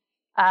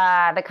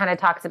that kind of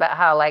talks about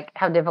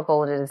how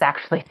difficult it is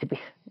actually to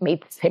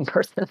meet the same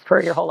person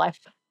for your whole life.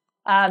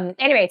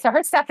 Anyway, so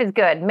her stuff is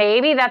good.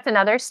 Maybe that's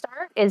another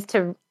start is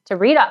to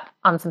read up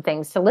on some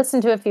things, to listen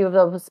to a few of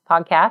those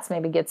podcasts,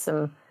 maybe get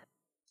some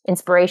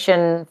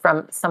inspiration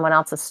from someone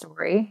else's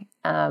story.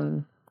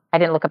 I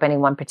didn't look up any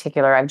one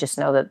particular. I just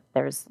know that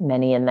there's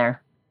many in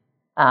there.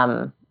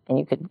 And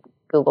you could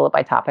Google it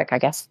by topic, I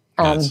guess.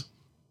 Yes.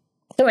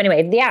 So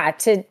anyway,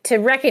 to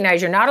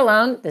recognize you're not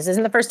alone. This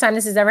isn't the first time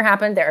this has ever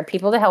happened. There are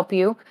people to help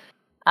you.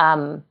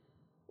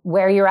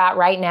 Where you're at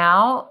right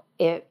now,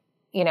 it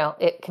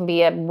can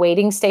be a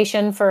waiting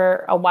station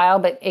for a while,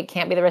 but it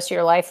can't be the rest of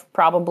your life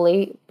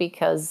probably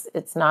because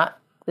it's not,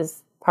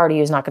 this part of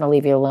you is not going to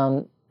leave you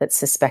alone that's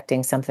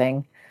suspecting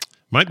something.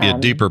 Might be a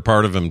deeper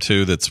part of him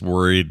too that's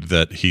worried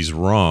that he's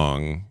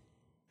wrong,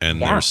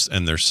 and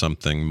there's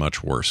something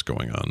much worse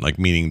going on, like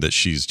meaning that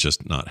she's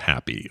just not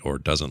happy or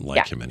doesn't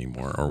like him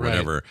anymore or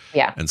whatever.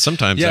 Yeah, and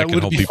sometimes that can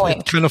help people.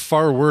 Kind of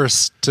far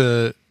worse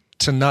to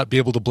not be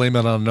able to blame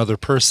it on another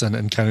person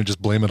and kind of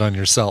just blame it on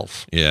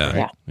yourself.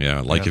 Yeah.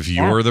 Like if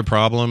you're the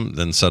problem,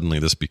 then suddenly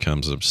this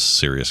becomes a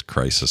serious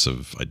crisis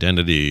of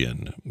identity.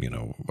 And,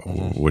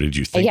 what did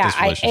you think this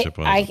relationship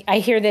was? I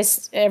hear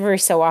this every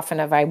so often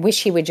of, I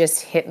wish he would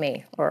just hit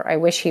me, or I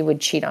wish he would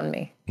cheat on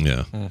me.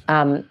 Yeah.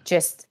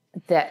 Just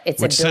that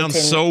it's Which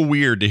sounds so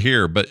weird to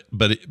hear, but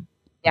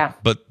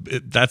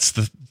that's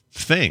the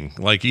thing.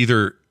 Like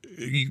either,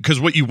 because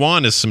what you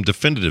want is some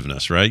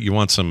definitiveness, right? You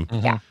want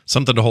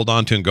something to hold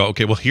on to and go,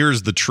 okay, well,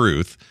 here's the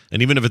truth.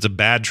 And even if it's a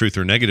bad truth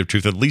or negative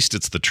truth, at least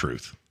it's the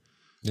truth.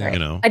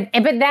 Yeah.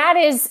 But that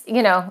is,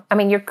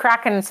 you're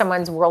cracking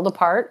someone's world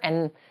apart,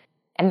 and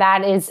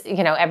that is,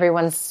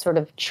 everyone's sort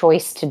of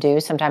choice to do.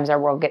 Sometimes our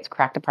world gets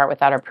cracked apart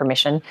without our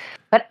permission.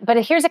 But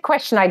here's a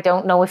question I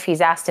don't know if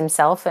he's asked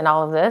himself in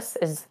all of this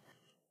is,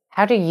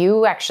 how do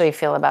you actually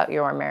feel about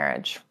your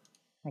marriage?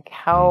 Like,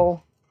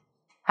 how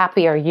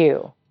happy are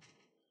you?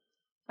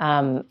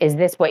 Is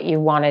this what you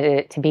wanted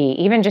it to be?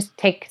 Even just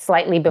take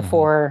slightly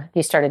before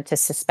you started to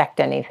suspect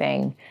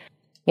anything.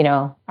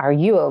 Are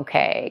you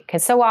okay?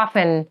 Because so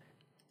often,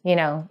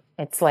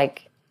 it's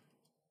like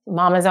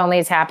mom is only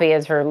as happy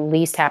as her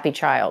least happy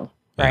child,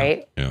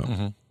 right?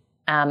 Yeah.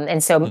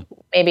 And so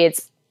maybe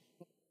it's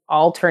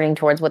all turning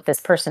towards what this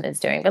person is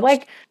doing. But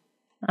I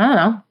don't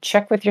know,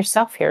 check with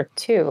yourself here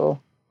too.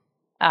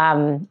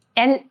 And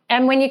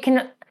when you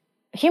can...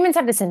 Humans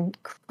have this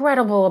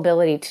incredible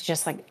ability to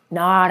just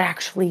not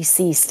actually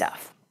see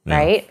stuff,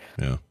 right?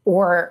 Yeah.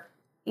 Or,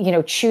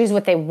 choose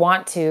what they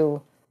want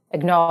to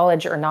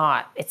acknowledge or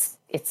not.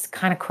 It's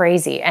kind of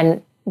crazy.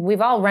 And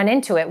we've all run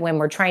into it when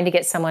we're trying to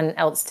get someone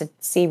else to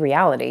see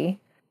reality.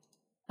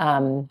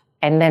 And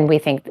then we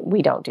think that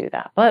we don't do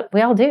that, but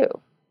we all do.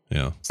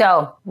 Yeah.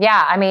 So,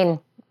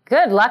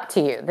 good luck to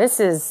you. This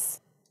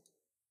is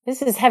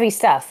heavy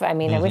stuff. I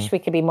wish we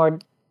could be more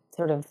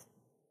sort of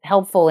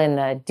helpful in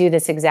the do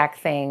this exact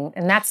thing,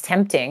 and that's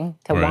tempting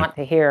to want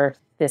to hear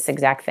this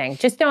exact thing.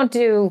 Just don't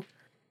do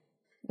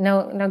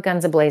no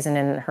guns a-blazing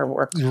in her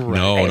work. No,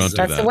 don't do that.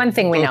 That's the one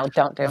thing we know.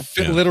 Don't do.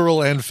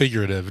 Literal and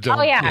figurative.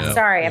 Sorry,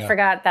 I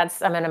forgot.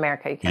 I'm in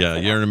America. You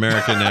can't you're in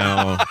America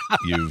now.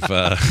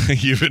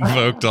 You've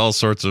invoked all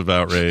sorts of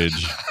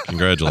outrage.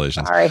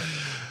 Congratulations. Sorry.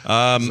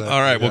 All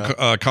right.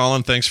 Well,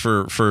 Colin, thanks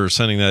for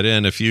sending that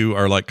in. If you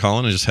are like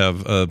Colin and just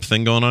have a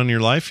thing going on in your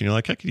life and you're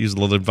like, I could use a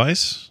little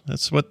advice,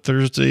 that's what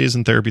Thursdays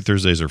and Therapy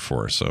Thursdays are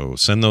for. So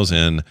send those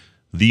in,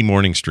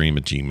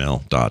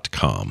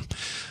 themorningstream@gmail.com.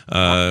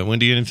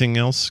 Wendy, anything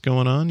else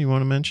going on you want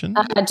to mention?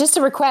 Just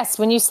a request.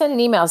 When you send an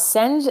email,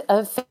 send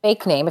a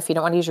fake name if you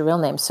don't want to use your real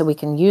name, so we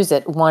can use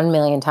it 1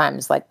 million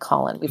times, like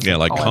Colin.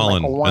 Like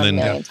Colin. 1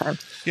 million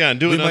times. Yeah, and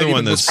do another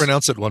one that's...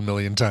 pronounce it 1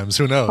 million times.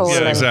 Who knows?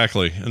 Colin. Yeah,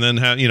 exactly. And then,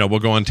 we'll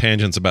go on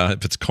tangents about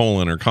if it's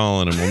Colin or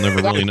Colin, and we'll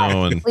never really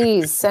know. And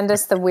please send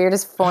us the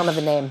weirdest form of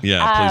a name.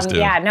 Yeah, please do.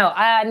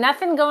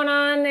 Nothing going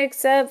on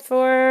except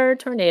for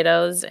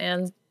tornadoes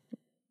and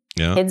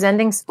kids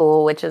ending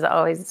school, which is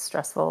always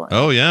stressful.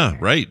 Oh yeah,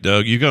 right.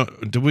 You go.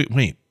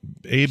 Wait?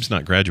 Abe's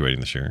not graduating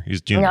this year. He's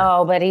junior.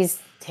 No, but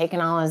he's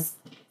taking all his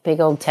big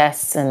old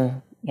tests,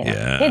 and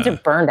kids are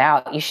burned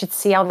out. You should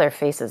see all their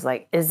faces.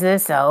 Like, is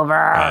this over?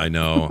 I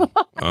know.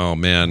 Oh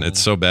man, it's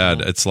so bad.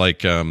 It's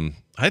like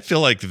I feel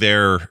like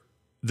they're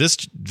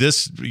this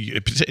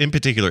in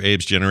particular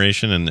Abe's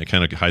generation and the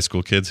kind of high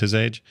school kids his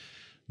age.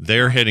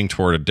 They're heading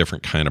toward a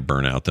different kind of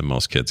burnout than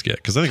most kids get,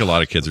 because I think a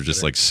lot of kids are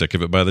just sick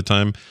of it by the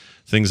time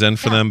things end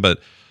for them, but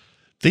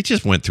they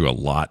just went through a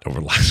lot over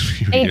the last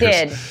few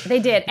years. They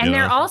did. And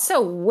they're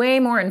also way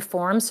more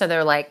informed. So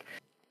they're like,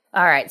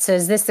 all right, so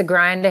is this the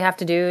grind I have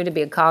to do to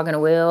be a cog in a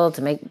wheel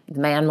to make the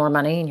man more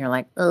money? And you're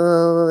like,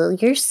 oh,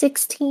 you're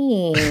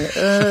 16.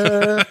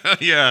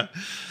 Yeah.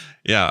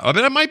 I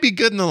mean, it might be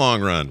good in the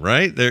long run,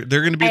 right? They're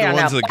going to be the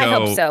ones that go. I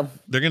hope so.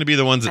 They're going to be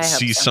the ones that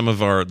see some of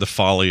the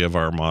folly of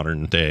our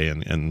modern day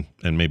and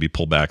maybe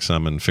pull back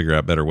some and figure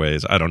out better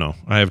ways. I don't know.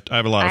 I have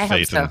a lot of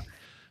faith in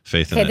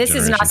that this generation.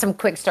 is an awesome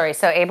quick story.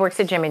 So Abe works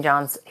at Jimmy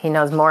John's. He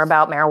knows more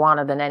about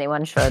marijuana than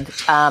anyone should.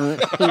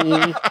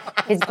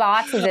 His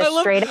boss is a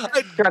straight up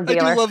drug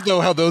dealer. I do love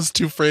though how those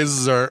two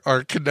phrases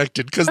are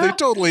connected, because they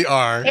totally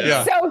are.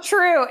 It's so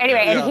true.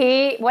 Anyway,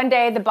 and one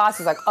day the boss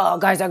was like, "Oh,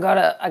 guys, I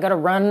gotta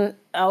run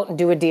out and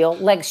do a deal,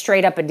 like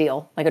straight up a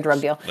deal, like a drug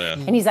deal." Yeah.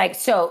 And he's like,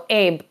 "So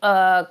Abe,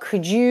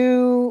 could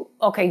you?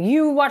 Okay,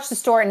 you watch the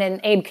store, and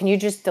then Abe, can you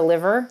just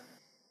deliver?"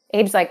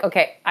 Abe's like,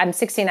 okay, I'm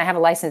 16, I have a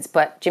license,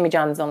 but Jimmy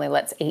John's only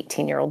lets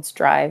 18-year-olds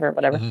drive or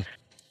whatever. Mm-hmm.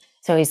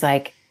 So he's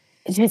like,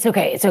 it's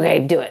okay,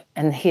 do it.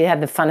 And he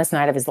had the funnest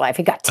night of his life.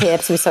 He got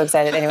tips, he was so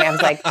excited. Anyway, I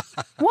was like,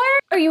 why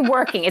are you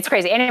working? It's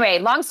crazy. Anyway,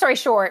 long story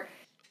short,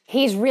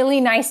 he's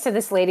really nice to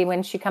this lady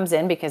when she comes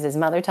in because his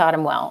mother taught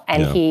him well.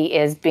 And he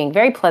is being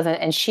very pleasant,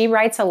 and she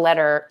writes a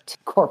letter to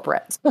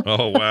corporate.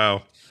 Oh,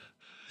 wow.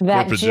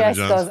 That just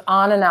goes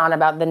on and on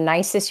about the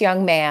nicest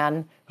young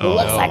man who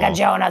looks like a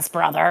Jonas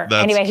brother.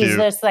 That's anyway, cute. he's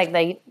just like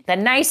the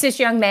nicest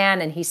young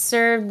man, and he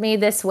served me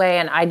this way.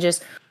 And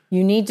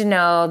you need to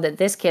know that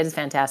this kid is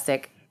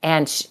fantastic.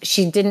 And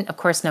she didn't, of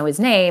course, know his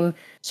name.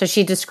 So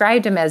she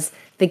described him as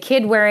the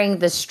kid wearing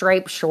the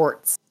striped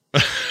shorts,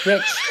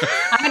 which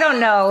I don't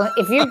know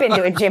if you've been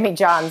to a Jimmy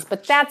John's,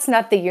 but that's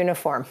not the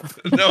uniform.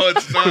 No,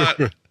 it's not.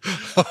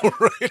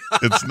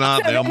 It's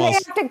not. So They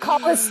almost. have to call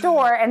the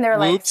store, and they're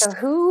like, Whoops. so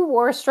who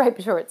wore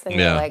striped shorts? And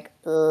Yeah. they're like,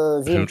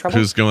 is he in trouble?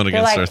 Who's going They're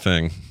against like, our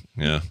thing?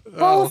 Yeah.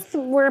 both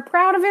were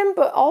proud of him,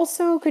 but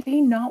also could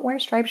he not wear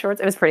striped shorts?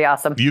 It was pretty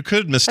awesome. You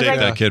could mistake Okay.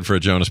 that kid for a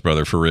Jonas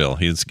brother for real.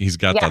 He's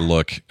got Yeah. the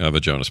look of a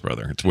Jonas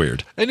brother. It's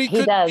weird. And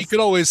he does. could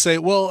always say,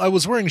 "Well, I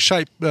was wearing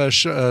striped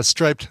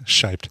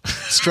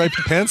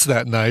pants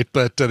that night,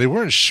 but they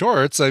weren't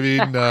shorts. I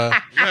mean,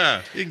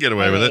 Yeah, you can get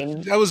away with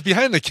it. I was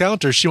behind the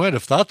counter. She might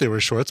have thought they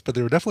were shorts, but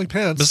they were definitely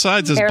pants."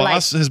 Besides, his They're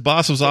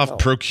boss was off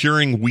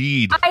procuring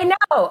weed. I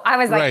know. I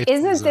was like, Right,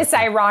 isn't this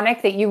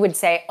ironic that you would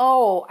say,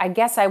 oh, I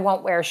guess I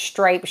won't wear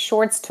striped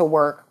shorts to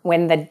work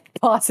when the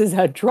boss is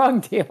a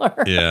drug dealer?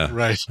 Yeah,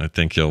 Right. I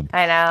think you'll.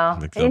 I know.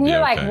 think they'll And be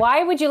you're okay. like,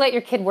 why would you let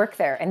your kid work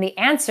there? And the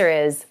answer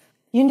is,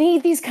 you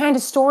need these kind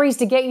of stories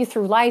to get you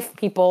through life,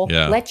 people.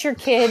 Yeah. Let your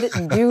kid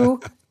do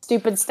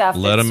stupid stuff.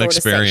 Let that's him sort of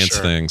experience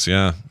safe. things.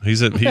 Yeah,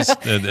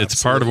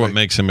 it's part of what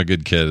makes him a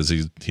good kid. Is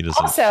he doesn't feel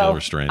Also,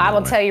 restrained. I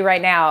will tell you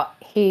right now,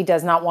 he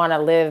does not want to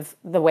live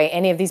the way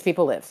any of these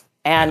people live.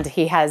 And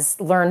he has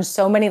learned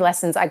so many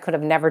lessons I could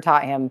have never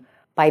taught him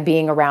by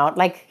being around.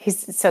 Like,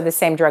 the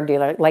same drug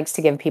dealer likes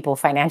to give people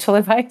financial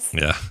advice.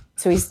 Yeah.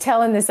 So he's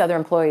telling this other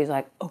employee, he's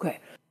like, okay,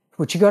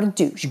 what you got to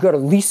do is you got to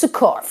lease a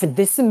car for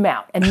this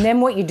amount. And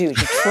then what you do is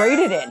you trade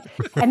it in.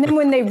 And then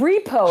when they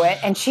repo it,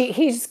 and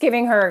he's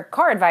giving her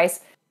car advice,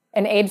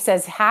 and Abe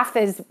says half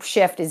his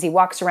shift is he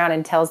walks around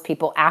and tells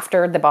people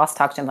after the boss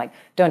talks to him, like,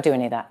 don't do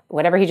any of that.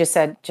 Whatever he just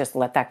said, just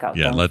let that go.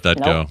 Yeah, Don't- let that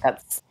nope, go.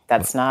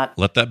 That's not.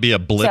 Let that be a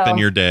blip So- in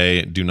your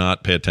day. Do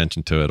not pay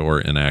attention to it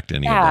or enact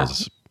any Yeah. of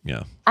those.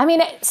 Yeah. I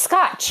mean,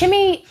 Scott,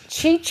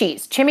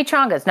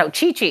 chimichangas. No,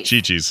 chi-chis.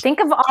 Chi-chis. Think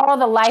of all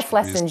the life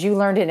lessons you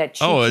learned in a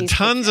chi-chis. Oh,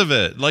 tons of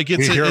it. Like We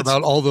it's hear it's,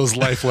 about all those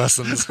life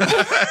lessons.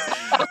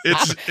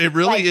 it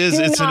really Like, is.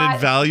 do It's an not-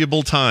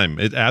 invaluable time.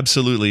 It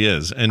absolutely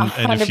is. And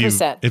if you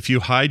 100%. if you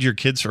hide your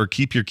kids or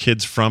keep your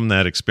kids from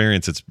that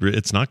experience,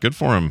 it's not good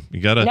for them.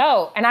 You gotta.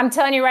 No, and I'm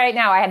telling you right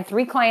now, I had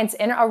 3 clients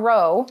in a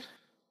row.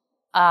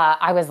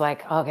 I was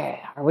like, okay,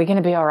 are we going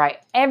to be all right?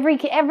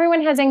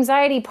 Everyone has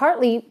anxiety,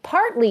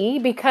 partly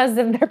because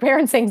of their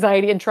parents'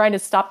 anxiety and trying to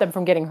stop them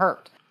from getting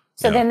hurt.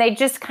 So then they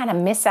just kind of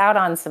miss out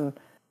on some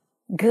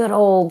good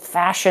old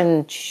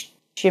fashioned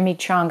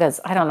chimichangas.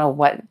 I don't know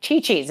what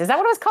chi-chis. Is that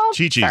what it was called?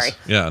 Chi-chis. Sorry.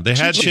 Yeah, they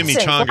had Chi-chis.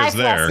 chimichangas Life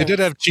there. lesson. They did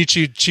have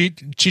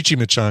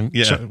chichimachang.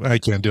 Yeah. I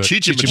can't do it.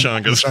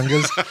 Chichimachangas.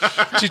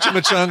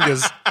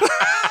 Chichimachangas.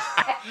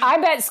 I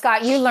bet,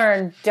 Scott, you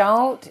learned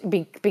don't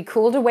be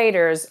cool to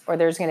waiters or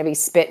there's going to be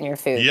spit in your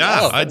food. Yeah,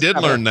 Oh, I did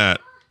probably- learn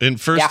that in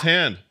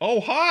firsthand. Oh,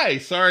 hi.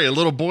 Sorry, a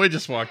little boy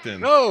just walked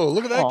in. Oh,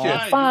 look at that Aw, kid.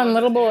 Hi, fun you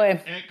little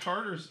want boy. Aunt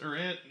Carter's or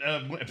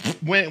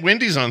Aunt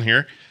Wendy's on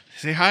here.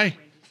 Say hi.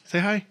 Say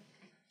hi.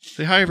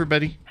 Say hi,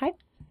 everybody. Hi,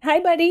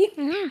 buddy.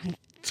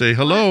 Say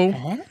hello.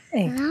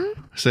 Hey.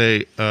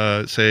 Say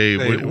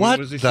what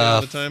was he the saying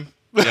all the time?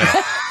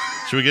 Yeah.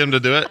 Should we get him to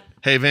do it?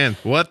 Hey, Van,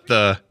 what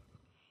the?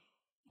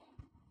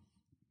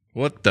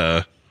 What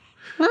the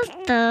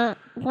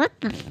fuck?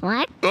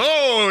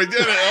 Oh, he did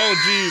it. Oh,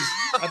 jeez.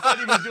 I thought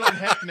he was doing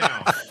heck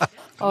now.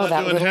 Oh,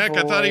 that doing little heck.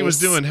 I thought he was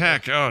voice. doing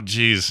heck. Oh,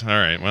 jeez. All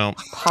right. Well,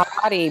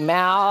 Potty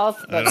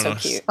mouth. I That's don't so know.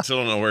 cute. Still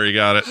don't know where he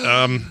got it.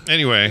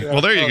 Anyway,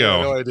 well, there you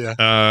go. No idea.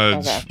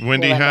 Okay.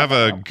 Wendy, We'll let have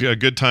that a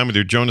good time with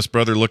your Jonas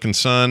brother looking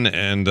son,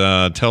 and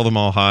tell them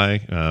all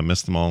hi.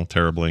 Miss them all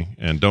terribly,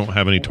 and don't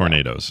have any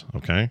tornadoes.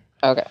 Okay.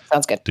 Okay,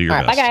 sounds good. Do your All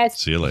right, best. bye, guys.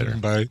 See you later.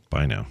 Bye.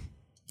 Bye now.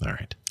 All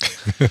right.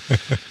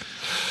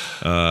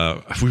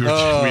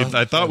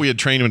 I thought we had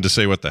trained him to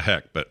say what the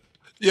heck, but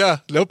Yeah.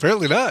 No,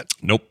 apparently not.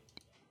 nope.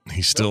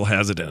 He still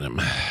has it in him.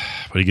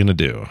 What are you gonna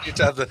do?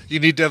 You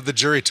need to have the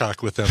jury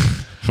talk with him.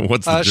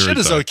 What's the jury Shit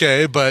is talk?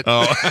 okay, but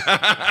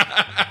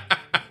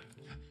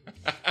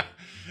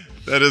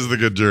That is the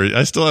good jury.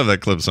 I still have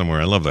that clip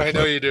somewhere. I love that I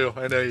clip. know you do.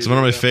 I know you It's do. one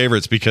of my yeah.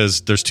 favorites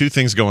because there's two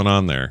things going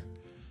on there.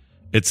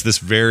 It's this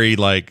very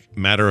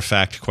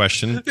matter-of-fact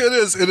question. It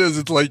is.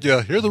 It's like,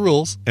 yeah, here are the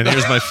rules. And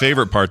here's my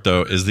favorite part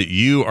though, is that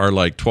you are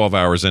like 12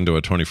 hours into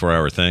a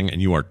 24-hour thing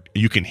and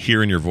you can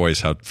hear in your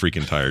voice how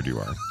freaking tired you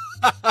are.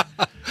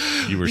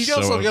 You were You so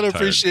also got to tired.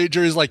 appreciate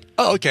jury's like,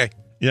 oh, okay.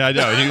 Yeah, I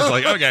know. And he was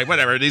like, okay,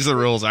 whatever. These are the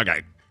rules.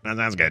 Okay. That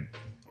sounds good.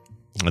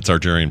 That's our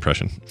jury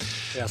impression.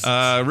 Yes.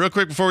 Real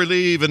quick before we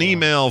leave, an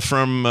email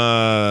from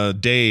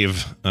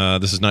Dave.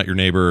 This is not your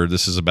neighbor.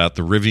 This is about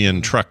the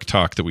Rivian truck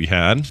talk that we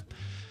had.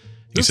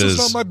 This is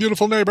not my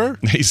beautiful neighbor.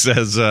 He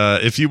says,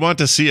 if you want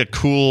to see a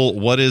cool,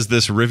 what is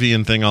this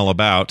Rivian thing all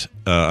about,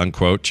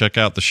 unquote, check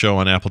out the show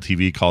on Apple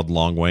TV called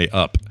Long Way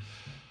Up.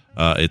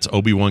 It's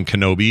Obi-Wan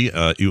Kenobi,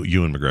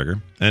 Ewan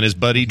McGregor, and his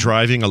buddy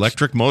driving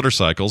electric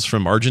motorcycles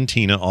from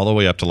Argentina all the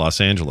way up to Los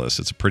Angeles.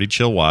 It's a pretty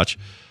chill watch,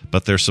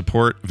 but their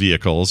support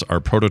vehicles are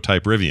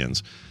prototype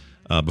Rivians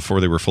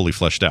before they were fully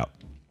fleshed out.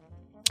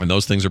 And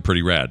those things are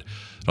pretty rad.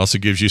 It also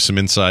gives you some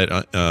insight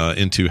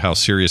into how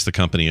serious the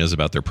company is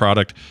about their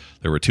product.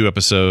 There were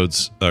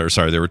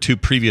there were two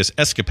previous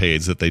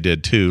escapades that they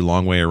did too,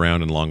 Long Way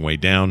Around and Long Way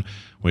Down,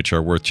 which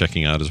are worth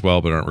checking out as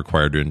well, but aren't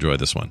required to enjoy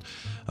this one.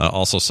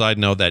 Also, side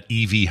note, that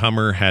EV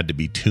Hummer had to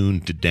be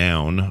tuned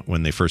down.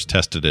 When they first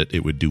tested it,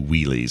 it would do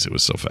wheelies. It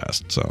was so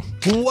fast. So,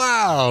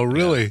 wow,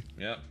 really?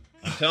 Yeah.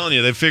 I'm telling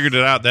you, they figured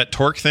it out. That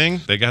torque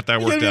thing, they got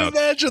that worked out.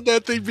 Imagine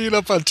that thing being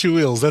up on two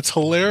wheels. That's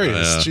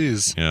hilarious.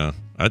 Jeez. Yeah.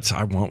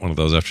 I want one of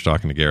those after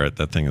talking to Garrett.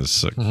 That thing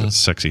is a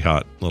sexy,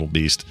 hot little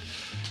beast.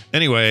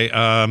 Anyway,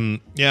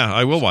 yeah,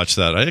 I will watch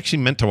that. I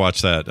actually meant to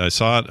watch that. I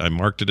saw it. I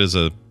marked it as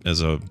a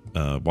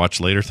watch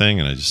later thing,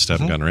 and I just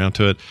haven't gotten around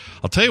to it.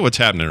 I'll tell you what's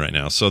happening right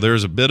now. So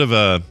there's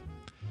two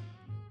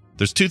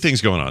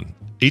things going on.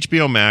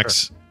 HBO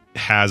Max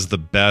has the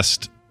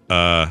best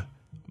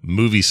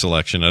movie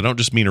selection. I don't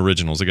just mean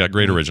originals. They got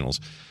great originals,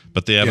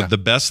 but they have the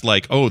best,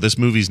 like, oh, this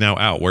movie's now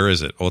out. Where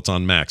is it? Oh, it's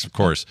on Max, of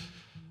course.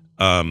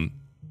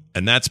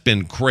 And that's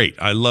been great.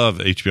 I love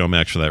HBO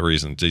Max for that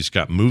reason. They just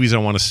got movies I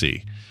want to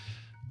see.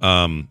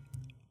 Apple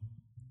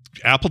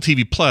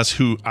TV Plus,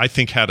 who I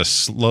think had a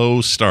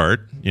slow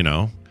start,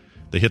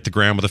 they hit the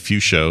ground with a few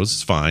shows.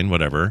 It's fine,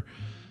 whatever.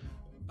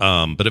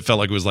 But it felt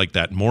like it was like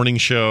that morning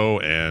show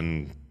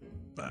and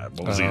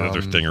what was the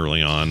other thing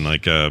early on?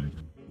 Like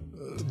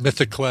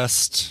Mythic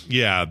Quest.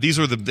 Yeah, these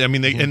were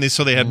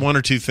so they had one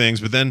or two things,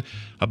 but then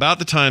about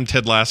the time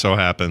Ted Lasso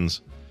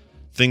happens,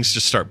 things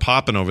just start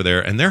popping over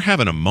there, and they're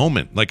having a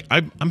moment. Like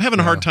I'm having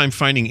a hard time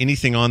finding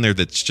anything on there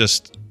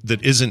that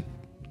isn't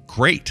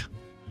great.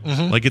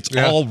 Like it's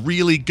all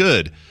really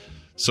good.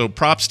 So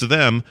props to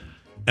them.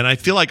 And I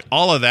feel like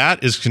all of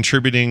that is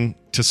contributing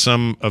to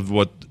some of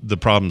what the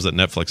problems that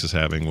Netflix is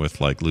having with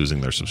like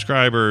losing their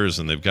subscribers.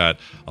 And they've got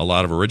a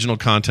lot of original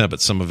content,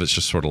 but some of it's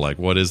just sort of like,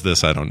 what is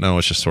this? I don't know.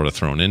 It's just sort of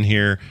thrown in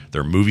here.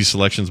 Their movie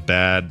selection's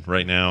bad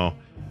right now.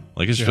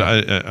 Like it's just,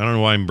 I don't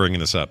know why I'm bringing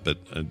this up, but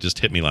it just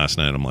hit me last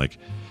night. I'm like,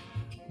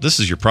 this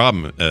is your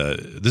problem.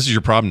 This is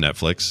your problem,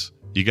 Netflix.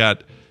 You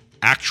got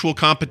actual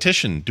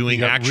competition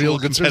doing actual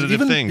competitive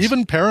things.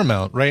 Even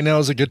Paramount right now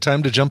is a good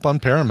time to jump on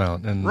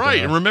Paramount. And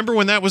and remember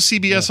when that was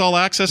CBS All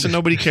Access and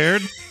nobody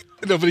cared?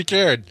 Nobody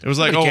cared. It was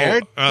like,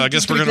 I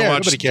guess we're going to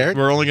watch.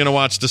 We're only going to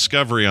watch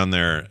Discovery on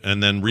there,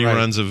 and then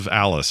reruns of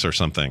Alice or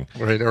something,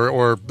 right?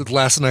 Or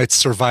last night's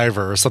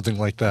Survivor or something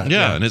like that.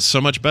 Yeah, and it's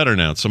so much better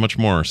now. It's so much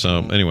more. So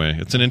anyway,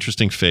 it's an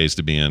interesting phase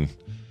to be in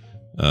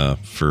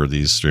for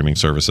these streaming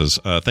services.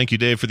 Thank you,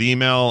 Dave, for the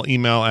email.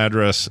 Email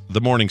address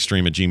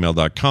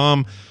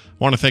themorningstream@gmail.com.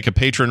 I want to thank a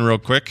patron real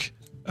quick.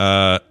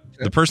 The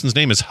person's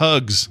name is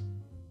Hugs.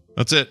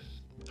 That's it.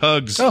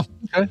 Hugs. Oh,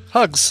 okay.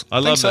 Hugs. I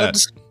love that.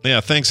 Hugs.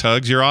 Yeah, thanks,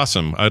 Hugs. You're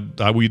awesome.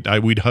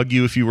 We'd hug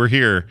you if you were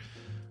here.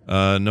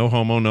 No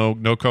homo, no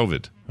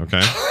COVID.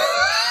 Okay.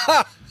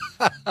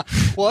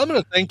 Well, I'm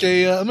going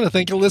to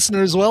thank a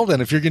listener as well. Then,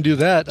 if you're going to do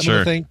that, I'm going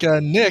to thank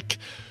Nick,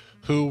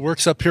 who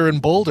works up here in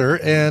Boulder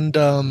and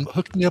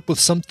hooked me up with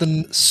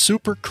something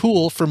super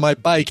cool for my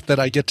bike that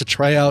I get to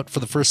try out for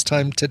the first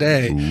time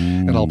today. Ooh.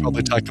 And I'll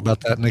probably talk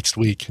about that next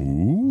week.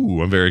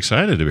 Ooh, I'm very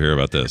excited to hear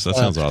about this. That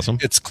sounds awesome.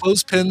 It's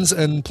clothespins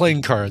and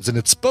playing cards, and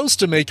it's supposed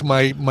to make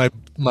my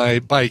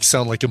bike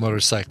sound like a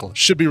motorcycle.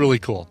 Should be really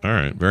cool. All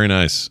right, very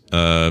nice.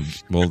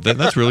 Well,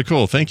 that's really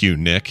cool. Thank you,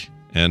 Nick.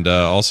 And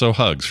also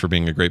Hugs for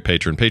being a great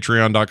patron.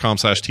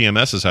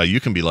 Patreon.com/TMS is how you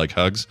can be like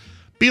Hugs.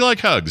 Be like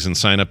Hugs and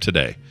sign up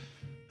today.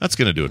 That's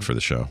going to do it for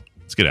the show.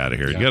 Let's get out of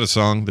here. Yeah. You got a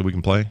song that we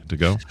can play to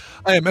go?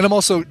 I am, and I'm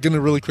also going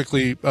to really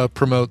quickly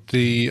promote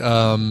the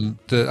I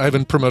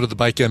haven't promoted the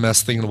Bike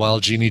MS thing in a while.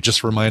 Jeannie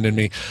just reminded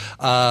me.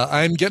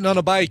 I'm getting on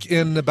a bike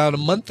in about a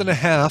month and a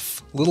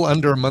half, a little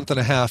under a month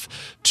and a half,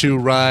 to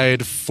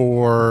ride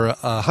for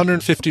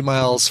 150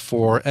 miles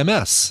for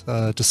MS,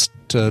 to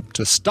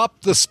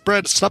stop the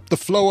spread, stop the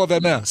flow of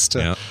MS,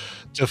 to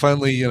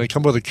finally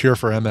come with a cure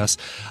for MS.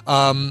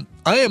 I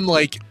am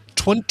like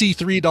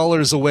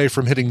 $23 away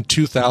from hitting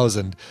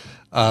 2,000,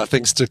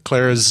 thanks to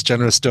Clara's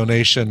generous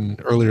donation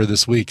earlier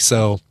this week.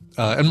 So,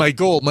 and my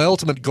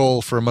ultimate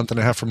goal for a month and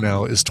a half from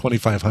now is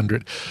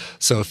 2,500.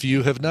 So if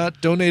you have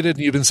not donated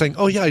and you've been saying,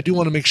 oh yeah, I do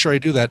want to make sure I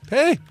do that.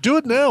 Hey, do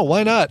it now.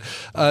 Why not?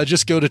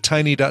 Just go to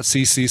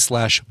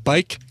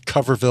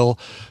tiny.cc/bikecoverville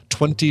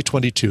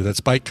 2022.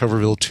 That's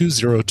bikecoverville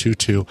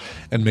 2022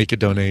 and make a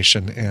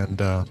donation.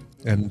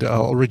 And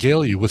I'll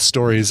regale you with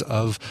stories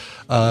of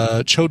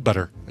chode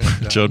butter.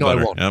 And, chode butter.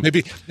 I won't. Yep.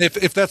 Maybe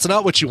if that's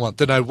not what you want,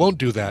 then I won't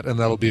do that, and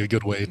that'll be a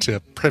good way to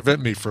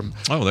prevent me from.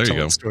 Oh, there you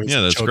go. Yeah,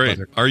 that's great.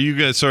 Butter. Are you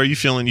guys? So are you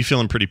feeling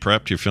pretty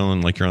prepped? You're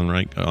feeling like you're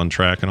on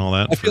track and all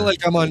that. I feel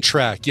like I'm on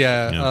track.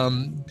 Yeah.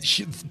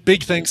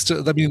 Big thanks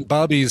to. I mean,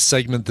 Bobby's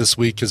segment this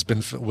week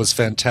was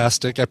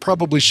fantastic. I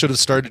probably should have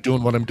started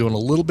doing what I'm doing a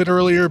little bit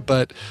earlier,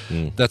 but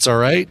that's all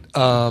right.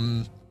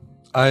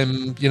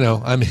 I'm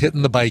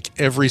hitting the bike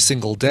every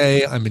single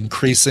day. I'm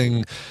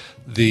increasing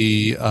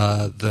the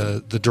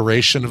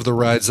duration of the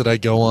rides that I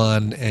go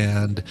on,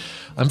 and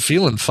I'm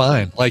feeling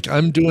fine. Like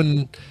I'm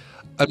doing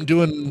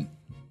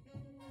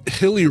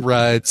hilly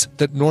rides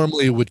that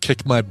normally would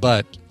kick my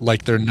butt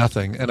like they're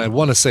nothing. And I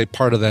want to say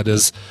part of that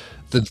is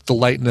the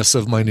lightness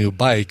of my new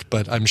bike,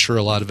 but I'm sure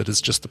a lot of it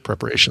is just the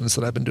preparations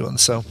that I've been doing.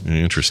 So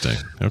interesting.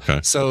 Okay.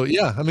 So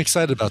yeah, I'm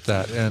excited about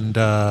that, and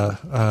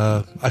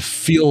I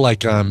feel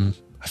like I'm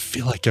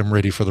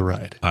ready for the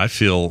ride. I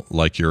feel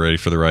like you're ready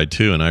for the ride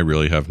too, and I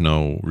really have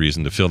no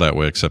reason to feel that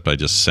way except I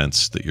just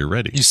sense that you're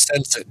ready. You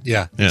sense it,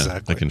 yeah,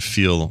 exactly. I can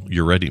feel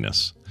your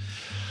readiness.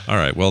 All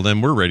right, well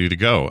then we're ready to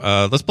go.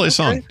 Let's play a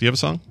song. Do you have a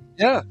song?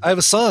 Yeah, I have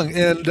a song,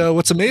 and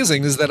what's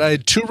amazing is that I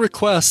had 2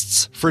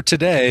 requests for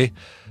today,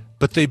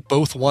 but they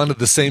both wanted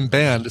the same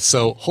band,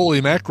 so holy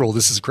mackerel,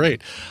 this is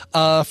great.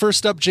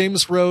 First up,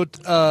 James wrote,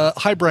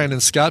 Hi, Brian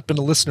and Scott. Been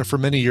a listener for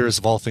many years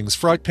of all things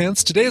Frog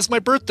Pants. Today is my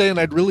birthday, and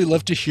I'd really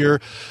love to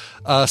hear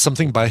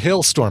something by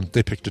Hailstorm.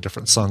 They picked a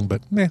different song,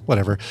 but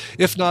whatever.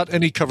 If not,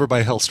 any cover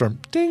by Hailstorm,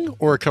 ding,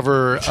 or a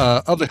cover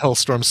of a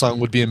Hailstorm song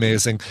would be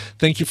amazing.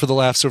 Thank you for the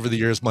laughs over the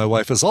years. My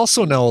wife is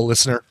also now a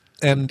listener,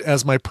 and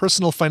as my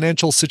personal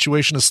financial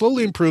situation is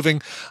slowly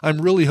improving,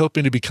 I'm really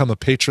hoping to become a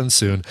patron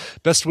soon.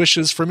 Best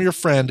wishes from your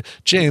friend,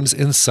 James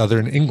in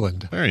Southern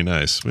England. Very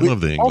nice. We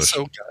love the English.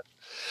 Also got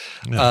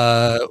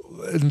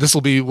and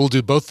we'll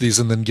do both these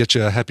and then get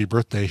you a happy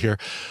birthday here.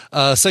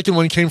 Second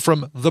one came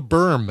from The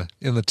Berm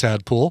in the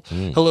Tadpool.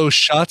 Hello,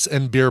 Shots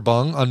and Beer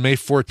Bong. On May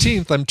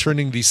 14th, I'm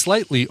turning the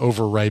slightly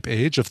overripe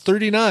age of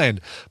 39.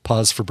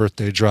 Pause for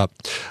birthday drop.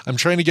 I'm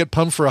trying to get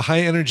pumped for a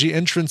high energy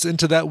entrance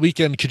into that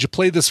weekend. Could you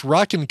play this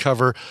rockin'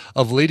 cover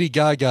of Lady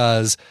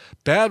Gaga's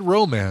Bad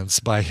Romance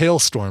by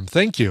Hailstorm?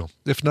 Thank you.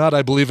 If not,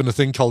 I believe in a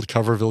thing called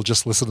Coverville.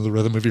 Just listen to the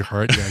rhythm of your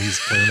heart. Yeah, he's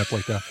playing up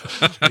like that.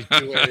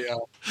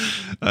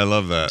 I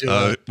love that.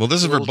 Well,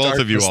 this is for both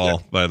of you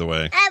all, by the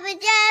way. Happy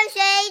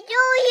birthday to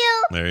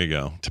you. There you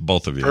go. To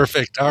both of you.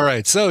 Perfect. All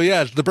right. So,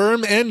 yeah, The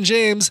Berm and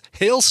James,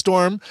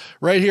 Hailstorm,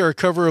 right here, a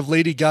cover of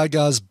Lady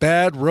Gaga's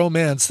Bad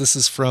Romance. This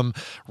is from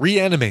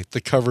Reanimate, the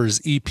Covers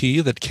EP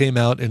that came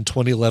out in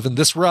 2011.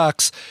 This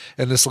rocks,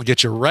 and this will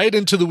get you right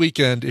into the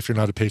weekend. If you're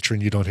not a patron,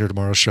 you don't hear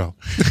tomorrow's show.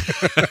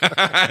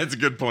 That's a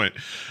good point.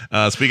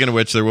 Speaking of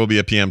which, there will be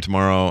a PM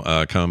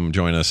tomorrow. Come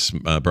join us,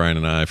 Brian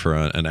and I, for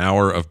an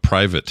hour of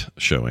private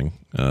showing.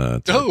 My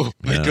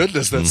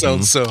goodness, that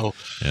sounds so.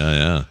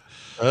 Yeah.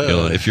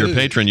 If you're a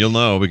patron, you'll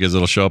know because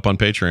it'll show up on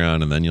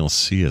Patreon, and then you'll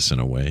see us in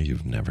a way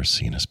you've never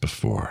seen us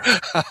before.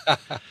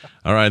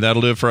 All right,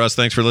 that'll do it for us.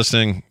 Thanks for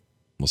listening.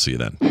 We'll see you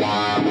then.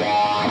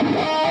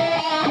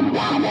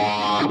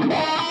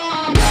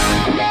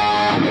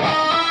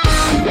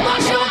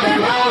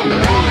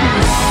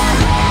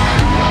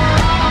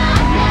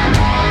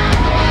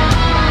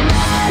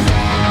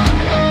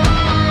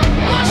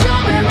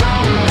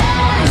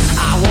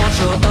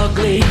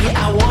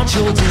 I want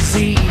your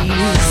disease.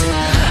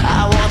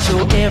 I want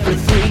your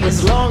everything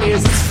as long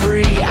as it's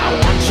free. I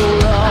want your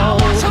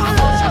love.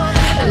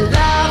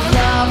 Love,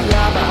 love,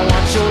 love. I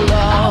want your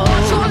love.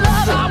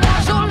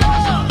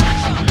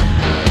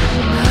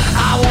 I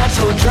want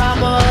your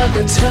drama,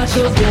 the touch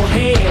of your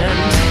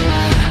hand.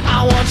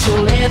 I want your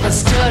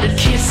leather-studded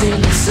kiss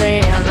in the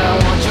sand. I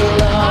want your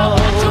love.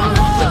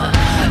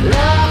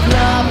 Love,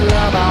 love,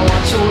 love. I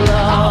want your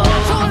love.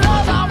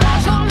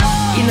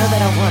 You know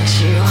that I want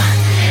you.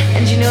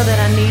 And you know that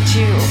I need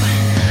you.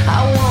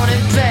 I want it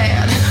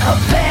bad, a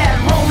bad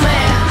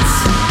romance.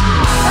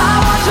 I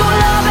want your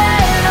love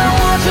and I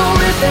want your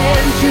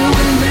revenge. You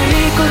and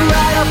me could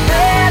write a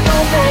bad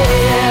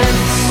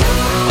romance.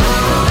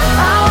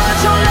 I want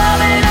your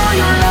love and all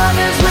your love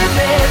is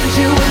revenge.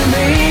 You and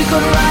me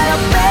could write a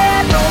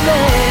bad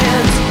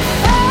romance.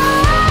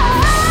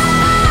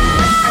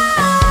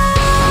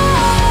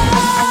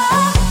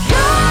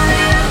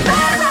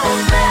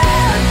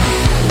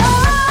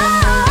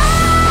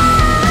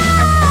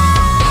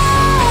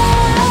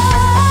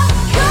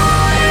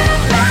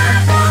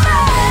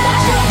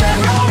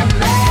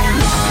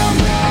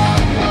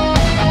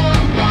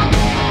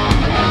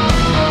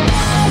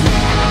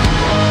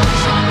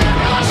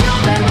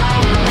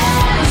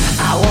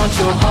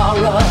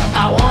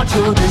 I want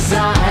your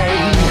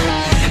design.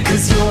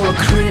 Cause you're a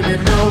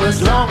criminal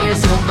as long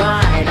as you're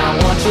mine. I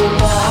want your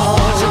love.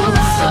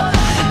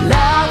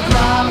 Love,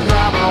 love,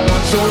 love. I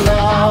want your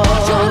love.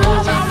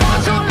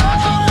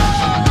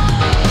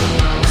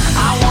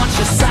 I want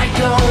your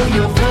psycho,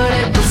 your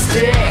vertical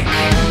stick.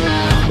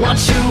 Want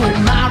you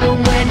in my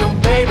room when your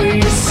baby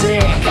is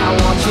sick. I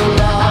want your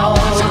love.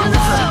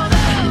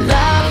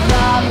 Love,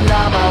 love,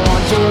 love. I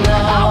want your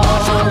love.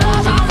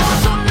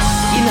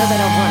 You know that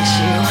I want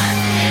you.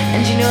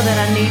 And you know that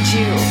I need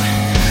you.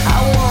 I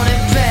want it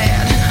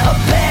bad, a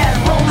bad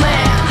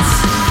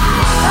romance.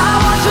 I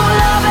want your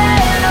love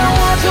and I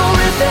want your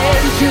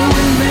revenge. You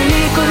and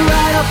me could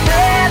write a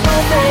bad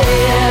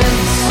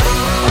romance.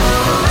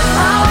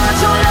 I want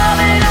your love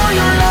and all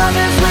your love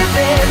is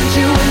revenge.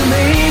 You and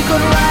me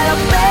could write a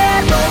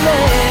bad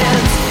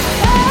romance.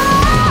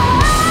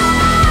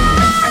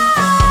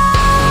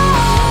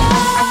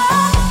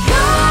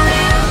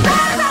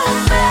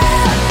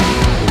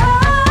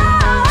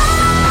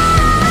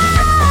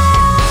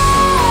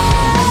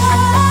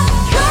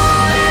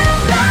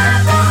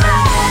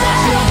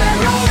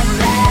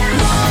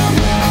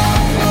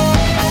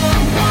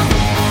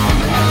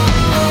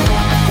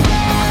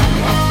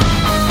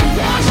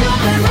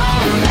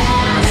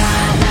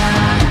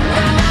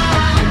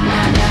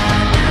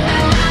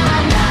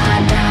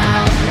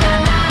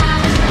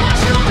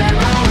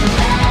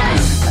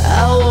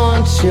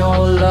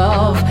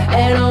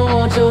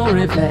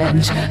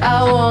 revenge.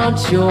 I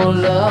want your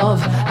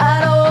love.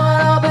 I don't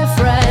wanna be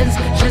friends.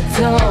 Je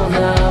t'en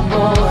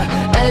amour.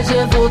 Et je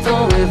veux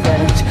ton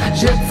revenge.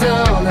 Je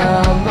t'en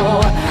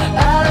amour.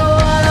 I don't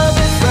wanna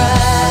be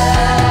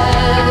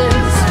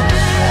friends.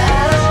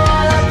 I don't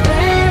wanna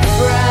be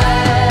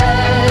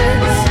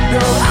friends.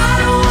 No, I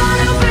don't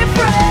wanna be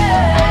friends.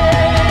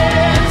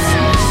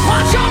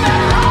 Want your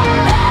bad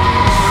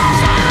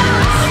romance.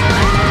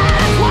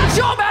 Want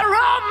your bad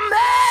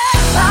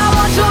romance. I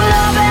want your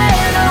love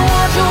and I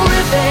want your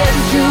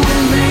revenge. You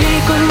and me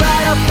could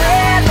write a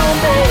bad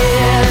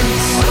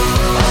romance.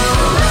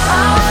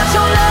 I want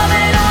your love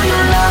and all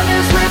your love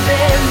is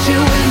revenge.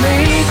 You and me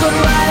could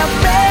write a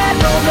bad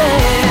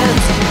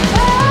romance.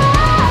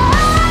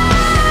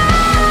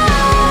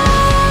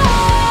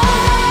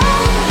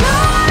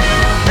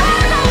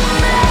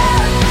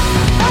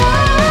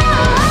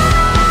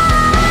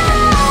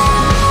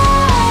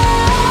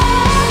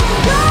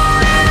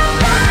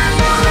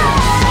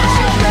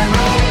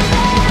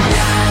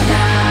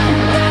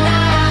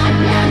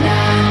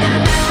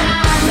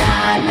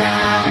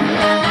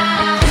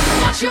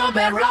 What's your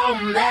bad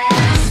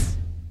romance?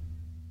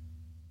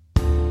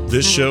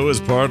 This show is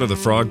part of the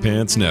Frog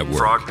Pants Network.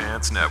 Frog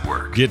Pants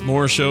Network. Get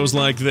more shows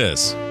like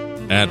this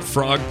at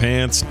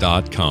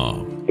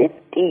frogpants.com.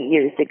 50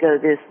 years ago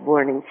this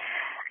morning.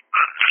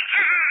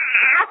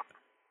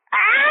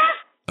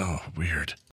 Oh, weird.